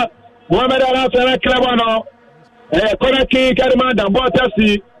Sola, Mohamed Alassana Clavano, Konaki Karma, and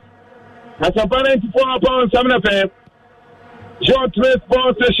Botasi. As a 94.7 FM, short trace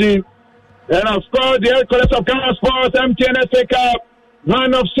sports station, and I've scored the Hercules of Car Sports MTN FA Cup,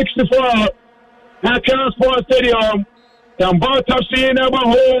 run of 64 at Car Sports Stadium. And Botasi never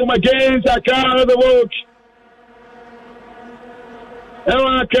home against Accra the Work.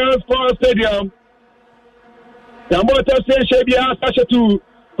 Ewa Car Sports Stadium. The Botasi Shabia Sasha 2,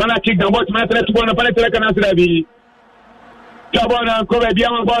 Fanatic, the Bot Matter to one of Panatelacan. Kabona Kobe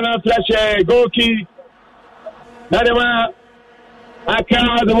Biama Bona Flash goal kick. Nadema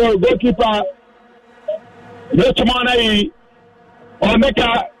Aka the world goalkeeper. Richmond or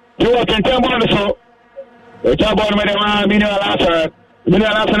Mecca to a contemporary so. The Chabon Medema Minia Lassa,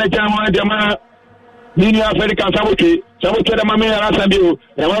 Minia Lassa Jama Jama Minia Fedican Sabuki, Sabuki the Mamia Lassa Bill,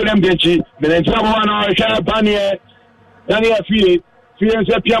 and William Genchi, then Sabana Shabania, Daniel Field,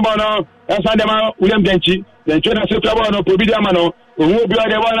 Field Piamano, and Sandema William Genchi. Then China Sukabano, Pubidiamano, who will be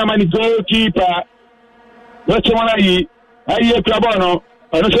the one man goalkeeper. What's one I hear Clabano,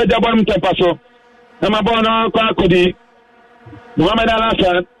 and also Jabon Tempaso, Namabono, Kwakodi, Mohamed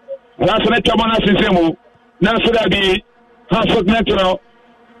Alasan, Alasan Chabona Sisemo, Nasurabi, Hasuk Natural,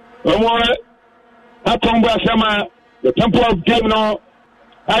 Omore, Atomba Sama, the Temple of Gavno,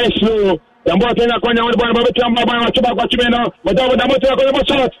 I slew, the Motena Konya, Babachamba, Chimeno, whatever the Motor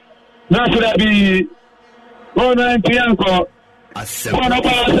shot, Nasurabi. Bona Tianco. Bona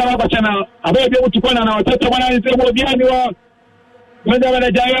Pala Channel. I may be able to put on our Tetamana and say, well, behind you are. When they were a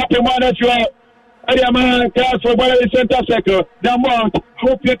giant, one at your Ariama, Class for Boy Center Sector, Damont,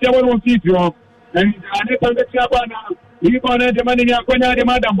 hope you won't see you. And I need to get up now. You want to demand Yakonia, the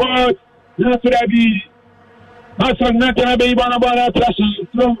Madam Board. That's what I be. Master Natana Baby Bonabana Trashy.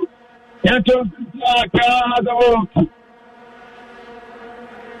 So, Yanto, the world.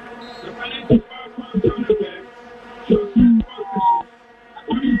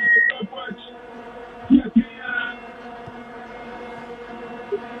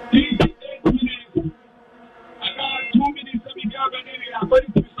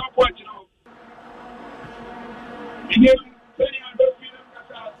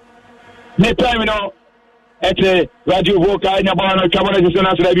 Next time, you know, at a Radio Voca in a Bona Cabana,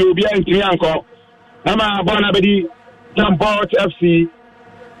 you will be in Trianco. I'm a Bonabedi, Tambot FC,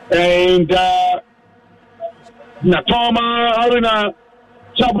 and Natoma, Aruna,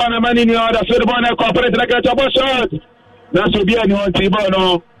 Chabana Manino, the Surbana Corporate like a Chabo shot. That's will be a new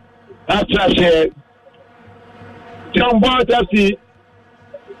Tibono, after share. Tambot FC,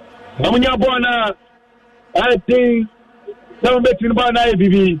 Amunya Bona, I think, don't make it about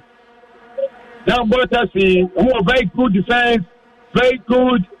IBB. Now, Botasi, very good defense, very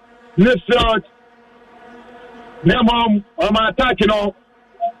good left shot. Now, Mom, I'm attacking, you know.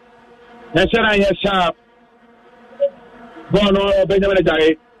 That's what I have sharp. Bono, Benjamin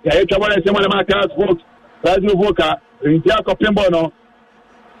Jay, I hate to want to say one of my cars, folks, Radio Voca, in Jacob Pimbono.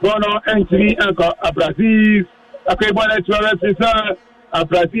 Bono entry anko Abrazis. Okay, bono Tuaresa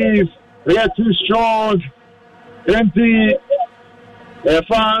Abrazis. They are too strong. Empty.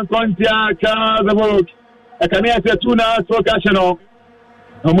 Fan Contia Kazabok. I can hear the tuna so cashano.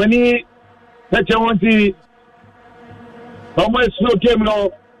 How many that you want to? How much slow game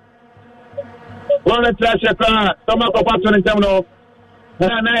no? One trash a car. Some of the pattern in terminal.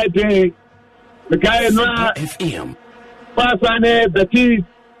 And I think the guy in FM. Passane, Betis,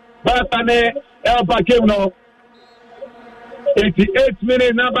 Passane, El Bakemno. 88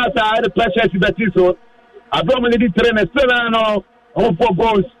 minutes, number side, the pressure is Betiso. I don't really train a Serrano, all 4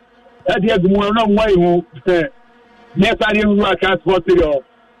 goals. That is more no way who. Yes, I didn't work out for Tiro.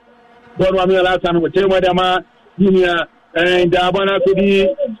 But one last time with Chemadama, Junior, and Abana to be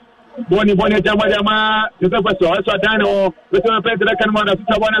Bonnie Jamadama, the professor, also Dano, with a better Canada,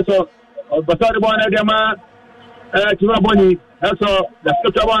 so, but Bonadama. Bonnie, also the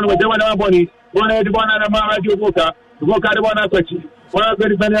second one with the one Bonnie, one at the one at the Radio Boca, the Boca the one at Quechi, one of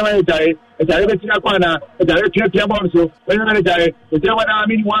the Benjamin Day, a direct Aquana, a direct Tiamonso, Benjamin Day, the Jamana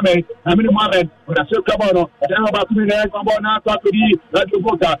Mini Woman, a mini woman, with a silk cabono, a general about to be there, Cabona, Tapidi, Radio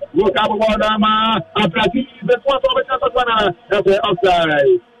Boca, Boca Bonama, a Brazil, the one of the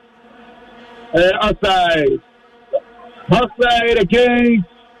outside. Outside against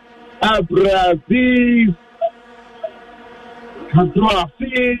Brazil.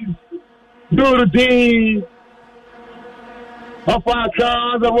 Abdulaziz Nuruddin of our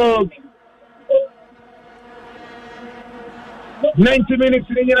cars of work. 90 minutes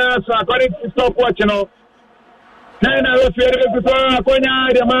in the so according to stop watching. Then I was here to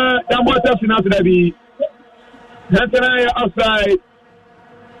Konya, the man, Damota Sinathabi. That's outside.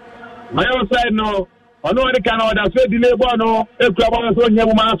 My outside no. I know the Canada, so delay no, if I was on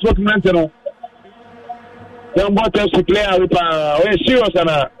your man's work mental. Don't want us to play with we're serious and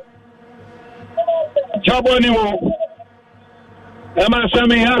Chaboni. Emma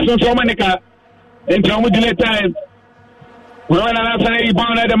Sammy has so many car in some delay time. When I say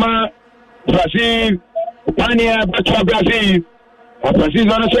born at the man, Brazil, Pania, Batua Brazil,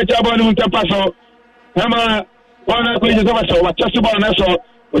 Brazil on a stretch of on the passo. Emma, one of the so what just about us,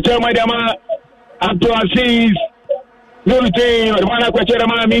 which are my dama, Abdulaziz. Nuruddin, one of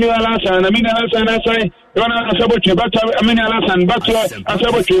the Mini Alasan, Amina Alasan, I say, one of the Sabochi, but Amina Alasan, but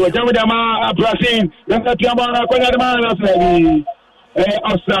Sabochi, Jamadama, Brazil, Yamana, Kodama,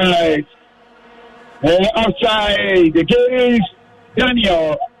 outside. Outside, the games,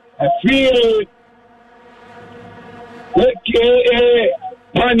 Daniel, a field,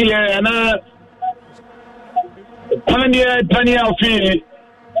 Daniel field,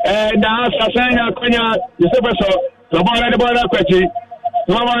 and Asasana, Konya, the Sebaso. The ball at the ball, Quechi.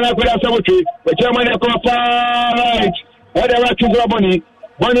 The one I could have Sabochi. The German right. Other Rackins Roboni.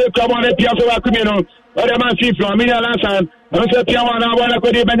 One year come on a Piazza Cumino. Other man see from Amelia Lansan. I said Piana, one I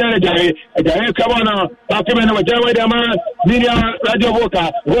could even Jay. A Jay Cabana. Document with Jay Dama. Media Radio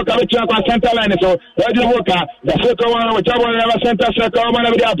Boca. Boca with Santa Line. So Radio Boca. The second one with Java Santa Circle. One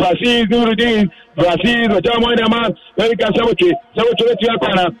of the Brazil, Nuruddin. Brazil, with Java Dama. American Sabochi. Sabochi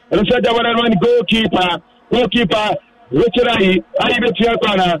Tiacana. And said that one goalkeeper, Richard I bet you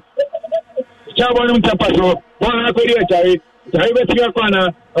corner. Chabonum Tapaso, one I could hear Terry, I bet you corner,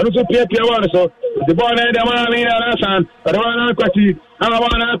 and also Pierre so the ball at the Mamma Alasan, but one Aquati, and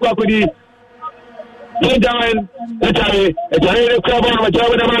one Aquati. Benjamin, Italy, the club on the job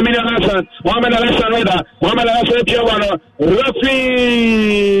with the Mamma Alasan, Mamma Alasan, Mamma Alasan Piavano,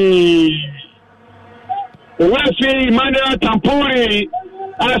 Rafi, Manuel Tampuri,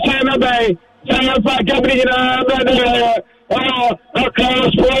 Asana Bay. Sayafa Gabriela, Accra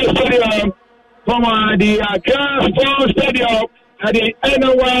Sports Stadium, from the Accra Sports Stadium at the end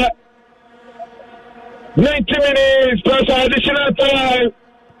of 90 minutes plus additional time.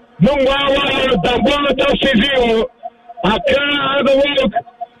 Mungwawa, Dambola, Cizio, Accra, the work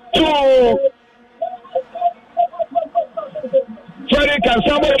to Frederick and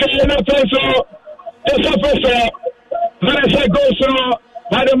somebody in the pencil, the professor, Vanessa Goso,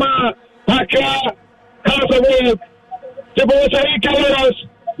 Adama. Accra, House of Work, the Bosa Cameras,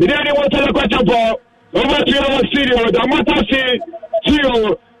 the Danny Water Quachapo, over to our studio, the Matasi, Tio,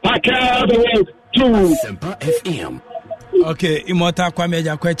 Accra, House of Work, 2. Semper FM. Okay, Immortal Kwame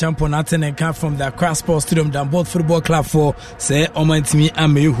Jakwe champion Atenenka from the Accra Sports Stadium Danbot Football Club for say Omantimi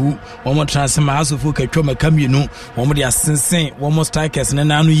Amehu, Omo Transma Asofu Kachoma Kaminu, Omo dia Sensen, Omo Strikers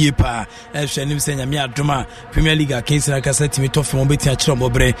Nanu Yepa, Shenim Senyamia Drama, Premier League Kings and Cassette to from Betia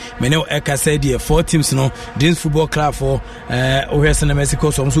Chomobre, Menel Eka said 4 teams no, Deans Football Club for Ohesan Mexico,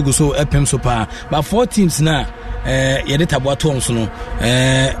 so Suguso Epem Sopa, but 4 teams now. Yedeta Boatom no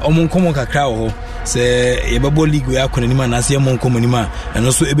Omon Komo Kakao say Yebabo League we are Konima Nasia Moncomunima and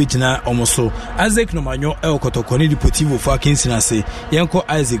also Ebitina Omoso Isaac no Manyo El Kotokoni Deportivo for Kinsinase Yanko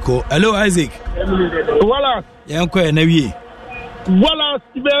Isaac. Hello Isaac. Wallace Yanko Nevi Wallace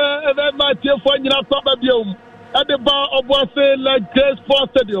my dear friend Biom at the bar of Wase like Grace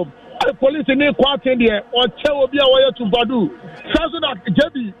Sports Stadium. The police in the quarter there or tell be away to Badu. Sazuna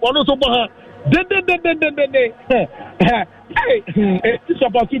Jebi, one also Baha. Hey, it's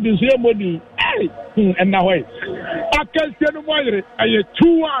about to be money. Hey, and now I can't say no more. I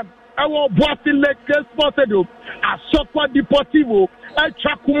 2-1. I want Boatin Lake Sports Stadium. A Sokwa Deportivo. I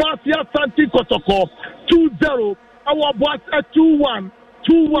Chakumasia Santi Kotoko 2-0. I want Boat 2-1.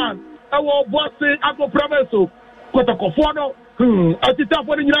 I want Boatin Ago Provenso Kotoko 4-0. At the top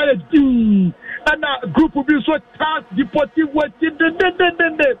of the United and a group will be so task Deportivo.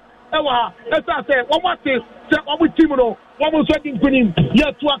 Let's say, one more thing, one more team, one more sweating winning,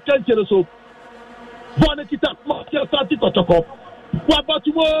 yet to attention. So, Bonakita, Marcia Santi Kotoko. What about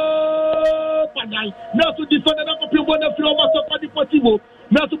you? Now to defend another people, one of your Master Deportivo,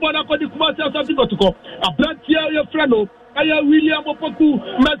 now to Bonaco de Marcia Santi Kotoko, a brand here, your friend, I am William Opoku,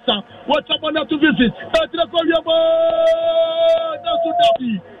 Mesa, what's up on to visit? That's to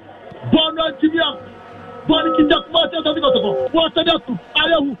Dabi, Bonakita. Bonakita, Marcia Santi Kotoko. What's that?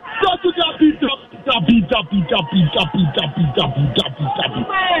 I am not to Dabi.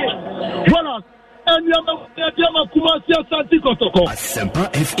 Voilà. And Yama Kumasia Santi Kotoko. Asempa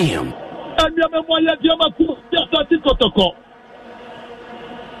FM. And Yama Kumasia Santi Kotoko.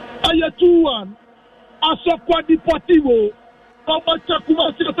 Aya 2-1. Asokwa Deportivo. Omacha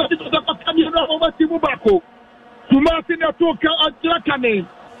Kumasia Santi Kotoko. Kamina Omatimu Bako. Kumasi Natoka Adrakane.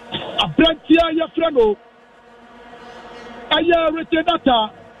 Abrantia Yafrano. Aya Retenata.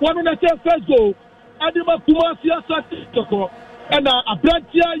 One on the first goal. Adima Kumasia Santi Kotoko. And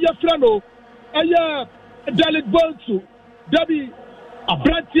Abrantia Yafrano. Aya Dalit Bonsu, Debbie,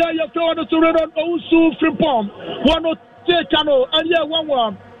 Abrantia Yafrano Surrenon Ousu Frimpom, one of Tekano, Aya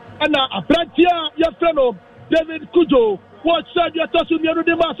 1-1, and Abrantia Yafrano, David Kujo, what side Yatasumiano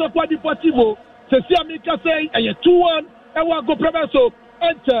de Massa Deportivo, Cecia Mika say, Aya 2-1, and one go Provenso,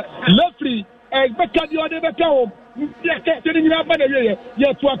 enter, Lefrey, and Becadio de Becao. Yes, getting in our money.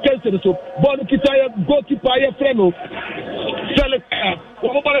 Yes, to a case. So, Bonakita, goalkeeper, Freno. Select.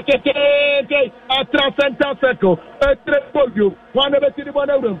 Center circle. Trepodio. One of the one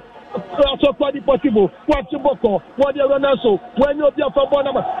of them. So far, possible. What's your boko? What you run also? When you're there for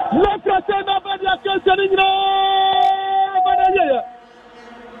Bonama. Let's pretend about the case. Let's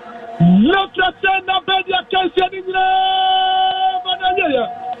pretend about the case.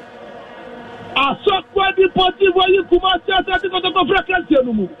 Asokwa Deportivo yi Kumasi Santi Kotoko frequency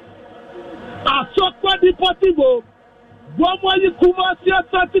numu. Asokwa Deportivo Bomo yi Kumasi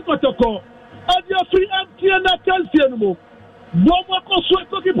Santi Kotoko. Adi free MTN na frequency numu. Bomo ko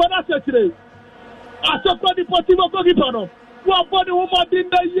sweto ki pana setire. Asokwa Deportivo ko ki pano. Wa body woman din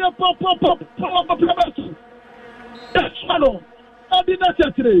da ye pop plebesu. Esano. Adi na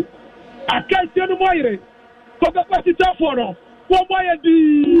setire. Akanse numu ire. Ko ka kwati taforo. Bomo ye di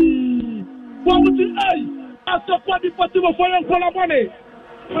what would you say? I support the party for your collaborating.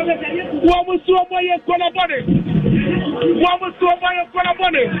 What was so by your collaborating? What was so by your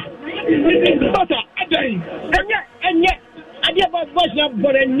collaborating? But and yet, I never was not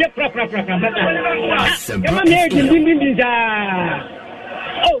born in your proper.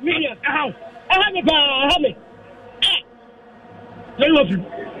 Oh, million, I have it.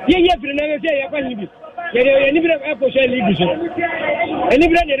 Yeah, anybody ever say league?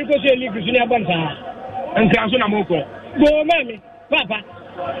 Anybody ever say league? You never and Transona Moko. Go, mammy, Papa.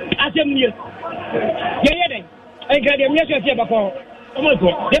 Ask him here. Yeah, I got him yesterday. Oh my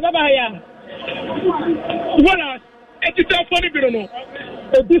God, the Baba. What else? It's a funny bit.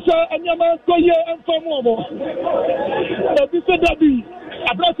 This and your man go here and for more. This is Dabi.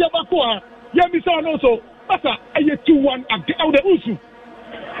 I brought your Bakoa. Yami son also. Papa, I 2-1 out the Usu.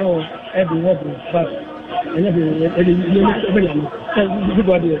 Oh, every but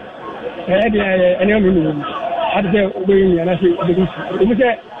everybody, any I say,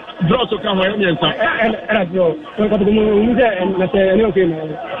 draw so come when you say era draw ko ko mu je na se ni okay na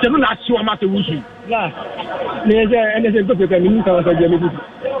se no na shi o ma se wusu la ni je ene se ko ko ni ka so je mi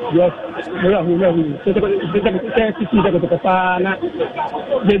yo no hu se ko pa na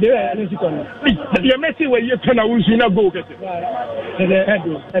de ene si ko na ye Messi we ye tana wusu na go kete head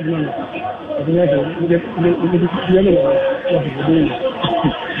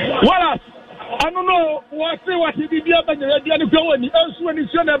wala I don't know what he did here, but the other going else when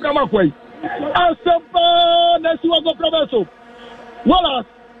he's on every way. As a next one go professor. Wala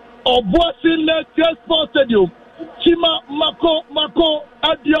Obuasi Leicester Sports Stadium. Chima Mako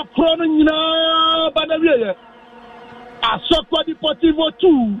Adia Cronin Banavier. Asokwa Deportivo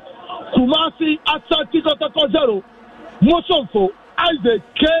 2. Kumasi Atletico 0. Mosonfo Isaac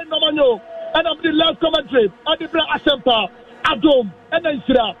K. Nomanyo. And of the last commentary. Adibra Asempa Adom and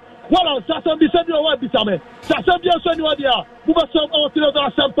Isra. Voilà, ça s'en dit, c'est du roi Bissame. Ça s'en dit, c'est du roi dia. Vous me sommes au tir de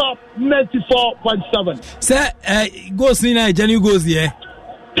la Sampa 94.7. C'est goes in Jenny goes here.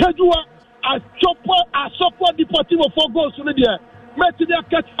 Kedua, à Chopo Deportivo for goals sur le dia. Mettez des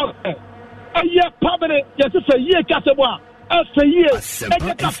 4 ans. Et y'a pas mené, y'a se fait yé 4 mois. Un fait yé. Et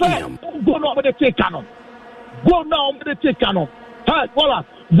y'a qu'à faire. Go non, on me canon. Go non, on me canon. Voilà.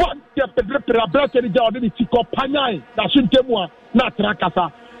 Bon, y'a peut-être la blague qui est déjà ordonnée, qui compagne. Dans une témoin, n'a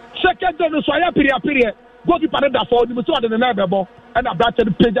tracassa. Second day so ya piri go ki pare da for ni so ade na bebo and a black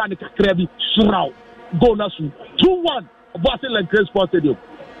page and kakra bi shraw go na su 2-1 Obuasi Leicester Sports Stadium.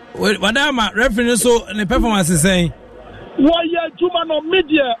 Well, madama referee so the performance is saying why Juma no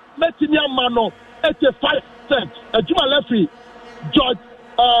media metini amano 85%. Juma referee George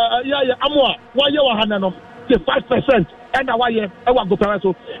Amwa why you wa no 85% and why e wa go pare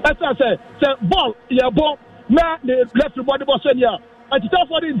so say ball ya ball na the referee body boss here. And it's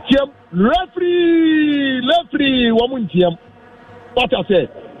for the team, referee, woman team. What I say,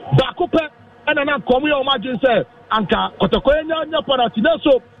 Bakupe, and then I'm coming on my say, Anka, Otokoya, Paratina,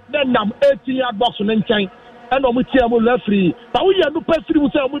 so then I'm 18-yard box on Enchain, and on with team referee. But we are no person who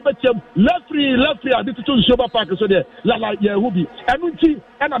say, we bet him, referee, I did to the Shoba Park, so there, La Yahubi. And we see,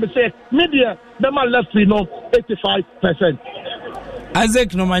 and I'm saying, media, the man referee, no, 85%.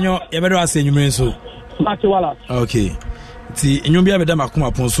 Isaac Nomanyo, you better say you so. Okay. See, in your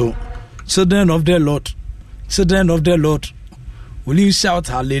Makuma Ponso, children of the Lord, will you shout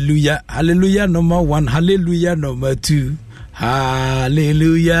hallelujah, hallelujah number 1, hallelujah number 2,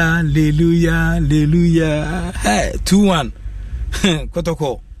 hallelujah, hallelujah, hallelujah. Hey, 2-1.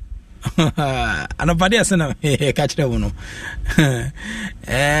 Kotoko. Anabadi asena catch the one.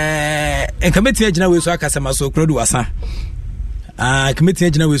 And committee agent will so akasema so krodu wasa. Committee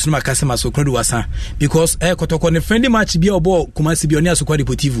agent we suma kasema so krodu wasa because Kotoko ne friendly match bi obo Kumasi bi oni Asukwa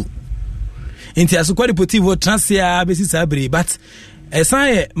Deportivo inti Asukwa Deportivo transfer besi sabri but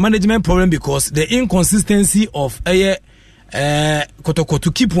sign management problem because the inconsistency of Kotoko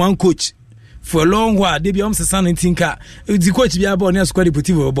to keep one coach for a long while they be sesa 19 ka the coach bi aba oni Asukwa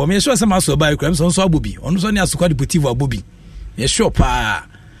Deportivo but me sure say maso buy crime so abobi onu so ni Asukwa Deportivo abobi me sure pa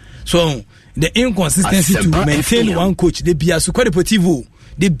so the inconsistency to maintain one coach they be Asukwa Deportivo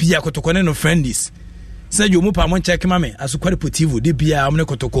they be Kotoko no friendlies say you mo pa mon check mame Asukwa Deportivo they be amne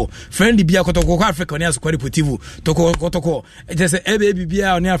Kotoko friendly be Kotoko Africa on Asukwa Deportivo Kotoko just say ebe be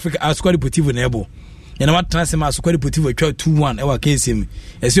on Africa Asukwa Deportivo na ebo you know what transfer Asukwa Deportivo 2-1 e wa case him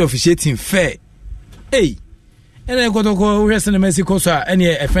e say officiating fair hey and Kotoko we send Mexico so any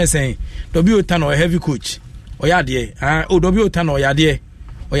e friend saying W Tan or heavy coach oyade W Tan oyade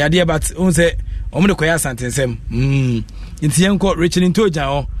oyade but on say omo koya santensem nti yenko Richard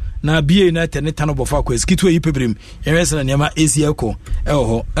Ntoja na bie na tene tano bofo akwa skitu yi pebrim yenwese na niam esi eko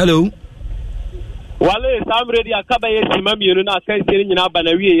eho hello wale sam ready akaba yesi mamienu na aka esi nyina ba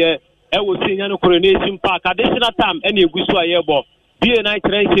na wiye ewo sinya no Coronation Park additional time ene egusu ayebo bie na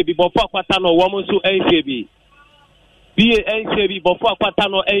kire bi bofo akwata no wo mo so NCB bie NCB bofo akwata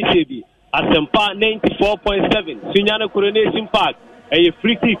no NCB Asempa 94.7 sinya no Coronation Park a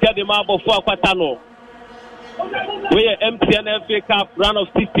free kick at the map of Fuaquatano. We are MTN FA Cup round of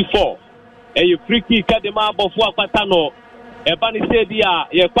 64. A free kick at the map of Fuaquatano. A bunny said,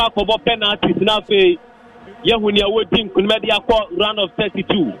 yeah, pack of penalties now. Yahunia waiting Kumedia round of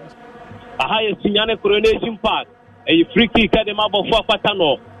 32. A higher Signane Coronation Park. A free kick at the map of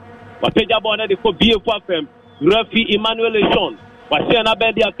Fuaquatano. Whatever bonnet for BFM. Rafi Emmanuel Lejon. What's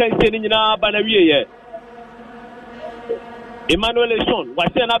another can't in Banaria. Emmanuel Lejon,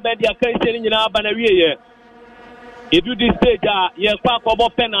 what's another dia can say in Banaria? If you this stage, ye pack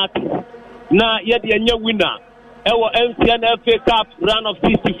of penalty. Na yet the new winner. Our MTN FA Cup round of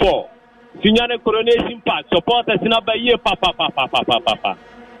 64. Signane Coronation Park, supporters in a year, papa.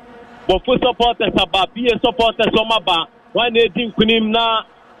 Bofu supporters aba, PA supporters omaba, one edin kunim na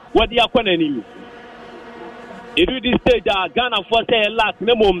wadi akwanani. It do this stage Ghana for say lack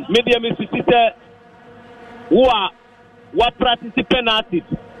minimum medium is who are what practice penalties,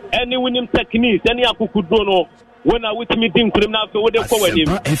 any winning techniques, any akukudono. When I with me think criminal for what they forward him.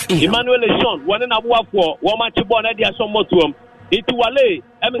 Emmanuel Sean, one and a walk for one match born at the Asomo to him. It wale,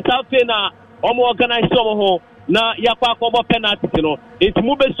 Emisafena, Omo organized somehow, na Yakwa Combo penalty, you know. It's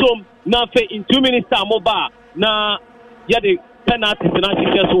Mubesum, na fe in 2 minutes, Moba, na Yadi penalties, and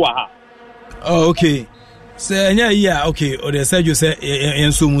I oh, okay. Say yeah okay or the said you say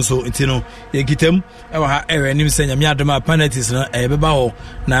enso muso ntino ye gitem e wa ha erenim say nyame adoma penalties na e beba ho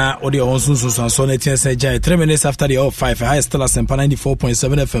na odi onso so na tie say 3 minutes after the 5 high still as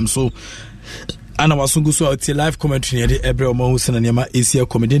 94.7 FM so ana wasungu so out live commentary de ebre o mahu sena nema Asia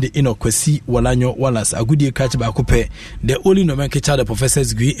comedy de Inokwasi Walanyo Wallace agudie catch ba kope the only nomenclature the professor's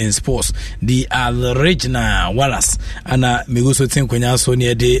degree in sports the original Wallace ana meguso tinkwanya so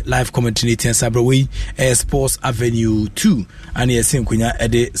ne de live commentary tin sabrowe sports avenue 2 ana yesin kwanya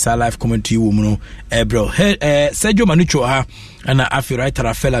de sa live commentary wo mu no ebre Sergio Manucho ha ana afi writer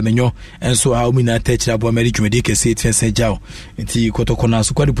Rafaela Menyo enso ha umina techra bo America dwumedi kese tin jao nti kotokona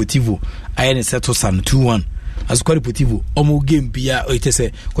so Deportivo ayene settle san 2-1 Asukwa Deportivo omo game bia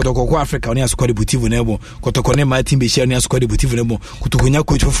etese kotokoko Africa oni Asukwa Deportivo nebo kotokone my team be share ni Asukwa Deportivo nebo kutokonya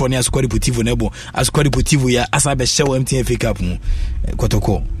coach for ni Asukwa Deportivo nebo Asukwa Deportivo ya asabe show MTN Cup mu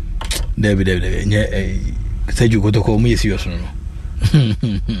kotoko debe nye Sergio kotoko mu yesi yoso no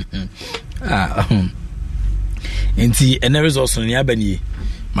nti ene results no ya bani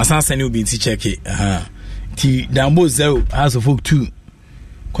masanse ni obi nti check ti Dambo 0 House of Folk 2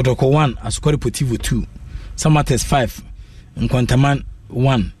 Kotoko 1 Asukwa Deportivo 2 Samates 5 Nkwantaman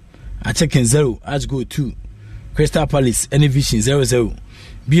 1 Achekin 0 Ajgo 2 Crystal Palace Vision 0-0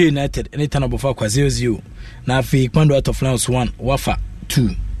 BA United Anytime Abofa kwa 0-0 na afi Kwando out of Lions 1 Wafa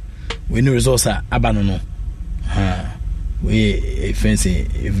 2 we no results are aba no we fancy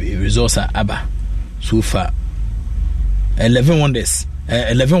results are aba so far 11 wonders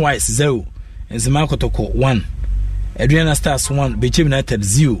 11 whites 0 Nzima Kotoko 1 Adriana Stars 1 Bechem United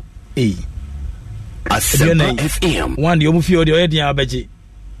 0 Adriana FM 1 the omufi odi oyedi abaje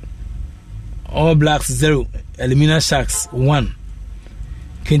All Blacks 0 Elimina Sharks 1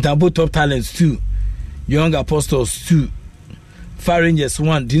 Kintambo Top Talents 2 Young Apostles 2 Fire Rangers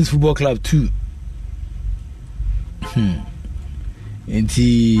 1 Deans Football Club 2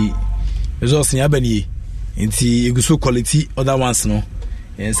 Inti results in abani inti igusu quality other ones no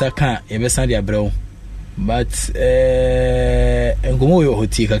yensa kan yebesa dia brew but engomo yo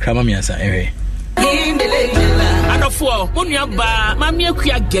hoti kakrama miansa ewe adofo monua ba mamie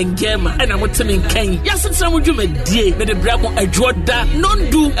akua gengema na motene kan yasetena modwumadie me de brabo adwoda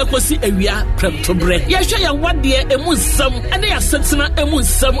nondu ekosi awia preptobre yahwe ya wade emunsam ene yasetena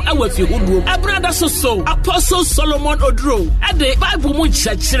emunsam awafi hoduo abrada soso Apostle Solomon Odro ade bible mu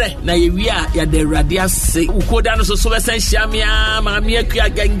chakire na yewia ya de awurade ase ukoda no soso besen hyiamia mamie akua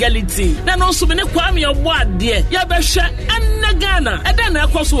gengality na no so me ne kwame obo ade ya behwe enne Ghana ede na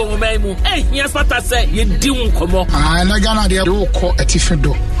ekoso wo maimu hia spata se yedi nkomo na Ghana de ko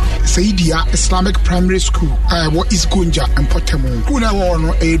etifedo Saidia Islamic Primary School what is Gonja and Potemo kuna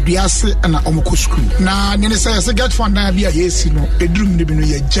wono eduase na omoko school na ne se get fund na bia yesi no edrum ne bi no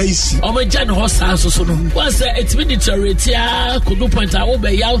ye jaisi omeja no hosa so no was expenditure a kodo point a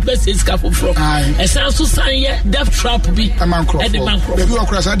obe ya best scaf from esan so san ye death trap bi e de mankro be we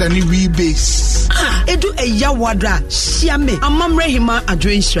cross that ni we base edu eya wadra shiame amamre hima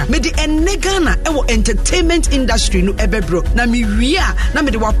adwenhira me de enne Ghana e wo entertainment industry no ebebro na me wia na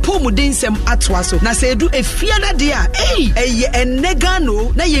me de wapomudensem atwaso na se edu efiada de a eye enne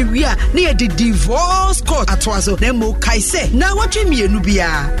Ghana na ye wia na ye de divorce court atwaso na mo kaise na watwe mienu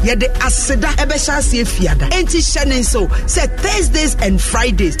bia ye de aseda ebe chance efiada enti hye so say Thursdays and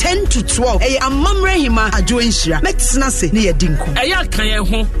Fridays 10 to 12 eye amamre hima adwenhira metena se na ye dinko eye kan ye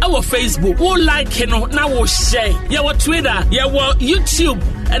ho e wo Facebook wo like no na wo share ye wo Twitter ye wo YouTube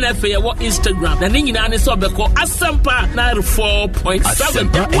and if you want Instagram, na nyina ne so beko Asampa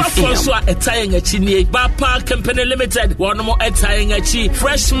 94.7 what so a tying a chini Bapa Company Limited one more tying a chi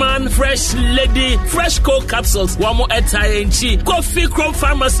freshman fresh lady fresh cold capsules one more tying chi coffee crop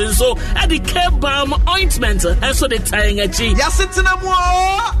pharmacy so at the K-Balm ointment and so the tying a chi yasinam wo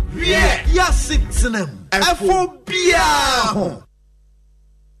yasinam afobia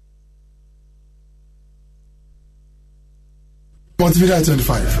Multimedia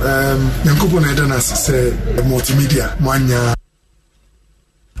 25. Nyankopo na edana say multimedia mwanya.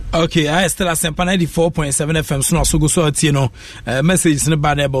 Okay, I still Asempa 94.7 FM. So so go so messages in the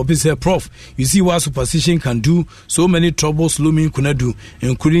bad about this prof. You see what superstition can do. So many troubles looming could do,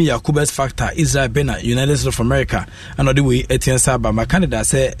 including Yakub's factor, Israel Bena, United States of America, another way Etienne Saba. My candidate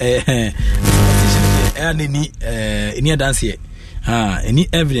say any dance here. Any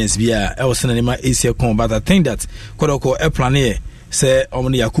evidence via I was sending my ACL con, but I think that Kodoko a plan here. Say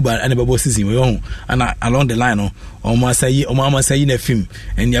omni Yakuba and Babo season we own and along the line on my say in a film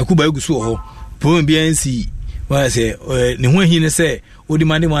and Yakuba Gusu Poem BNC well I say when he say we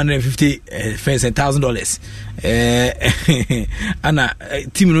demand $150 fence $1,000 Anna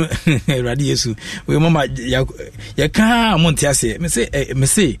Tim Radiesu we mama Yaka Montiase me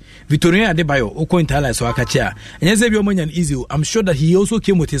say Victoria Adebayo Oko Intala so Akacha and yes every woman easy. I'm sure that he also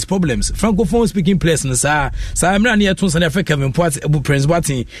came with his problems. Francophone speaking place and sir I'm not near to South Africa and Prince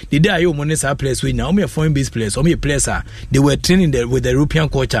Watson the day I monesa place we now me a foreign based place or me a place they were training there with the European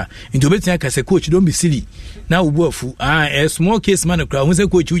culture into better as a coach. Don't be silly now a small case man who say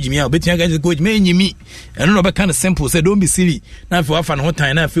coach Jimmy better guys coach me I don't know kind of simple say don't be silly now for half an hot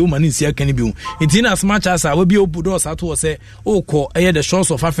time now feel money here can be it's in as much as I will be open doors at all say oh call the shores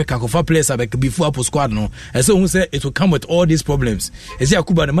of Africa for players before Apple squad no and so who say it will come with all these problems is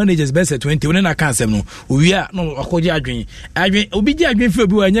Yakuba the manager's best at 20 when I can't say no we are no akoji adwin obi ji adwin fi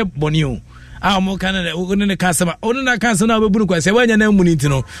obi wa nya boni mo Canada we go cancer o na cancer na obebunu kwase wanya na muniti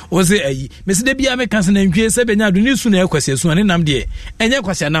no o say ayi me se de bia me cancer na ntwe se benya adwin su na ekwase su ne nam de enye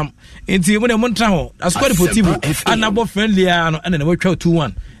kwase nam enti mo ne mo ntra ho asquad portivo anabo friendly ano ana na watwa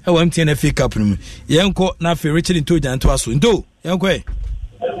 2-1 e wa MTN FA Cup no yenko na fe Richard Ntoja nto aso ndo yenko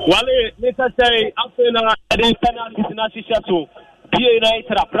Wale Mr. Say after na the penalty na shisha to PA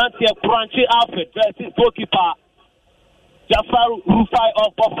United Atlantic Crunchy Alfred versus goalkeeper Jafaru Rufai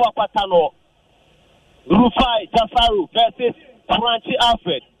of Bofo Patano. Rufai Jafaru versus Crunchy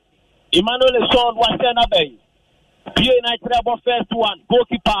Alfred. Emmanuel Sean Wasena Bay. PA United about first one.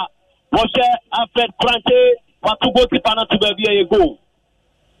 Goalkeeper Moshe Alfred Crunchy. Watu goalkeeper na to be a goal.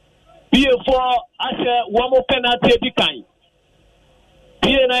 PA4 Ashe one more penalty decline. PA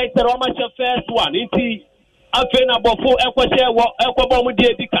United Roma's first one. Inti Afena Bofo Ekwashe Ekwabomu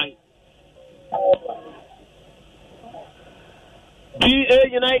die decline. PA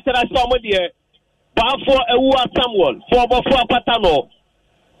United as somebody. Bafo Ewa Samuel, for Bafo Patano.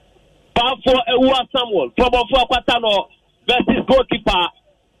 Bafo Ewa Samuel, for Bafo Patano versus goalkeeper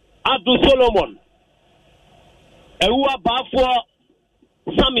Abdul Solomon. Ewa Bafo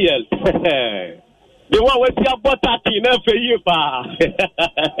Samuel. The one with your butter in every year.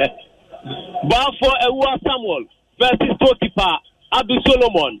 Bafo Ewa Samuel versus goalkeeper Abdul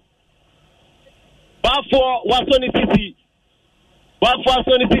Solomon. Bafo Wasoni City. Bafo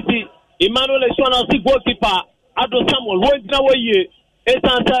Wasoni City. Emmanuel Eshwana si goalkeeper Ado Samuel went away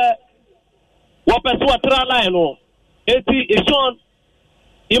esanse wapeswa tra line no eti Eshon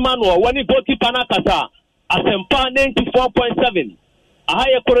Emmanuel wani goalkeeper na kasa Asempa 94.7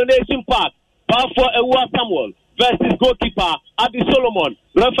 ahaya Coronation Park Bafo Ewa Samuel versus goalkeeper Adi Solomon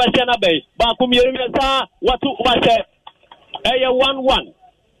refashana bay ba kumiyemi sa watu wache eye 1-1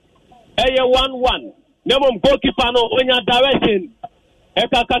 nemom goalkeeper no onya direction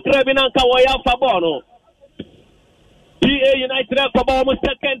Eka kakrebina nka waya fabono. PA United Kobo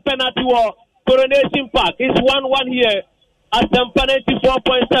second penalty war Coronation Park is 1-1 here at Asempa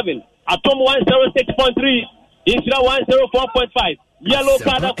 94.7 Atom 106.3 Isra 104.5 yellow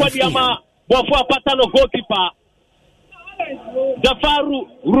card Akwadiama Bofo Patano goalkeeper Jafaru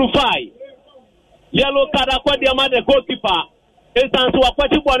Rufai yellow card Akwadiama the goalkeeper Esansu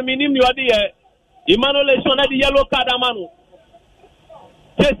Akwati bon minim ni odi Emmanuel Eshona the yellow card amanu.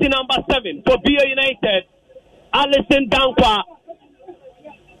 Jersey number 7 for PA United. Alison Dankwa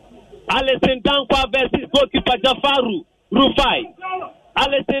versus goalkeeper Jafaru Rufai.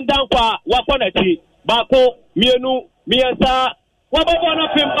 Alison Dankwa wakonachi bako mienu miesa wabona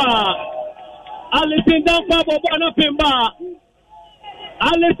pimba. Alison Dankwa wabona pimba.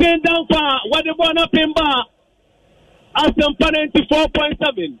 Alison Dankwa wabona pimba. Asempa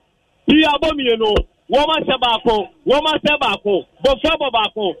 94.7. Pia bomienu. Woman Sabako, Bofo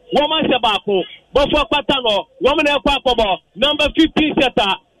Babako, Woman Sabako, Bofo Patano, Woman Ekwakobo, number 15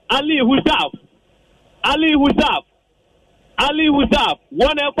 setter, Ali Huzaf,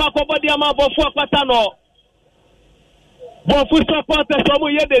 one Ekwakobo Diama Bofo Patano, Bofo supporters from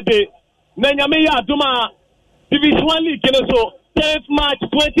Yedede, Nanyamiya Duma, Division 1 League, so 10th March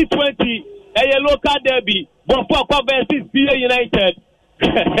 2020, a local derby, Bofo versus PA United.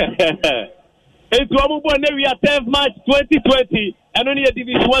 It's we are 10th March 2020 and only a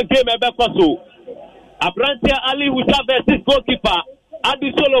Division 1 game ever so. Abrantia Ali Husa versus goalkeeper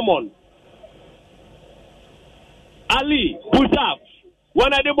Adi Solomon. Ali Busaf.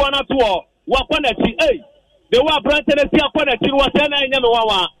 One of the one at war. Wakwanachi. Hey. They were Branton and Siakwanachi was an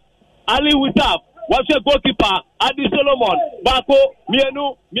Yamawa. Ali Busaf. What's your goalkeeper? Adi Solomon. Bako.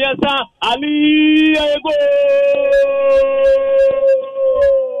 Mienu. Miasa. Ali. Go.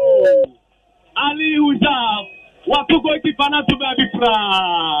 Ali Busaf. Watu goalkeeper na to be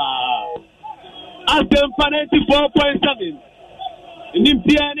proud. As them 94.7.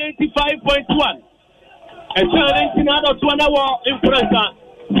 Nimpia 95.1. And 19 out of 1 hour in Pressa.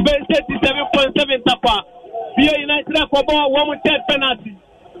 Space 87.7 Tapa. BA United Aquaba, 1 with 10 penalty.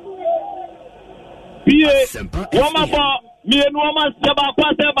 BA, Wamaba, me and Wama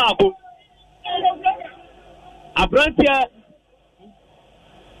Sabaka Sabaku. Abrantia,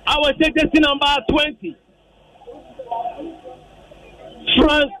 our safety number 20.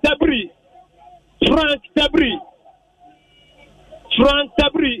 Frank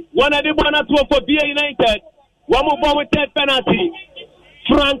Tabri, one of the one at for BA United. One more with 10 penalty.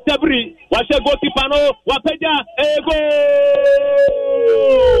 Frank Tabri, what's your goalkeeper? No, Wapeja, ego.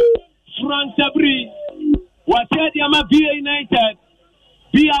 Frank Tabri, what's your BA United?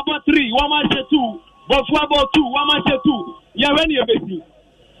 B about 3, 1 match 2, but 4 about 2, 1 match 2. Yeah, when you busy.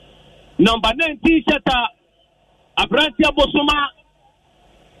 Number 19 Shata, Abrantia Bosoma,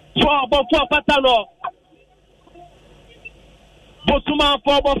 4 about 4 Patano. Bosuma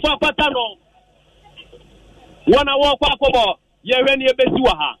for Bofa Patano. 1 hour Quacobo, Yerenia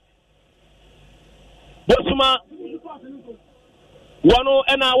Besuaha. Bosuma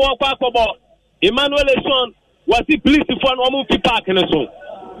 1 hour Quacobo. Emmanuel Son was the police for Wamuki Park in the zone.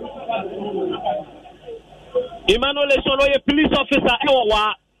 Emmanuel Son, a police officer,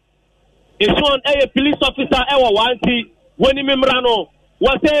 Ewa. A son, a police officer, Ewa, when he membrano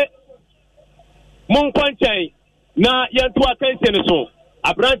was a Monquanche. Na yentu attention so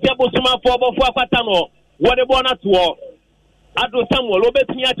Abrantia Bosuma for Bofo Patano what the bona to Ado Samuel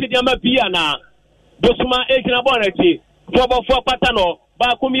obetumi achediama bia na Bosuma ejina bonachi for Bofo Patano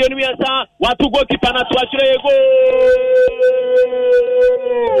ba komienu yesa watu goalkeeper na to achire go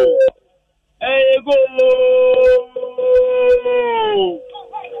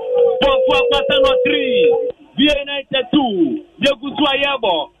Bofo Patano 3 BA United 2 Yegusu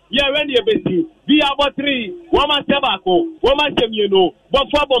Ayabo yeah, when you busy, be about 3, Wama Sabako, Wama Semino,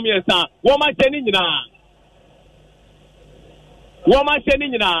 Bofabo Miesa, Wama Senina. Wama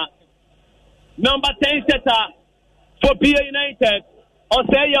Senina. Number 10 setter for BA United,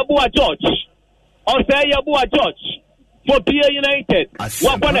 Osaya Bua George. Osaya Bua George for BA United.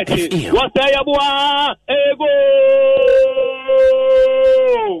 Wapanati, Osaya Bua, Ego.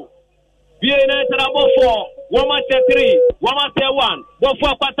 BA United about 4. 1 match 3, 1 match 1,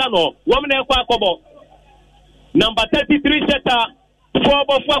 Bofo Patano, 1 minute Quacobo. Number 33 setter, 4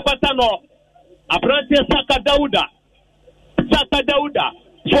 Bofo Patano, Abrantia Saka Dauda,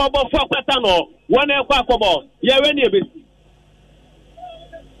 4 Bofo Patano, 1 minute Quacobo, Yereni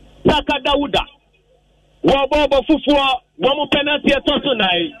Saka Dauda, Wabobo Fufu, 1 penalty at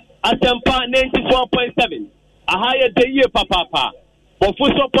Tosonai, Asempa 94.7, a higher day year papa, Bofu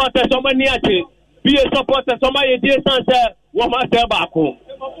supporters so many be a supporter, somebody dear son said, Wama Sabako.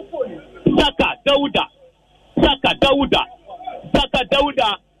 Saka Dauda,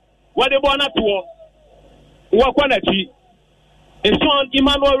 what they want to Wakanachi. A son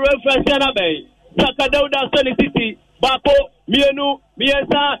Emmanuel Reference Yanabe, Saka Dauda, Sunny City, Bako, Mienu,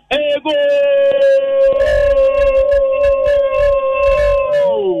 Miesa, Ego.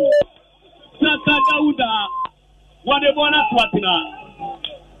 Saka Dauda, what they want to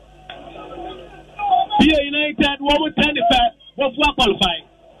BA United, what would 10 was qualified.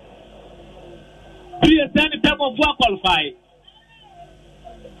 BA 10 was qualified.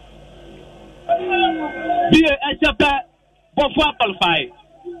 BA HFA was qualified.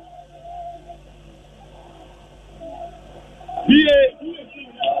 BA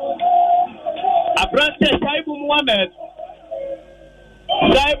Abrantia Shaibu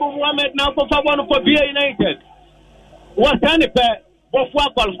Mohammed now for one for BA United. Was 10 was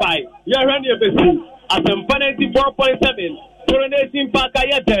qualified. You're running a bit. As a 94.7, Coronation Park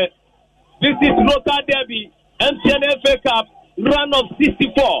Ayete. This is local derby, MTN FA Cup, run of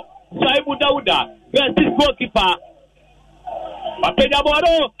 64. Saibu Dauda versus goalkeeper.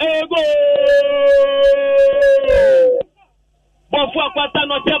 Apejaboro, ego. Bofo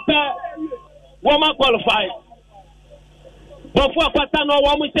Patano Chepe, Wama qualify. Bofo Patano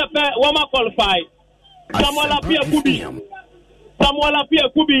Wamu Chepe, Wama qualify. Samuel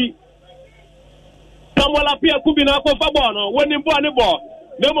Apia Kubi na kofa bono woni bo ne bo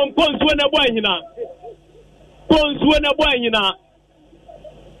nemo konsuwe na bo anyina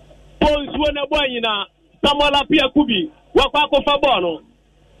Ponsu na boyina Samuel Apia Kubi wakwa ko fa ball no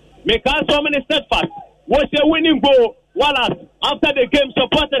make us so many steadfast was a winning goal Wallace after the game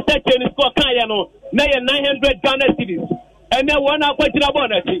supporters said to score kaya no na 900 Ghana cedis and then one akwajira ball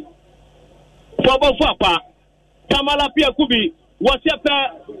na ti for Bofuapa Samuel Apia Kubi was a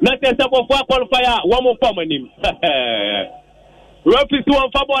na tesa Bofuapa qualifier one more form him referee to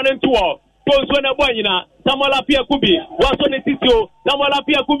one for ball and two Ponsu na boyina Samuel Apia Kubi was on the tissue Samuel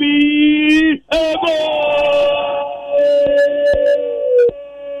Apia Kubi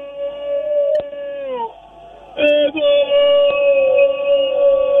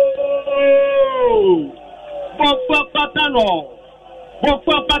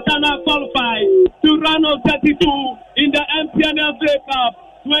Boffa Patana qualified to round of 32 in the MTN FA Cup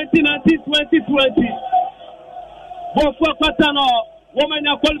 2019-2020. Boffa Patana woman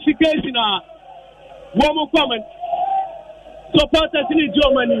qualification woman comment supporters in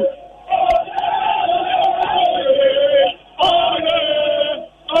Germany.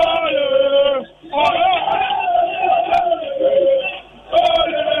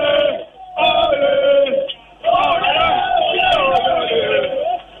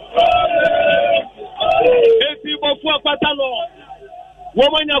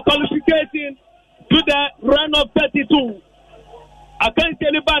 Woman are qualificating to the round of 32. I can't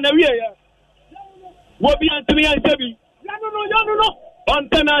tell you about the What be Anthony and Sebi? No. On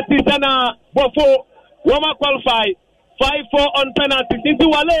penalties and before woman qualified 5-4 on penalties. Into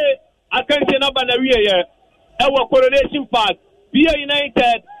Wale, I can't say about the our Coronation Park. BA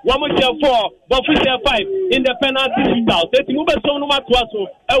United, woman share 4, but we share 5 in the penalty shootout. Let's move so no matter what,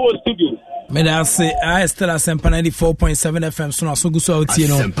 our studio. Me da say I still Asempa 94.7 FM so na so guso outie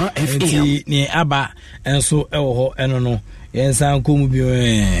no enti ni aba enso ewo ho eno no yensan ko mu bi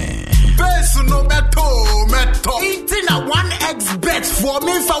Besu no meto intina 1x bet for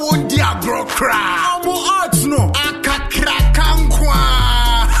me fa won dia bro cra omo odds no akakra kankwa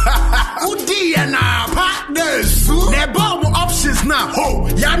udi na partners ne bomb options na ho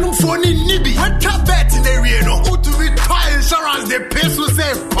yanu phone nibi what bet in area no to be toy insurance the peso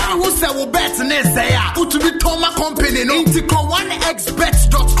say who say we bet ne say ya to be Toma company no intiko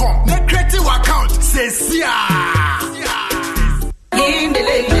 1xbet.com ne creative account say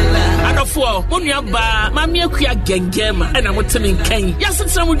Adofo, Munyaba, Mamia Kuya Gengema, and I'm telling Ken. Yes,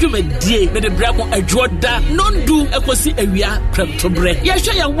 it's some of you may dear, but the bravo a Jorda, non do a quasi area, Premtobre.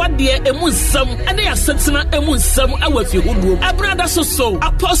 Yasha, what dear, a musum, and they are sensing a musum, a with you would a brother so,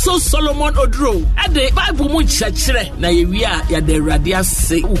 Apostle Solomon Odro, and the Bible Munchachre, Naivia, ya de Radia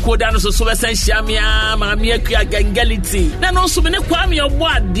say, Ukodan so Shamia, Mamia Kuya Gengality, then also many Kwame of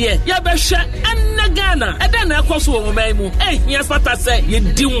what dear, Yabasha, and Nagana, and then I cross over Memu, eh, yes, what I say, you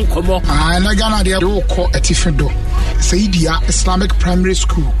do come on. Na Ghana they do call Etifedo. Saidia Islamic Primary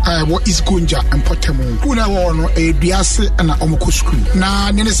School. What is Gunja and Potemo. Kuna wono e biase na omoko school.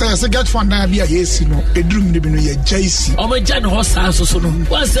 Na nene say get fund na bia yesi no. Edrum de bi no ye JC. Omejan hosa so no.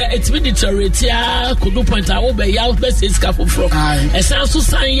 Was it military ya kudu point a wo be ya best is ka foforo. Esan so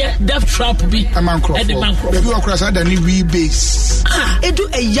san ye death trap bi. E de mankro. Be okra sa da ni we base. Edu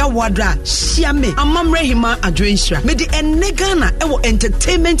eya wadra shiame. Amamre hima adwenhira. Me de enne Ghana e wo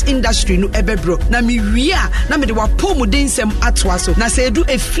entertainment industry no ebebro na me wia na me de wapomu densem atoa so na se edu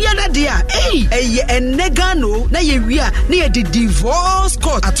efiada de a eye enega no na ye wia na ye de divorce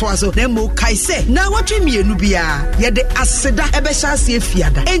court atoa so na mo kai se na watwe mienu bia ye de aseda ebe sha se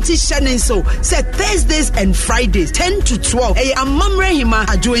efiada enti hyene so say Thursdays and Fridays 10 to 12 eye amamre hima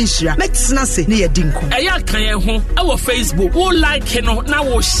adwenhira metena se na ye dinko eye kan ye ho e Facebook wo like no na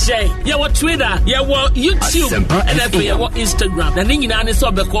wo share ye wo Twitter ye wo YouTube and ye wo Instagram na nyina ne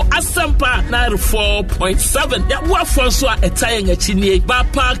so beko Asempa 94.7 ya wafo so a etayen achi ni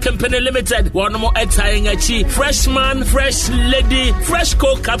Bapa Company Limited one more etayen achi Freshman Fresh Lady Fresh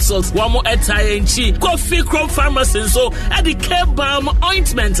Co capsules one more etayen achi Coffee Chrome Pharmacy so at the K-Balm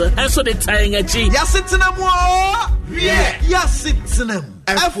ointment and so the etayen achi ya sitina mo ya sitina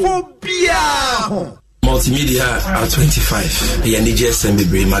afobia Multimedia at 25. The NDJSM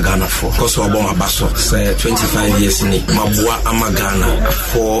be Magana for. Cause we are basso. Say 25 years ni. Mabua Amagana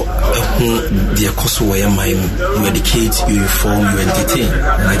for the cost we you educate, you inform, you entertain.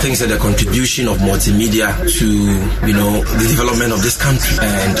 And I think that the contribution of multimedia to the development of this country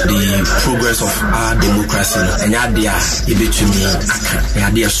and the progress of our democracy. And yadia ibetumi aka.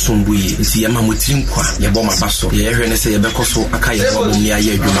 Yadia sumbui. Nti yama mutinkwa. Yaboma basso. Ye hwene se yebeko so aka yebwa bumia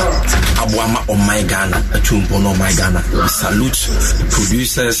ye adwuma. Abuama on my Ghana. Achumpo no my Ghana. We salute the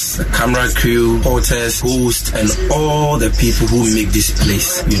producers, the camera crew, porters, hosts, and all the people who make this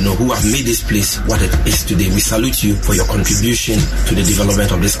place, who have made this place what it is today. We salute you for your contribution to the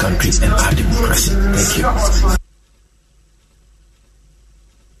development of this country and our democracy. Thank you.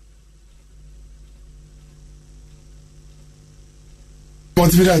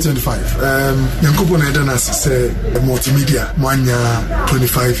 Multimedia 25. Yankopo Nedana say multimedia manya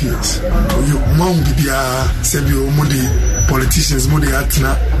 25 years. You mom bibia sebio modi politicians modi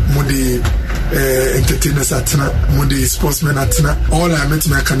atna modi entertainers atna modi sportsmen atna. All I met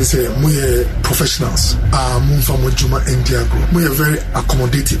me can say we professionals. Move from Juma and Diago. We are very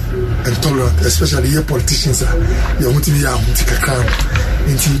accommodative and tolerant, especially here politicians are. You want to be a mutikakran.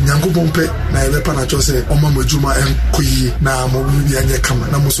 Inti Yankopo mpe na ebepa na chose oma Juma and Kuyi na mobi anya kama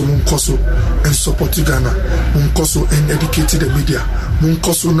na muso munkoso and support Ghana munkoso and educate the media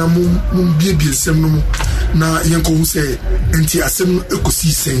munkoso na mumbiebie sem no na yenko hu say enti asem no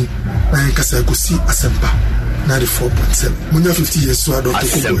ekosi sen na yenkasa ekosi asempa 94.7 munya 50 years so adot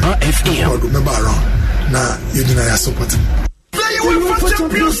Asempa FM remember around na yedina ya support Play UEFA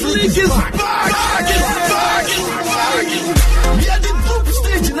Champions League is back. We are the group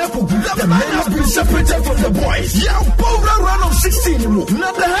stage in Apple. The men have been separated from the boys. Yeah, power round of 16.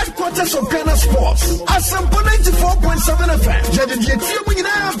 Now the headquarters of Ghana Sports. Asempa 94.7 FM. Yeah, the team we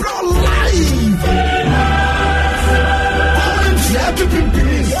now bro live.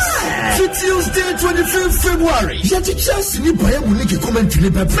 Tuesday, 25th February. Yet the chance to buy a unique commentary.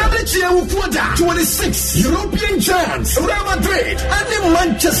 But 26 European giants, Real Madrid, and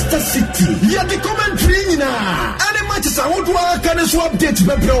Manchester City. Yet the commentary now. And Manchester, what do I can update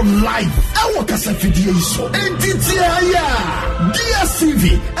Webro live? Our Casafidio so. And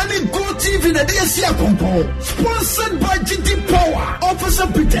DSTV and Go TV and DSC Congo. Sponsored by GT Power, Officer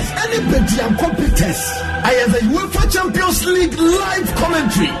Peters, and Bedian Competence. I have the UEFA Champions League live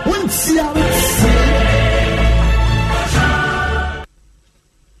commentary.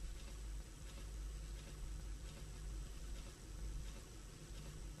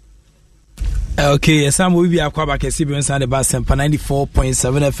 Okay, some will be a quack inside the bus and 94.7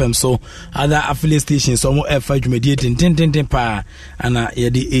 FM. So other affiliate stations, some more F5 mediating 10 pa and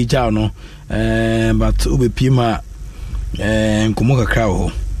yedi age no, but Ube Pima and Kumoka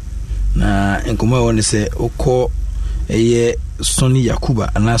Crow na and Kuma want to say Oko a year Sonny Yakuba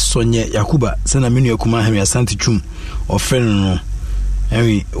and last Sonia Yakuba, send a mini Okuma Hemi Asante Chum or friend no.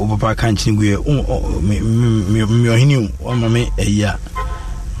 Every Opa can't we hinu or mammy a year.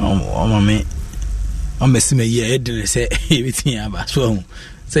 Oh, mammy. I'm a similar year, didn't say everything about so.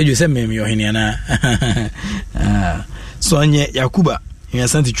 Say you send me your Hiniana Sonia Yakuba. You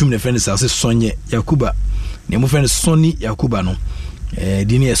sent to Chum the friend says Sonia Yakuba. Name friend Sonny Yakuba no.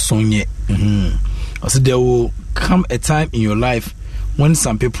 Dini Sonia. I said there will come a time in your life when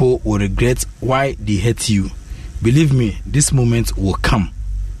some people will regret why they hate you. Believe me, this moment will come.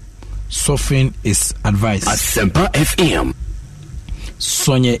 Soften is advice. Asempa FM.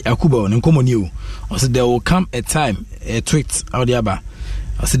 Sonia Yakuba nkomo ni o. I said there will come a time, a tweet out the aba.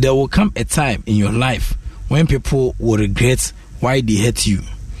 I said there will come a time in your life when people will regret why they hate you.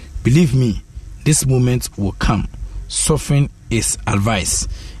 Believe me, this moment will come. Soften is advice.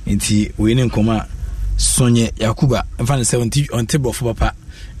 Inti we ne nkoma Sonia Yakuba mfan 70 on table for papa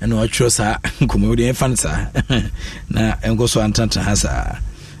and no trust her nkomo we mfan sa na engo so antanta ha sa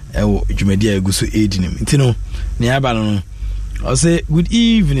ewo dwumadia eguso edinim. Inti no ne aba no I say good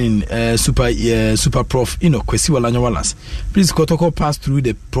evening, super prof. Kwesi Walanyo Wallace. Please Kotoko pass through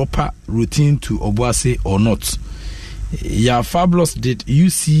the proper routine to Obuasi or not. Yeah, fabulous. Did you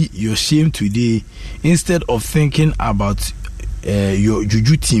see your shame today? Instead of thinking about your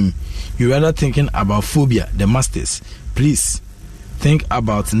juju team, you rather thinking about phobia, the masters. Please think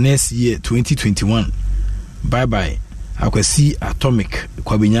about next year, 2021. Bye bye. Akwesi Atomic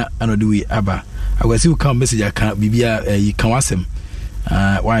Kwabinya Anodui Aba. I will see come message I can be you can ask him.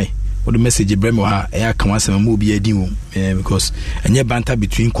 Why? What the message Bremo ha I can ask him be a demo because and your banter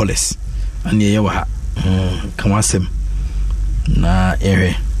between callers and yeah can ask him. Na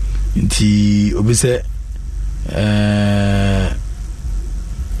ere inti obise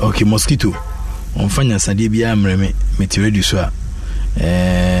okay mosquito on fanya sade bia mreme meteoredi so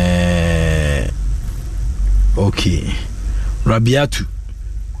okay Rabiatu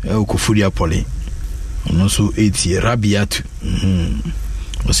Kofuria Poli also 80 Rabiatu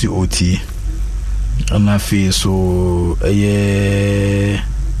osi oti ana fe so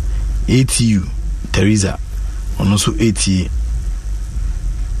ATU Teresa also 80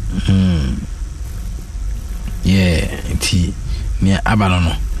 yeah ti me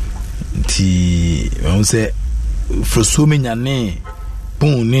abanono nti I say for so many ane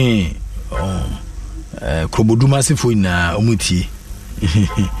pon ne kroboduma sefo na omutie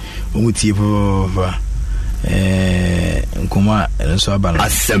papa nkoma so abala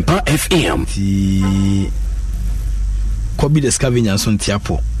Asempa FM ti Kobi the scavenger so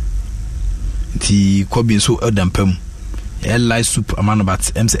ntiapo ti Kobi so edampam light soup amano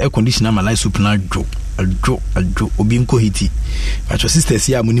but em say air conditioner ma light soup na adwo obi nko hiti but your sisters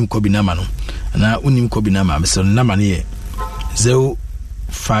here munim Kobi na ma no na unim Kobi na ma me so na ma ne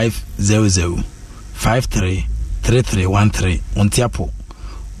 0500 533313 ontiapo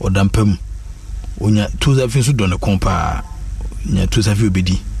odampam onya tuzafi so don kompa nya tuzafi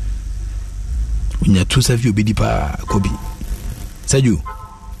obedi pa Kobi Saju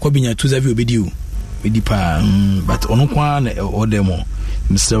Kobi nya tuzafi obedi pa but ono kwa na odemo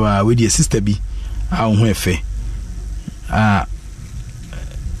Mr. we the sister bi a ho efe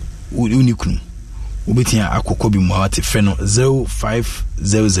unikunu obetia akokobi mu awate fe no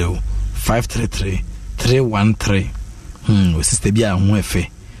 0500 533313 o sister bi a ho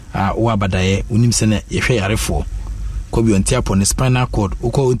efe wo abadaye unim se na yehwe yarefo Kobi ontiapo ne spinal cord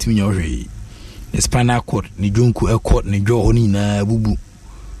ukọ ontimi nya ohwe ne spinal cord ne jonku ekọ ne jo ho ni na bubu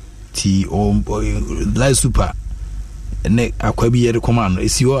ti light super ne akwabi yere komando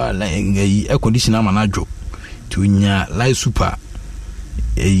esi o air conditioner manajo to nya light super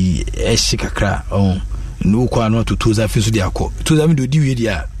shikakra no kwa no to toza fisu di akọ toza mi do di we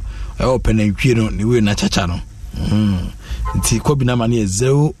dia open na twie no ne we na chacha no nti Kobi na mane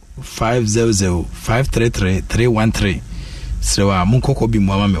 0500 533313 sewa munko Kobi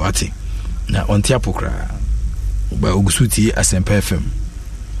mu ama me wate na ontiapo kra ba ogusuti Asempa FM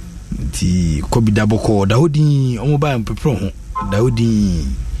nti Kobi daboko Daudi omo ba mpepro ho Daudi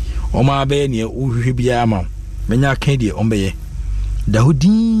omo abe ne uhwe bia ama menya kan die ombeye Daudi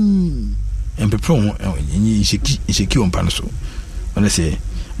mpepro ho nyi sheki ompa no so ona se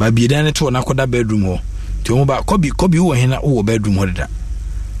ba bieda ne to na koda bedroom ho ti omo ba Kobi wo hena wo bedroom ho da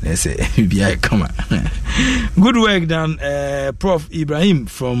na se bia kama good work done Prof Ibrahim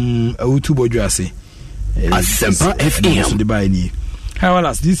from Awutu Bojuase Asempa FM so the buy ni how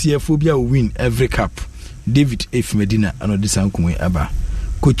last this year Phobia will win every cup. David F. Medina and Odisankumwe Aba.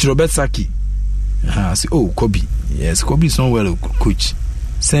 Coach Robert Saki. Say, Kobi. Yes, Kobi is not well, coach.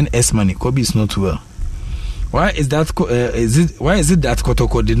 Send S money. Kobi is not well. Why is that? Why is it that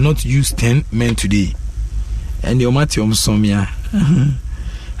Kotoko did not use 10 men today? And your Matium Somia.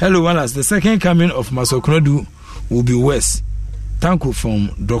 Hello, Wallace. The second coming of Masoknodu will be West. Tanku from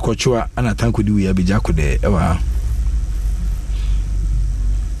Dokochua and a Tanku do we abijako de ever.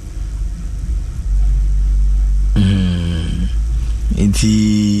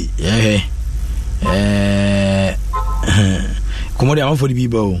 Inti Komodi am for the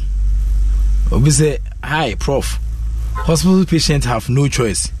people. Obi say, "Hi, Prof. Hospital patients have no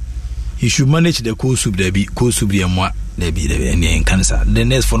choice. He should manage the cold soup there be amwa there be any cancer. The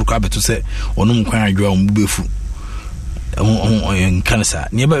next phone call to say onum kwan adwa mbubefu. On cancer.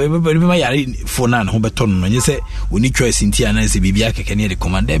 Never my yari for nan ho beton no. You say we need choice in tia na say bibia keke ne the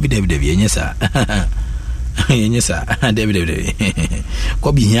command David yes sir. David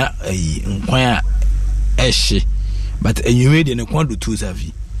Kobi here nkwan ehye but enwume de ne kwan do two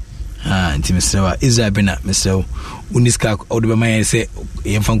savi nti Mr. Israel Bena Mr. Uniska odobe man say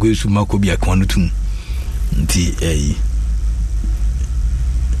yemfa nko yesu ma Kobi akwan no tum nti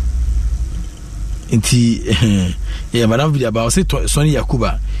yeah, madam video about say Sonny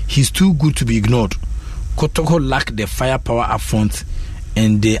Yakuba, he's too good to be ignored. Kotoko lack the firepower up front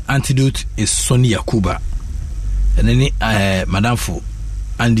and the antidote is Sonny Yakuba. And then madam for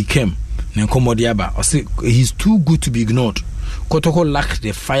Andy Kem Nenkomodiaba or say he's too good to be ignored. Kotoko lack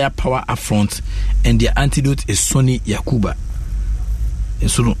the firepower up front and the antidote is Sonny Yakuba.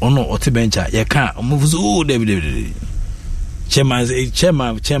 And so ono otebencha yaka moves David chairman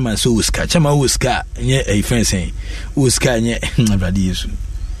so uska chairman uska nye e fence uska nye abrade yesu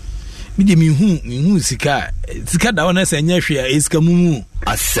mi hu sika da wona se nye hwe iska mumu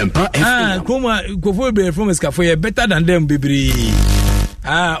Asempa FM koma kofo be from iska for better than them bebre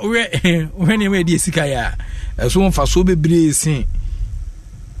we ne we di sika ya so mfa so bebre sin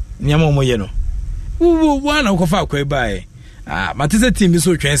nyama mo ye no wo na kofa akwa bae matise team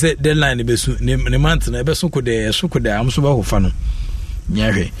so twen se deadline be su ne month na be so ko de am so ba ho fa no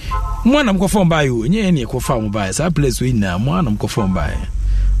nyahwe mo na mko bae o nye ne ko fa mo bae sa place we na mo na mko bae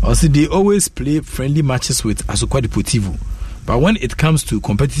also they always play friendly matches with Asokwa Deportivo, but when it comes to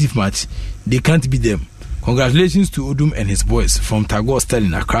competitive match they can't beat them. Congratulations to Odum and his boys from Tagore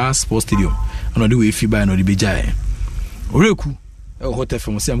Sterling Accra Sports Stadium and the way FIBA and the Bejaye Oreku Hot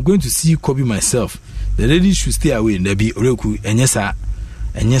FM say I'm going to see Kobe myself. The lady should stay away. There be Oreku enyesa.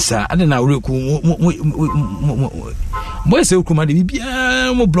 I don't know Oreku. Boy say Oreku ma de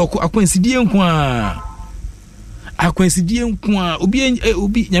bia mo block akwansidie nkwa. Akwansidie nkwa.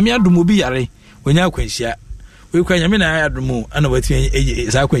 Obi nyame adom obi yare. Onya akwanhia. We kwa nyame na adom ana wati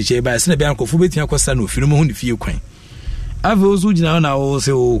za akwanhia ba se na bia nkofo betia kosa no firi mo hu ne fie kwan. Ave ozu gina na wo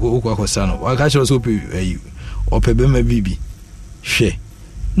se okwa kosa no. Wa ka chiro so pe opebe ma bibi. Hwe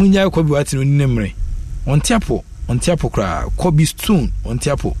munya Kobe wati no nemre ontiapo kra Kobe stone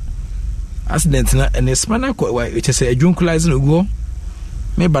ontiapo accident na and smana ko wa eche say adwunkulaze no go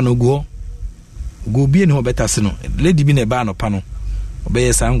me ba no go bi ne ho beta se no lady bi ne ba no pa no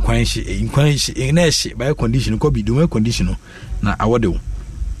obeye sa nkwan hye na hye by condition Kobe do my condition no na awode wo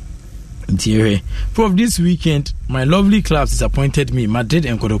ntiere. For this weekend my lovely clubs disappointed me. Madrid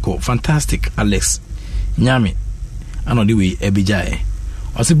and Kodoko fantastic. Alex Nyame and on the way Ebijay.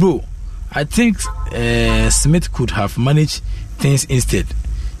 I said, bro, I think Smith could have managed things instead.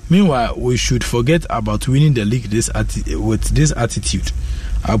 Meanwhile, we should forget about winning the league with this attitude.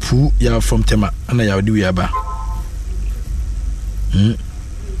 Apu ya from Tema and I do yaba.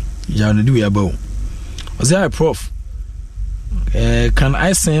 Ya do yaba. Was there a prof? Can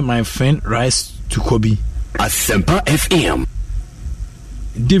I send my friend Rice to Kobe? Asempa FM.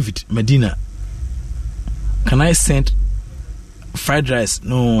 David Medina. Can I send fried rice?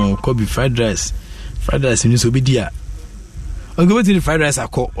 No, Kobe fried rice. Fried rice means obidia. I'm going to the fried rice. I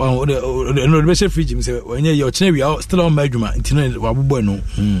call the best fridge. Me say when you're we are still on my juma. It's not wabu no.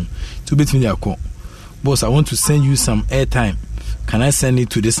 To bet me I call. Boss, I want to send you some airtime. Can I send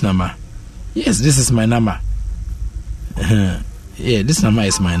it to this number? Yes, this is my number. Yeah, this number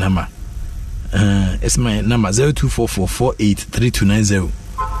is my number. It's my number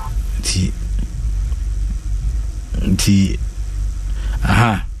 0244483290. Nti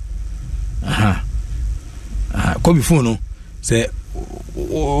aha Kobe phone no say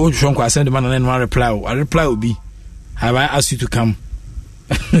o shonko send the man and no reply. I reply will be, have I asked you to come?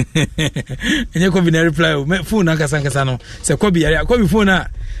 Enye Kobe na reply me phone na kasa no say Kobe phone na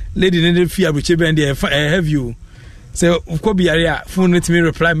lady ne fi abuche bend there have you say Kobe area phone let me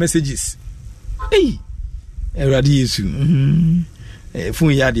reply messages. Hey eradi yesu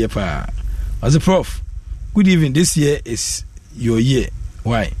phone ya de pa as a prof. Good evening. This year is your year.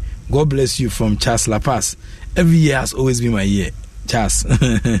 Why? God bless you from Charles La Paz. Every year has always been my year. Charles.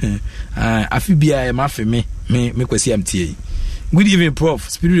 I feel be I am after me kwesi MTA. Good evening, Prof.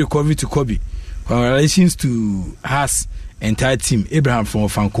 Spirit recovery to Kobe. Congratulations to Haas entire team. Abraham from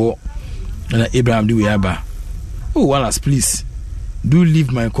Fanko. And Abraham do we aba. Oh, Wallace, please. Do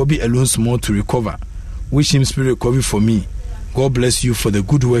leave my Kobe alone small to recover. Wish him spirit recovery for me. God bless you for the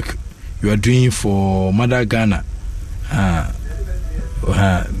good work you are doing for Mother Ghana.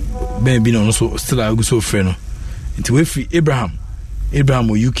 Baby, no, so still I go so friend. No, into we free Abraham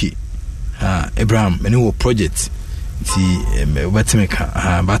or UK. Abraham, many more projects. The Batimeka,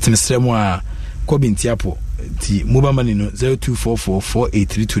 Batimstremo, Kobin Tiapo, the mobile money no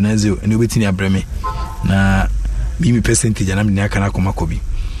 0244483290, and you waiting your breme. Na me percentage, and I'm near Kanakoma Kobi.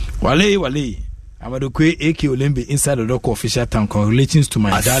 Wale. Amadokwe AK Olembe inside the local official town. Congratulations to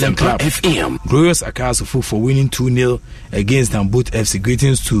my darling club FM. Glorious Akasu for winning 2-0 against Boot FC.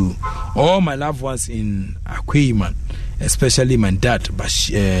 Greetings to all my loved ones in Akwe, man, especially my dad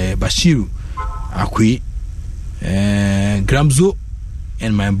Bashiru Akwe, Gramzo,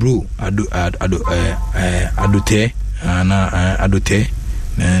 and my bro Adote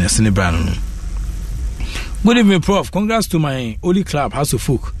Senebrano. Good evening, Prof. Congrats to my Holy Club House of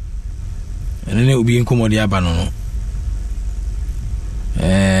Folk. And then it will be in Comodia Banono.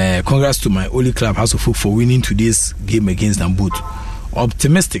 Congrats to my Holy Club House of Folk for winning today's game against Boot.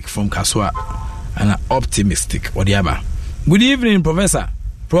 Optimistic from Kaswa and optimistic Odiaba. Good evening, Professor.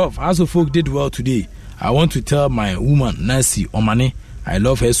 Prof, House of Folk did well today. I want to tell my woman Nancy Omane I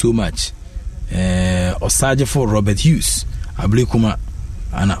love her so much. Osaje for Robert Hughes, Ablikuma,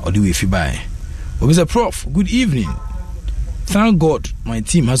 and Odiwe Fibai. Mr. Prof, good evening. Thank God my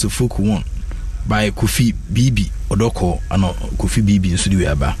team House of Folk won by Kofi Bibi Odoko and Kofi Bibi in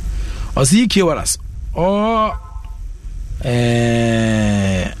Sudiwaba. Osi Kewaras or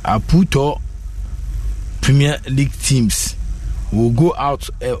Aputo Premier League teams will go out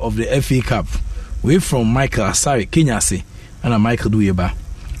of the FA Cup. Way from Michael Asari, Kenyase, and Michael Duyeba.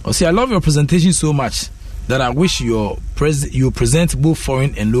 Osi, I love your presentation so much that I wish you present both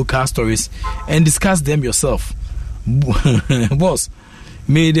foreign and local stories and discuss them yourself. Boss,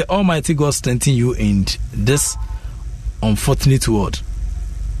 may the Almighty God strengthen you in this unfortunate world.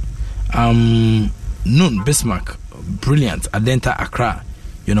 Noon Bismarck brilliant. Adenta Accra,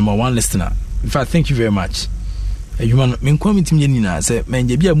 your number one listener. In fact, thank you very much. You man, me come to me nina say men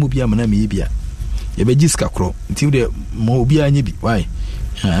je bia mu bia mana me bia. Ye be jiska kro. Nti de mo bia anya bi. Why?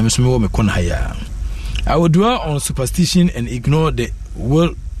 I'm so me wo me kon haya. I will dwell on superstition and ignore the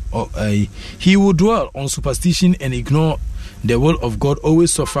will of he will dwell on superstition and ignore the will of God,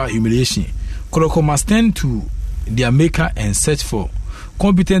 always suffer humiliation. Koroko must stand to their maker and search for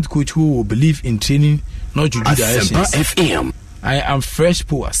competent coach who will believe in training, not juju directions. I am Fresh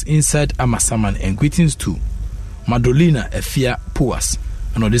Poas inside Amasaman, and greetings to Madolina Efia Poas.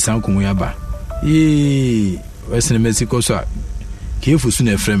 And all this sound kumuyaba. West in Mexico, so careful soon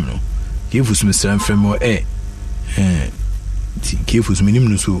a frame no. Careful soon a frame or careful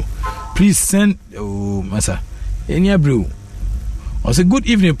minimum so. Please send Massa any brew. I say good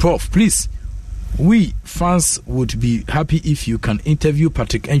evening, Prof. Please, we fans would be happy if you can interview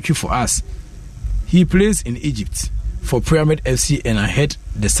Patrick Entry for us. He plays in Egypt for Pyramid FC, and I heard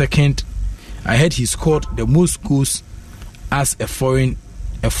he scored the most goals as a foreign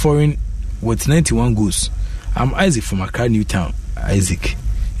with 91 goals. I'm Isaac from Accra, Newtown. Isaac,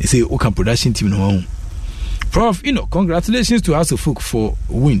 he say Okan production team no. Prof, congratulations to House of Folk for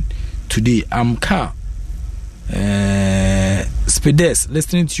win today. I'm Carl Spedes,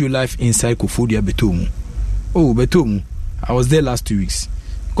 listening to you live inside Kofodia Betomu. Oh, Betomu, I was there last 2 weeks.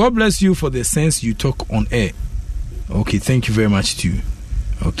 God bless you for the sense you talk on air. Okay, thank you very much too.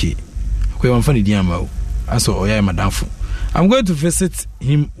 Okay, I'm funny diambo. I saw Oya Madamfu. I'm going to visit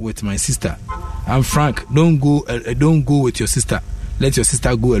him with my sister. I'm Frank. Don't go with your sister. Let your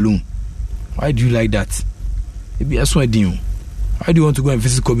sister go alone. Why do you like that? Maybe that's what I do. Why do you want to go and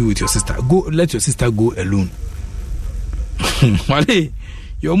visit Kobe with your sister? Go, let your sister go alone. Wale,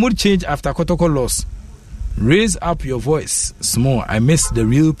 your mood change after Kotoko loss. Raise up your voice small. I miss the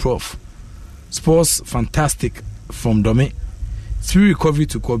real Prof. Sports fantastic from Dome. Through recovery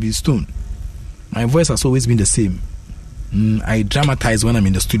to Kobe Stone. My voice has always been the same. I dramatize when I'm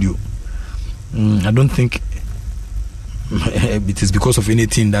in the studio. I don't think it is because of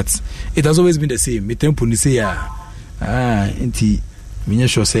anything that it has always been the same. Me tempo ni say enti me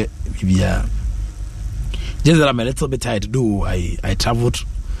sure say bibia. Just that I'm a little bit tired though. I traveled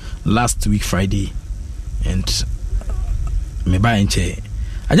last week Friday and me buy chair.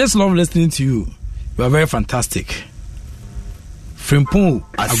 I just love listening to you. You are very fantastic. Frimpong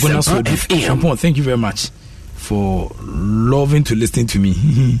Agona Sodi. Frimpong, thank you very much for loving to listen to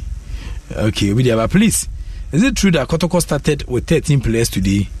me. Okay, but please, is it true that Kotoko started with 13 players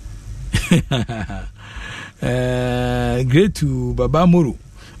today? Great to Baba Moro.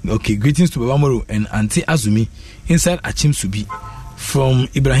 Okay, greetings to Baba Moro and Auntie Azumi inside Achim Subi from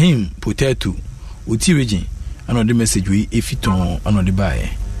Ibrahim Potato Uti region. Another message we if it on another buy.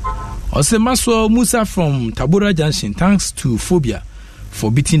 Also Maswa Musa from Tabora Junction. Thanks to Phobia for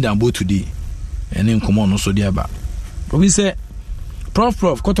beating Dambo today. And then come on also there. But we say Prof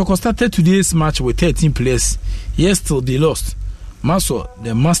Kotoko started today's match with 13 players. Yes, till they lost. Maswa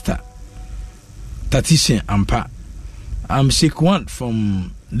the master Tatishan Ampa. I'm Sheikh One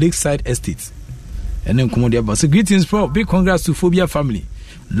from Lakeside Estate. And then come on there. But so greetings, Prof. Big congrats to Phobia family.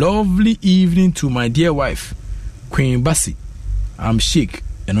 Lovely evening to my dear wife, Queen Bassi. I'm Sheikh.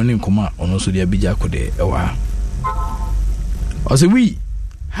 And on him come on also there Bijako de Ewa. Also we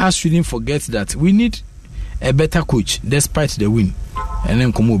shouldn't forget that we need a better coach despite the win. And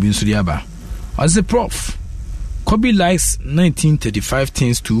then come on Binsuriaba. As a Prof, Kobe likes 1935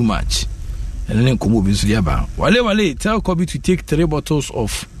 things too much. And then come on Binsuriaba. Wale, tell Kobe to take 3 bottles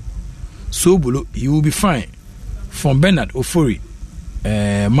of Sobolo. He will be fine. From Bernard Ofori,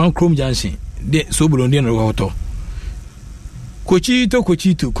 Mancrom Junction. De Sobolo ndiye na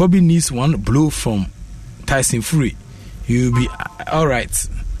Kochito, Kobe needs one blow from Tyson Fury. He will be alright.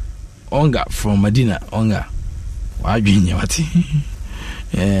 Onga from Medina. Onga. Wajwinya wati.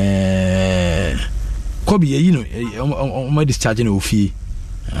 Kobe, I'm discharging Ofi.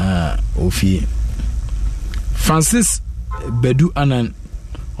 Ofi. Francis Bedu Anan.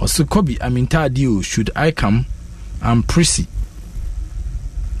 Also Kobe, I'm in Tadio. Should I come? I'm Prissy.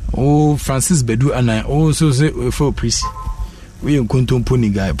 Oh, Francis Bedu Anan. Also say for Prissy. We ain't kontom pony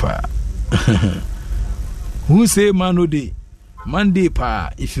guy pa. Who say Monday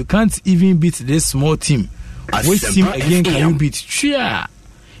pa? If you can't even beat this small team, which team again can you beat? Chia.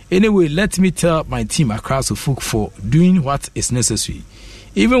 Anyway, let me tell my team across the folk for doing what is necessary.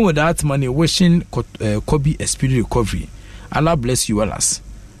 Even without money, wishing Kobe a speedy recovery. Allah bless you, Alas.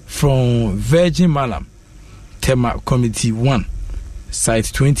 From Virgin Malam, Tema Committee 1,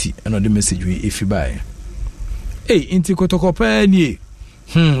 Site 20. Another message we if you buy. Hey, Inti Kotoko Penny.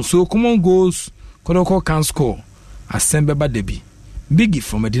 So common goals, Kotoko can score. Assemble Debbie. Biggie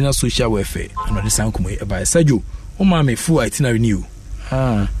from Medina Social Welfare. And on the sound come by Sergio. Oh, mammy, full itinerary new.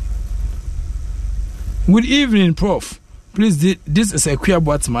 Good evening, Prof. Please, this is a queer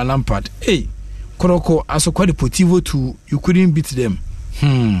about my Lampard. Hey, Koroko, I saw quite a Potivo too. You couldn't beat them.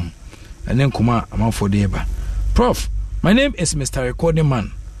 And then come on, I'm out for the ever. Prof, my name is Mr. Recording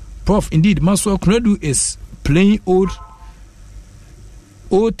Man. Prof, indeed, Maxwell Credu is playing Old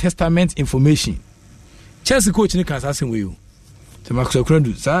Testament information. Chelsea coach in the assassin with you. To Maxwell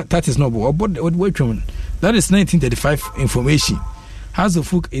Credu, that is not what that is 1935 information. House of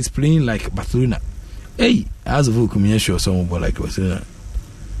Folk is playing like Barcelona. Hey, House of Folk, I'm sure someone like Barcelona.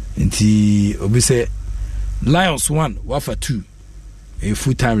 Until Obi Lions 1, Wafa 2, a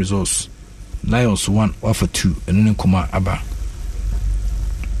full-time resource. Lions 1, Wafa 2, and then come out Abba.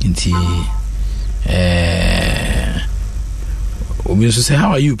 Until Obi say,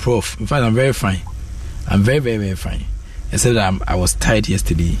 how are you, Prof? In fact, I'm very fine. I'm very, very, very fine. I said I was tired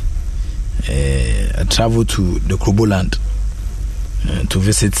yesterday. I traveled to the Krobo land to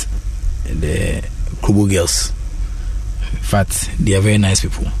visit the Krobo girls. In fact, they are very nice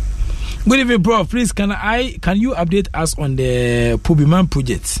people. Good evening, Prof. Please, can you update us on the Pobiman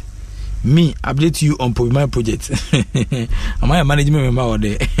project? Me update you on Pobiman project. Am I a management member or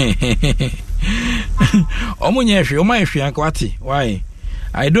there? Why?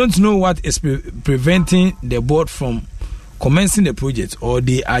 I don't know what is preventing the board from commencing the project, or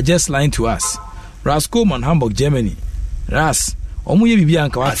they are just lying to us. Rascoman, Hamburg, Germany. Ras, Omuye Bibia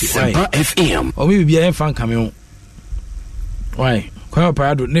and Kawati. Why? FM. Omuye Bibia and Fan Cameo. Why? Kwame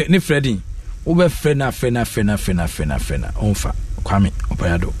Parado, ne Freddy. Over Fena. Onfa. Kwame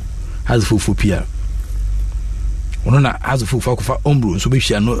Parado. Has full Pia. Onona has a full for Ombro, so we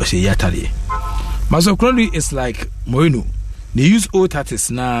shall not say Yatari. Maso Crowley is like Moreno. They use old tactics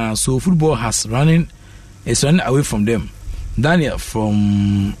now, so football is running away from them. Daniel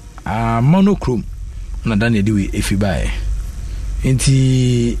from Monochrome. Na Daniel do if you buy.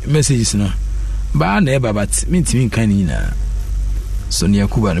 Inti messages no. Ba na eba but mintimi kan ni na. Sonia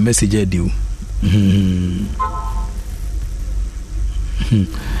Kuba no message e dew.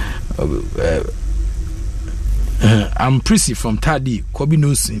 I'm Prissy from Tadi. Kobe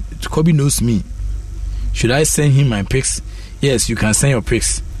knows me. Should I send him my pics? Yes, you can send your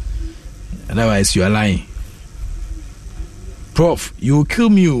pics. Otherwise, you are lying. Prof, you will kill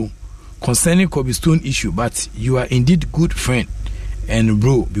me concerning Kobe Stone issue, but you are indeed good friend and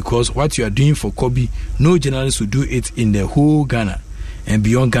bro, because what you are doing for Kobe, no journalist will do it in the whole Ghana and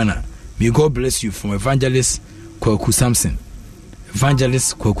beyond Ghana. May God bless you. From Evangelist Kwaku Samson.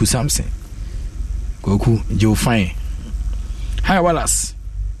 Evangelist Kwaku Samson. Kwaku, you'll find. Hi, Wallace.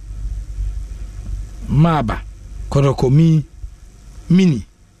 Maba. Korokomi. Mini.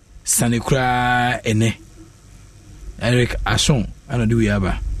 Sanekra ene. Eric Ashon. I don't do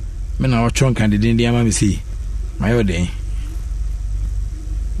yaba. Men are trunk and the India mammy see. My old day.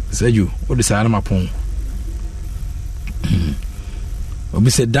 Said you, what is Alama Pong? Obi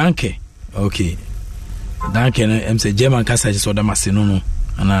said, Danke. Okay. Danke, I'm say German Casa is order Masino.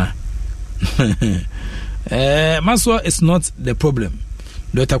 Anna. Maswa is not the problem.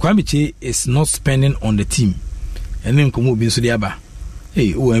 Dr. Kwamichi is not spending on the team. And then come over to the Aba.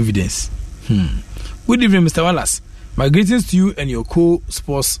 Hey, oh, evidence. Good evening, Mr. Wallace. My greetings to you and your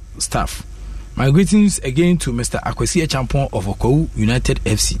co-sports staff. My greetings again to Mr. Akwesi Champon of Okou United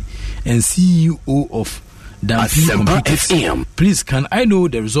FC and CEO of Dampi Computers. Please, can I know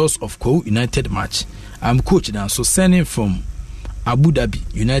the results of Okou United match? I'm coach now, so sending from Abu Dhabi,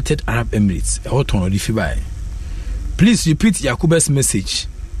 United Arab Emirates. Please repeat Yakuba's message.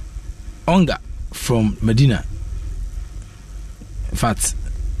 Onga from Medina. In fact,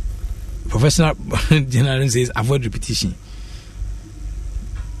 professional journalist says avoid repetition.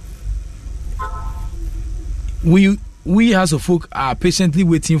 We as a folk are patiently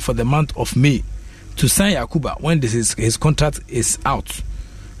waiting for the month of May to sign Yakuba when his contract is out.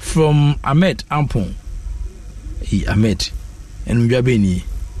 From Ahmed Ampon. Ahmed and Mjabeni.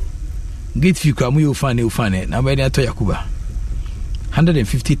 Get few come you find now by the Yakuba.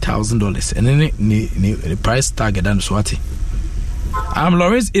 $150,000 and then the price target and Swati.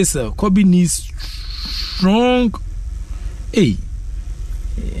 Lawrence Issa. Kobe needs strong. Hey,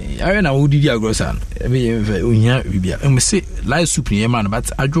 I know who did your grossan. I say live soup in man, but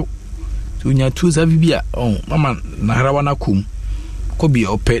I joke to your two Zavibia. Oh, Mamma Naharawana Kum. Kobe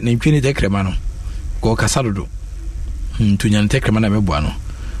or pet named Trini Decremano. Go Casado. To Yan Tecremana Mebuano.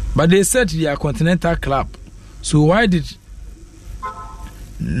 But they said they are Continental Club. So why did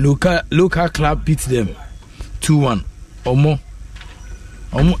local club beat them 2-1 or more?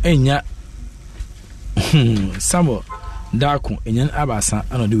 Enya Samuel Darko enyan abasa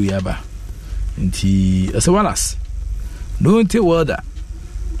anode we aba nti as Wallace don't Wilder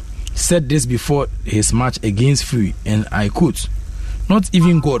said this before his match against Fury, and I quote, "Not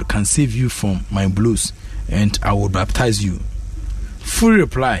even God can save you from my blows, and I will baptize you." Fury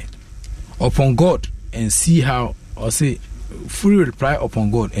replied, "Upon God and see how," or say, Fury replied,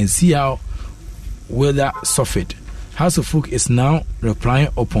 "Upon God and see how Wilder suffered." House of Folk is now replying,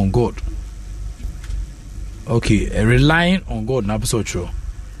 "Upon God." Okay, relying on God.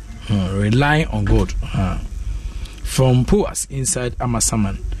 Relying on God. From Poas inside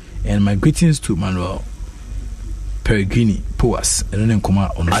Amasaman, and my greetings to Manuel Peregrini Poas.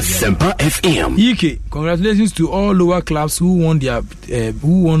 Asempa FM. EK, congratulations to all lower clubs who won their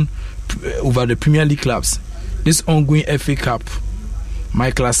over the Premier League clubs. This ongoing FA Cup.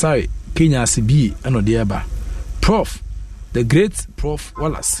 Michael Asari, Kenya CB, and Odiaba. Prof, the great Prof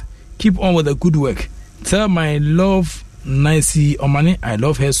Wallace, keep on with the good work. Tell my love Nancy Omani I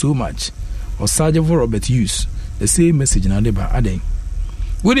love her so much. Or Sergeant Robert Hughes, the same message in Adeba Aden.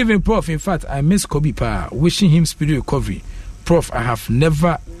 Good evening, Prof. In fact, I miss Kobe Pa, wishing him speedy recovery. Prof, I have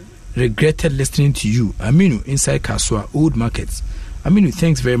never regretted listening to you. Aminu, inside Kaswa, Old Market. Aminu,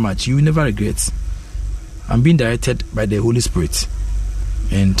 thanks very much. You never regret. I'm being directed by the Holy Spirit,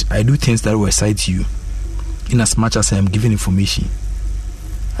 and I do things that will excite you. In as much as I am giving information,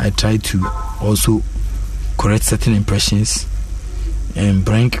 I try to also correct certain impressions and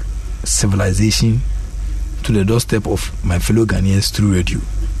bring civilization to the doorstep of my fellow Ghanaians through radio.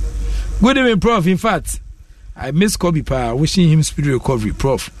 Good evening, Prof. In fact, I miss Kobe Pa, wishing him speedy recovery.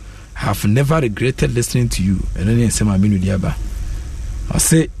 Prof, I have never regretted listening to you. And then I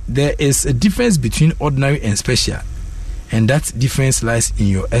say there is a difference between ordinary and special, and that difference lies in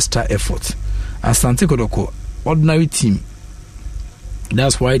your extra effort. Asante Kodoko, ordinary team,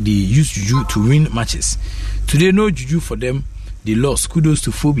 that's why they use juju to win matches. Today, no juju for them. They lost. Kudos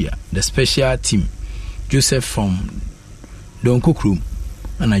to Phobia, the special team. Joseph from Donkokrum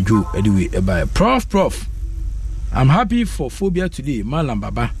and I Joe anyway. Prof. I'm happy for Phobia today. Malam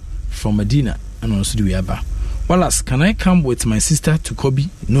Baba from Medina and also do Yaba. Wallace, can I come with my sister to Kobe?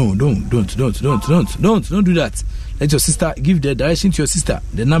 No, don't do that. Let your sister give the direction to your sister,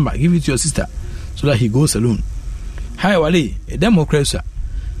 the number, give it to your sister so that he goes alone. Hi Wale, a democracy.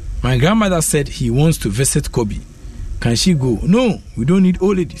 My grandmother said he wants to visit Kobe. Can she go? No, we don't need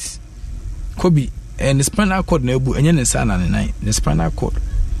all ladies. Kobe and the spinal cord nebu and the son and the spinal cord.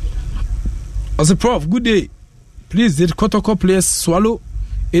 As a Prof, good day. Please, did Kotoko players swallow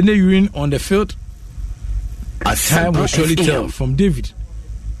any urine on the field? Time will surely tell. From David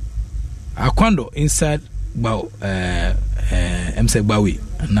Akwando inside Bao MSEC Bawi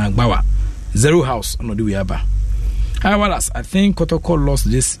and Bawa Zero House on the Wiaba. Hi Wallace, I think Kotoko lost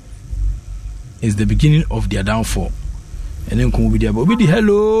this is the beginning of their downfall. And then come with the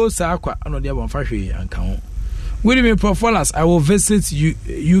hello, Sakwa, and on the other one, and count. Good evening, Prof. Wallace. I will visit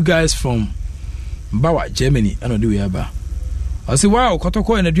you guys from Bawa, Germany, and on the Wiaba. I say, wow,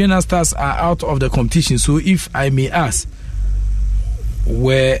 Kotoko and Adriana Stars are out of the competition. So, if I may ask,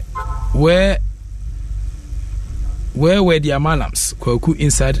 where were the Amalams? Kwaku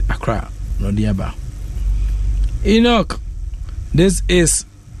inside Accra, no Diaba. Enoch, this is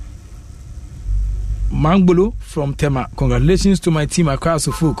Mangbolo from Tema. Congratulations to my team across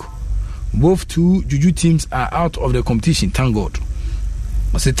the folk. Both two Juju teams are out of the competition. Thank God.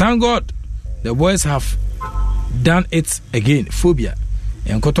 I say, thank God, the boys have done it again. Phobia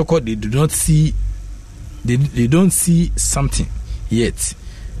and Kotoko, they do not see. They don't see something yet.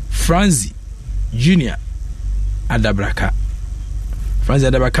 Franzi Junior Adabraka. Franzi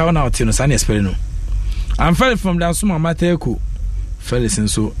Adabraka now tell us any espelino. I'm fell from Dansuma Mateko. Felix and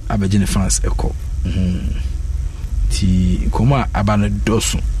so Aberdeen fans echo. Ti koma abana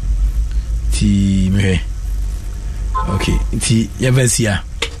dosu. Ti me. Okay, ti Yavensia.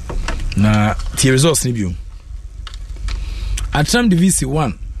 Na ti results ni biu. Atram Divisi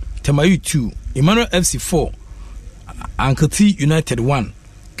 1, Tamayu 2, Emmanuel FC 4, Uncle T United 1,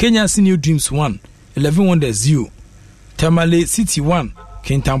 Kenya Senior Dreams 1, 11 Wonders 0, Tamale City 1,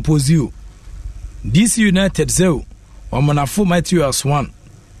 Kintampo 0, DC United 0, Wamanafo Materials 1,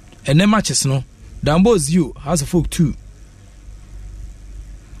 and then matches no, Dambo 0, House of Folk 2,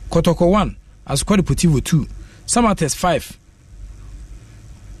 Kotoko 1, Asquad Deportivo 2, Samates 5,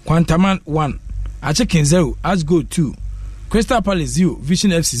 Quantaman 1, Achekin 0, Asgo 2, Crystal Palace 0,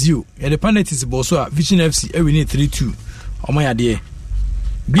 Vision FC 0. The penalty is Bosoa, Vision FC, we need 3-2. Oh my dear.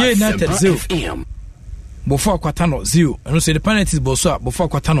 BA United 0. Before Quatano 0. And also the penalty is Bosoa, before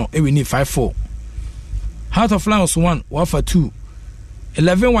Quatano, we need 5-4. Heart of Lions 1, Wafa 2.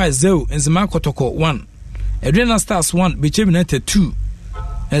 11 Y 0, and Zima Kotoko 1. Adriana Stars 1 Bechem United 2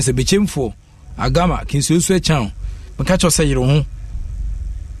 as a Bechem 4 Agama Kinsusu Chan Makacho say Yero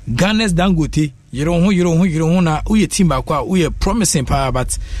Ganes Dangote Yero na uye team bakwa uye promising power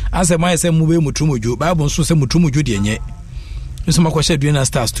but as a my say move mutumuju Bible so say mutumuju de enye nso makwashe Adriana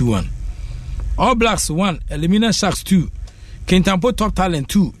Stars 2-1 All Blacks 1 Elimina Sharks 2 Kintampo Top Talent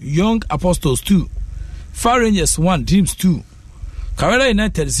 2 Young Apostles 2 Far Rangers 1 Dreams 2 Karela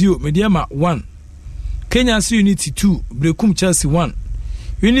United 0 Mediama 1 Kenya Unity 2 Brekum Chelsea 1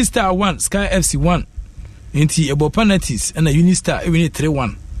 Unistar 1 Sky FC 1 Inti Ebo penalties and a Unistar win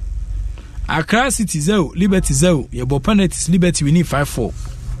 3-1 Accra City 0 Liberty 0 Ebo penalties Liberty win 5-4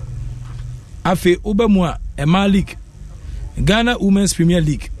 Afe Obamua Emma League Ghana Women's Premier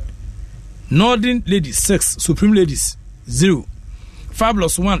League Northern Ladies 6 Supreme Ladies 0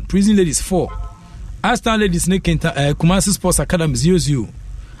 Fabulous 1 Prison Ladies 4 Aston Ladies Kumasi Sports Academy 0-0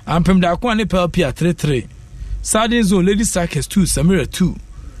 Ampem da Akwa ne Pelpia 3-3 Sardine Zone Ladies Strikers 2 Samira 2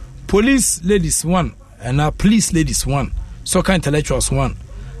 Police Ladies 1 and Police Ladies 1 Soccer Intellectuals 1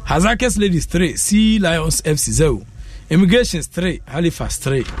 Hazakes Ladies 3 Sea Lions FC 0 Immigrations 3 Halifax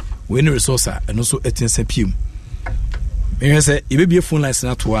 3 Win Resource and also Etinse PM me say e be phone lines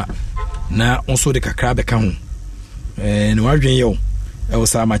na to na also de kakra be ka ho no wadwen yo e wo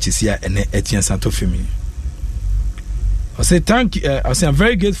sa matches here and Etienne Santo Femi. I say thank you. I say I'm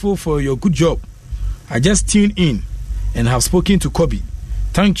very grateful for your good job. I just tuned in and have spoken to Kobe.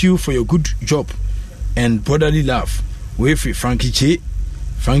 Thank you for your good job and brotherly love. We free Frankie Che.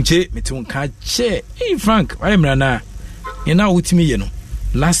 Frank Che, me to che. Hey Frank, why am na? You know with me, you know.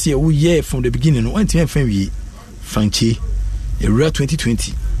 Last year we year from the beginning, went to FM Frank Che. A real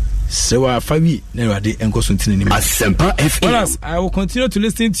 2020. So 5 years never dey enko something anymore. Asempa FM. Well, I will continue to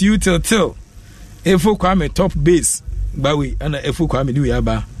listen to you till Efo Kwame top bass Bawi and Efo Kwame do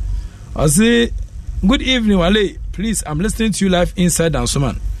yaba. I say good evening Wale. Please, I'm listening to you live inside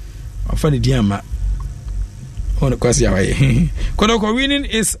Dansoman. I find the diama. On the question away. Kodoko winning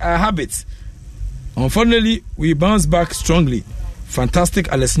is a habit. Unfortunately, we bounce back strongly. Fantastic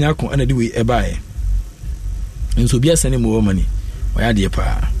Alesnyako and the way ebae. And so be sending more money. Why dear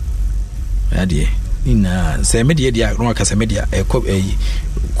pa? Adie ina say media dia no aka say media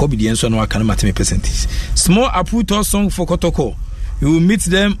Kobe the enso no aka na mateme percentage small aputo song for Kotoko. You will meet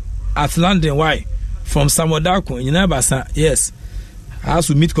them at London. Why? From Samodako in Nabasa. Yes, I have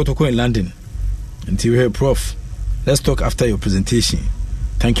to meet Kotoko in London until we hear Prof. Let's talk after your presentation.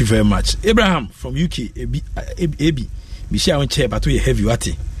 Thank you very much. Abraham from UK AB Misha on chair but we heavy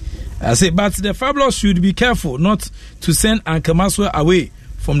wati. I say but the Fabulous should be careful not to send Anke Maswa away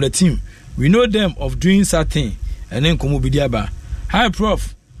from the team. We know them of doing certain and then Komo Bidiaba. Hi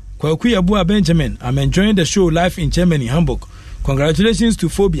Prof. Kwakuya Bua Benjamin. I'm enjoying the show live in Germany, Hamburg. Congratulations to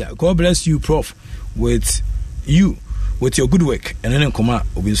Phobia. God bless you, Prof. With your good work. And then Koma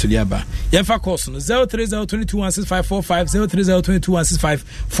Obinsuliaba. Yafa course 03022165545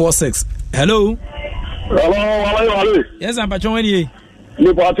 03022165546. Hello. Hello. Yes, I'm Pachon.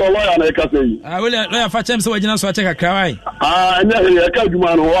 You got a lawyer and a cafe. I will lawyer for James so I check a cry. I can't do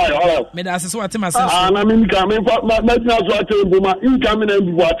my why. Made us what myself. I mean, coming for my business, watching Buma, incoming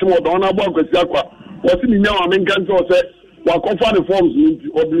and watching what on a book with Yakwa. What's in your main country said, what confirm the forms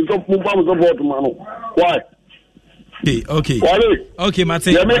or the forms of water. Why? Okay. Okay,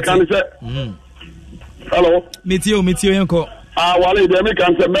 Matthew. Hello. Mitio, Uncle. Wale, the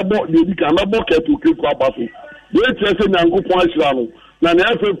American said, the Canabo to keep up. They say, Nango Point. Now, the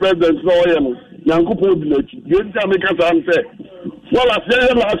FA president saw him. Yankupo village. You make us answer. Well, I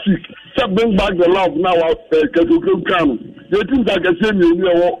said last week, to bring back the love now. Ketuku Kanu. You think I can send you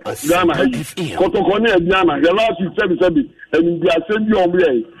Ghana? Kotokone Ghana. The last week, 7 and they are sending you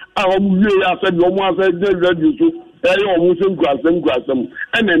away. I said, you want to say, you almost grass and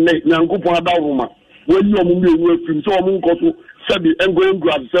then Yankupo Adavuma. When you are moving, so I'm going to say, and going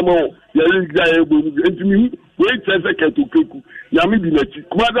grass some more. You are me. Wait a second to Kiku. Yami Binechi.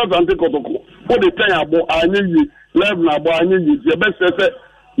 Brothers and Kotoko. What the time about I need 11 about I need the best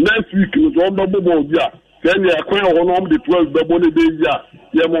next week is on the bubble. Yeah. Then you acquire on the 12 bubble days. Yeah.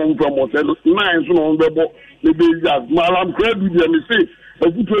 Yamon from Hotel 9 on the bubble. The days. Malam credit. You may say, a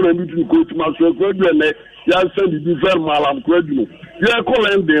good one between Coach Master Credit and you send the different Malam credit. You are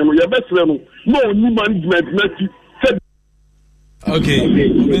calling them. Your best friend. No new management.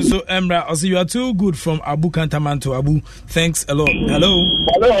 Okay. So Emra, also you are too good from Abu Kantaman to Abu. Thanks a lot. Hello.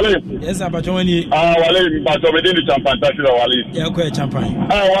 Yes, Abachoni. Wale, but within the champagne, that's Wale. Yeah, okay, champagne.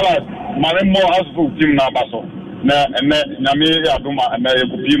 Wale, Maremo has to team Nabaso. Nami Aduma, and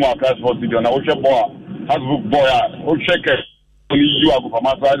Pima class for the Ocean Boa, has book boy, or check you are from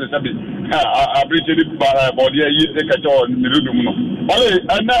my side, abirikyɛ de bɔdeɛ yi ɛkɛkyɛ wɔ ne dodom no wale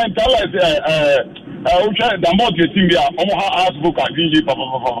ɛnɛ ntala sɛ wohwɛ dambɔt yɛtim bi a ɔmo ha asfok adwen yi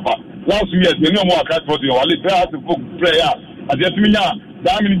papapapapa last years mene ɔmo akratfɔs yɛ wale pɛ asfok prɛ a ade yɛtumi nya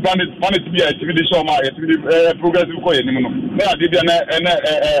daa mini panet bi a yɛtumi de hyɛ ɔma a yɛtumi de progressive kɔ yɛnim no na ade deɛ ɛnɛ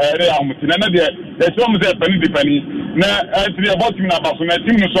ahomoti na ɛnɛ deɛ yɛkyerɛ mo sɛ pani de pani na ɛtiri yɛbɔ tim no aba so na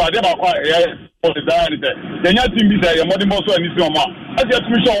tim no so adeɛ baako a ɛyɛ ɔdedaa ne sɛ yɛnya tim bi sɛ yɛ mmɔden bɔ so ani si ɔma a ɛde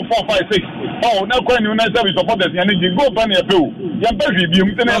yɛtumi hyɛ ɔ 4 5 6 na kɔ ani na sɛ bi supporters yɛne gye go pa ne yɛpɛ o yɛmpɛ hwee biom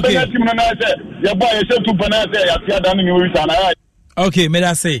sɛ na yɛbɛnya tim no na sɛ yɛbɔ a yɛhyɛ tu pa na sɛ yɛate ada no ne wɔwi saa na Okay, may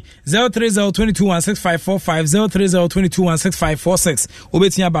I say 03022165545 03022165546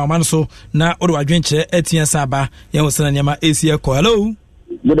 Obetia ba man so na odo adwenche etia saba yen wosana nyama AC Echo. Hello.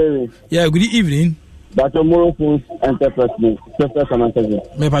 Good evening. Yeah, good evening. Dr. Moro Foods Enterprise. Professor Samantha.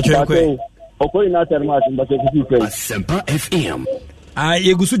 Me patcho ko. Oko ina terma but Asempa FM.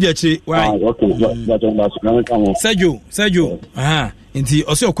 Yegusu di achi. Why? Okay. Sergio. Aha. Nti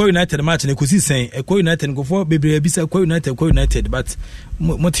ose Okwa United match na kosi sen Ekwa United nkofo bebre bisa Ekwa United but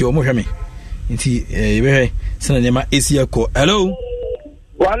moti o mo hweme nti yebe sena nyama AC Echo. Hello.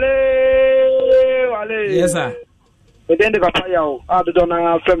 Wale. Yes sir. Edende papa yawo adodo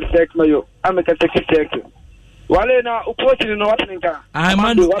na from sex mayo ameka sex. Wale na ukochi no watninka.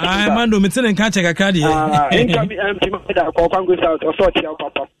 Mando mitene nka check akade. Inka mi da ko kwango south o sort ya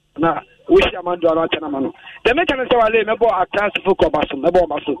papa. Na wishi amando ala tena mano. The make can say wale mebo akas for kobaso mebo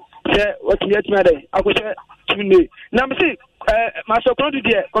baso. Say what yet me dey akose tune. Na me say maso kro di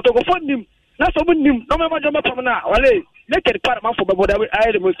dey kotoko nim na so nim no me majo mapam na wale make the part man for bebo da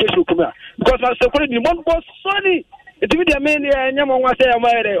I demonstration kuma because maso kro nim one boss sonny it be the main nyama nwa say am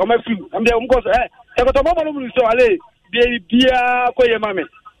ere o ma feel am dey because koto bobo no so wale bia koye mame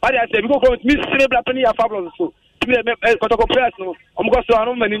wale I say because me cerebral pani ya fabulous so kotoko press no omgo so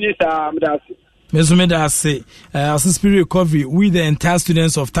anu mani ni sa mdasi Mesumeda say Spirit Recovery with the entire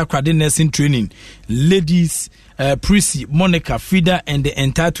students of Takrade Nursing Training, ladies, Prissy, Monica, Frida, and the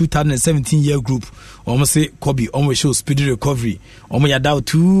entire 2017 year group. Almost say Kobe, almost show Spirit Recovery. Almost ya doubt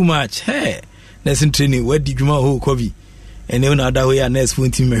too much. Hey, nursing training. Where did you know Kobe? And then now that we are next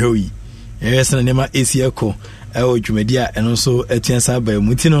 14 Mehoyi. Yes, and nema AC Echo. Jumedia and also Etiensa by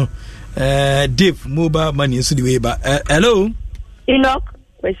Mutino. Dave, mobile money so the way back. Hello. Enoch,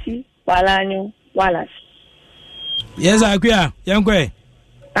 Wesi, Walanyo. Wallace. Yes, I queer. Young Quay.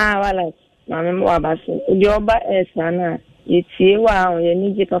 Wallace. Mamma Wabasso. The Oba Esana. It's here wow, you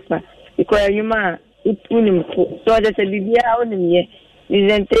need it papa. Because you ma, it unim. So I just said, Bibia on me.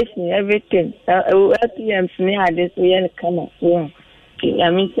 Presentation, everything. LPM me had this way and come up. I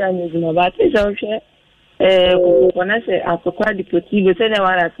mean, but it's okay. When I say, I forgot the Potigo, say the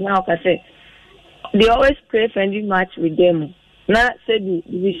Wallace now, I say, they always play friendly match with them. Na said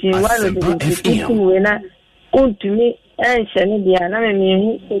division 1 of the team winner to me and Shani Diana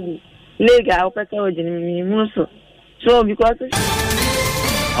me said Lega Opeka so because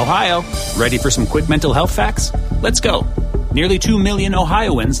Ohio, ready for some quick mental health facts? Let's go. Nearly 2 million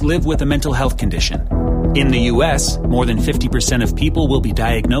Ohioans live with a mental health condition. In the US, more than 50% of people will be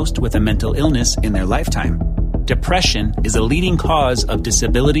diagnosed with a mental illness in their lifetime. Depression is a leading cause of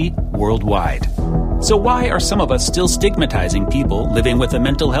disability worldwide. So why are some of us still stigmatizing people living with a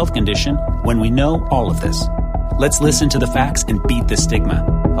mental health condition when we know all of this? Let's listen to the facts and beat the stigma.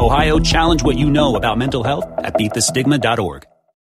 Ohio, challenge what you know about mental health at beatthestigma.org.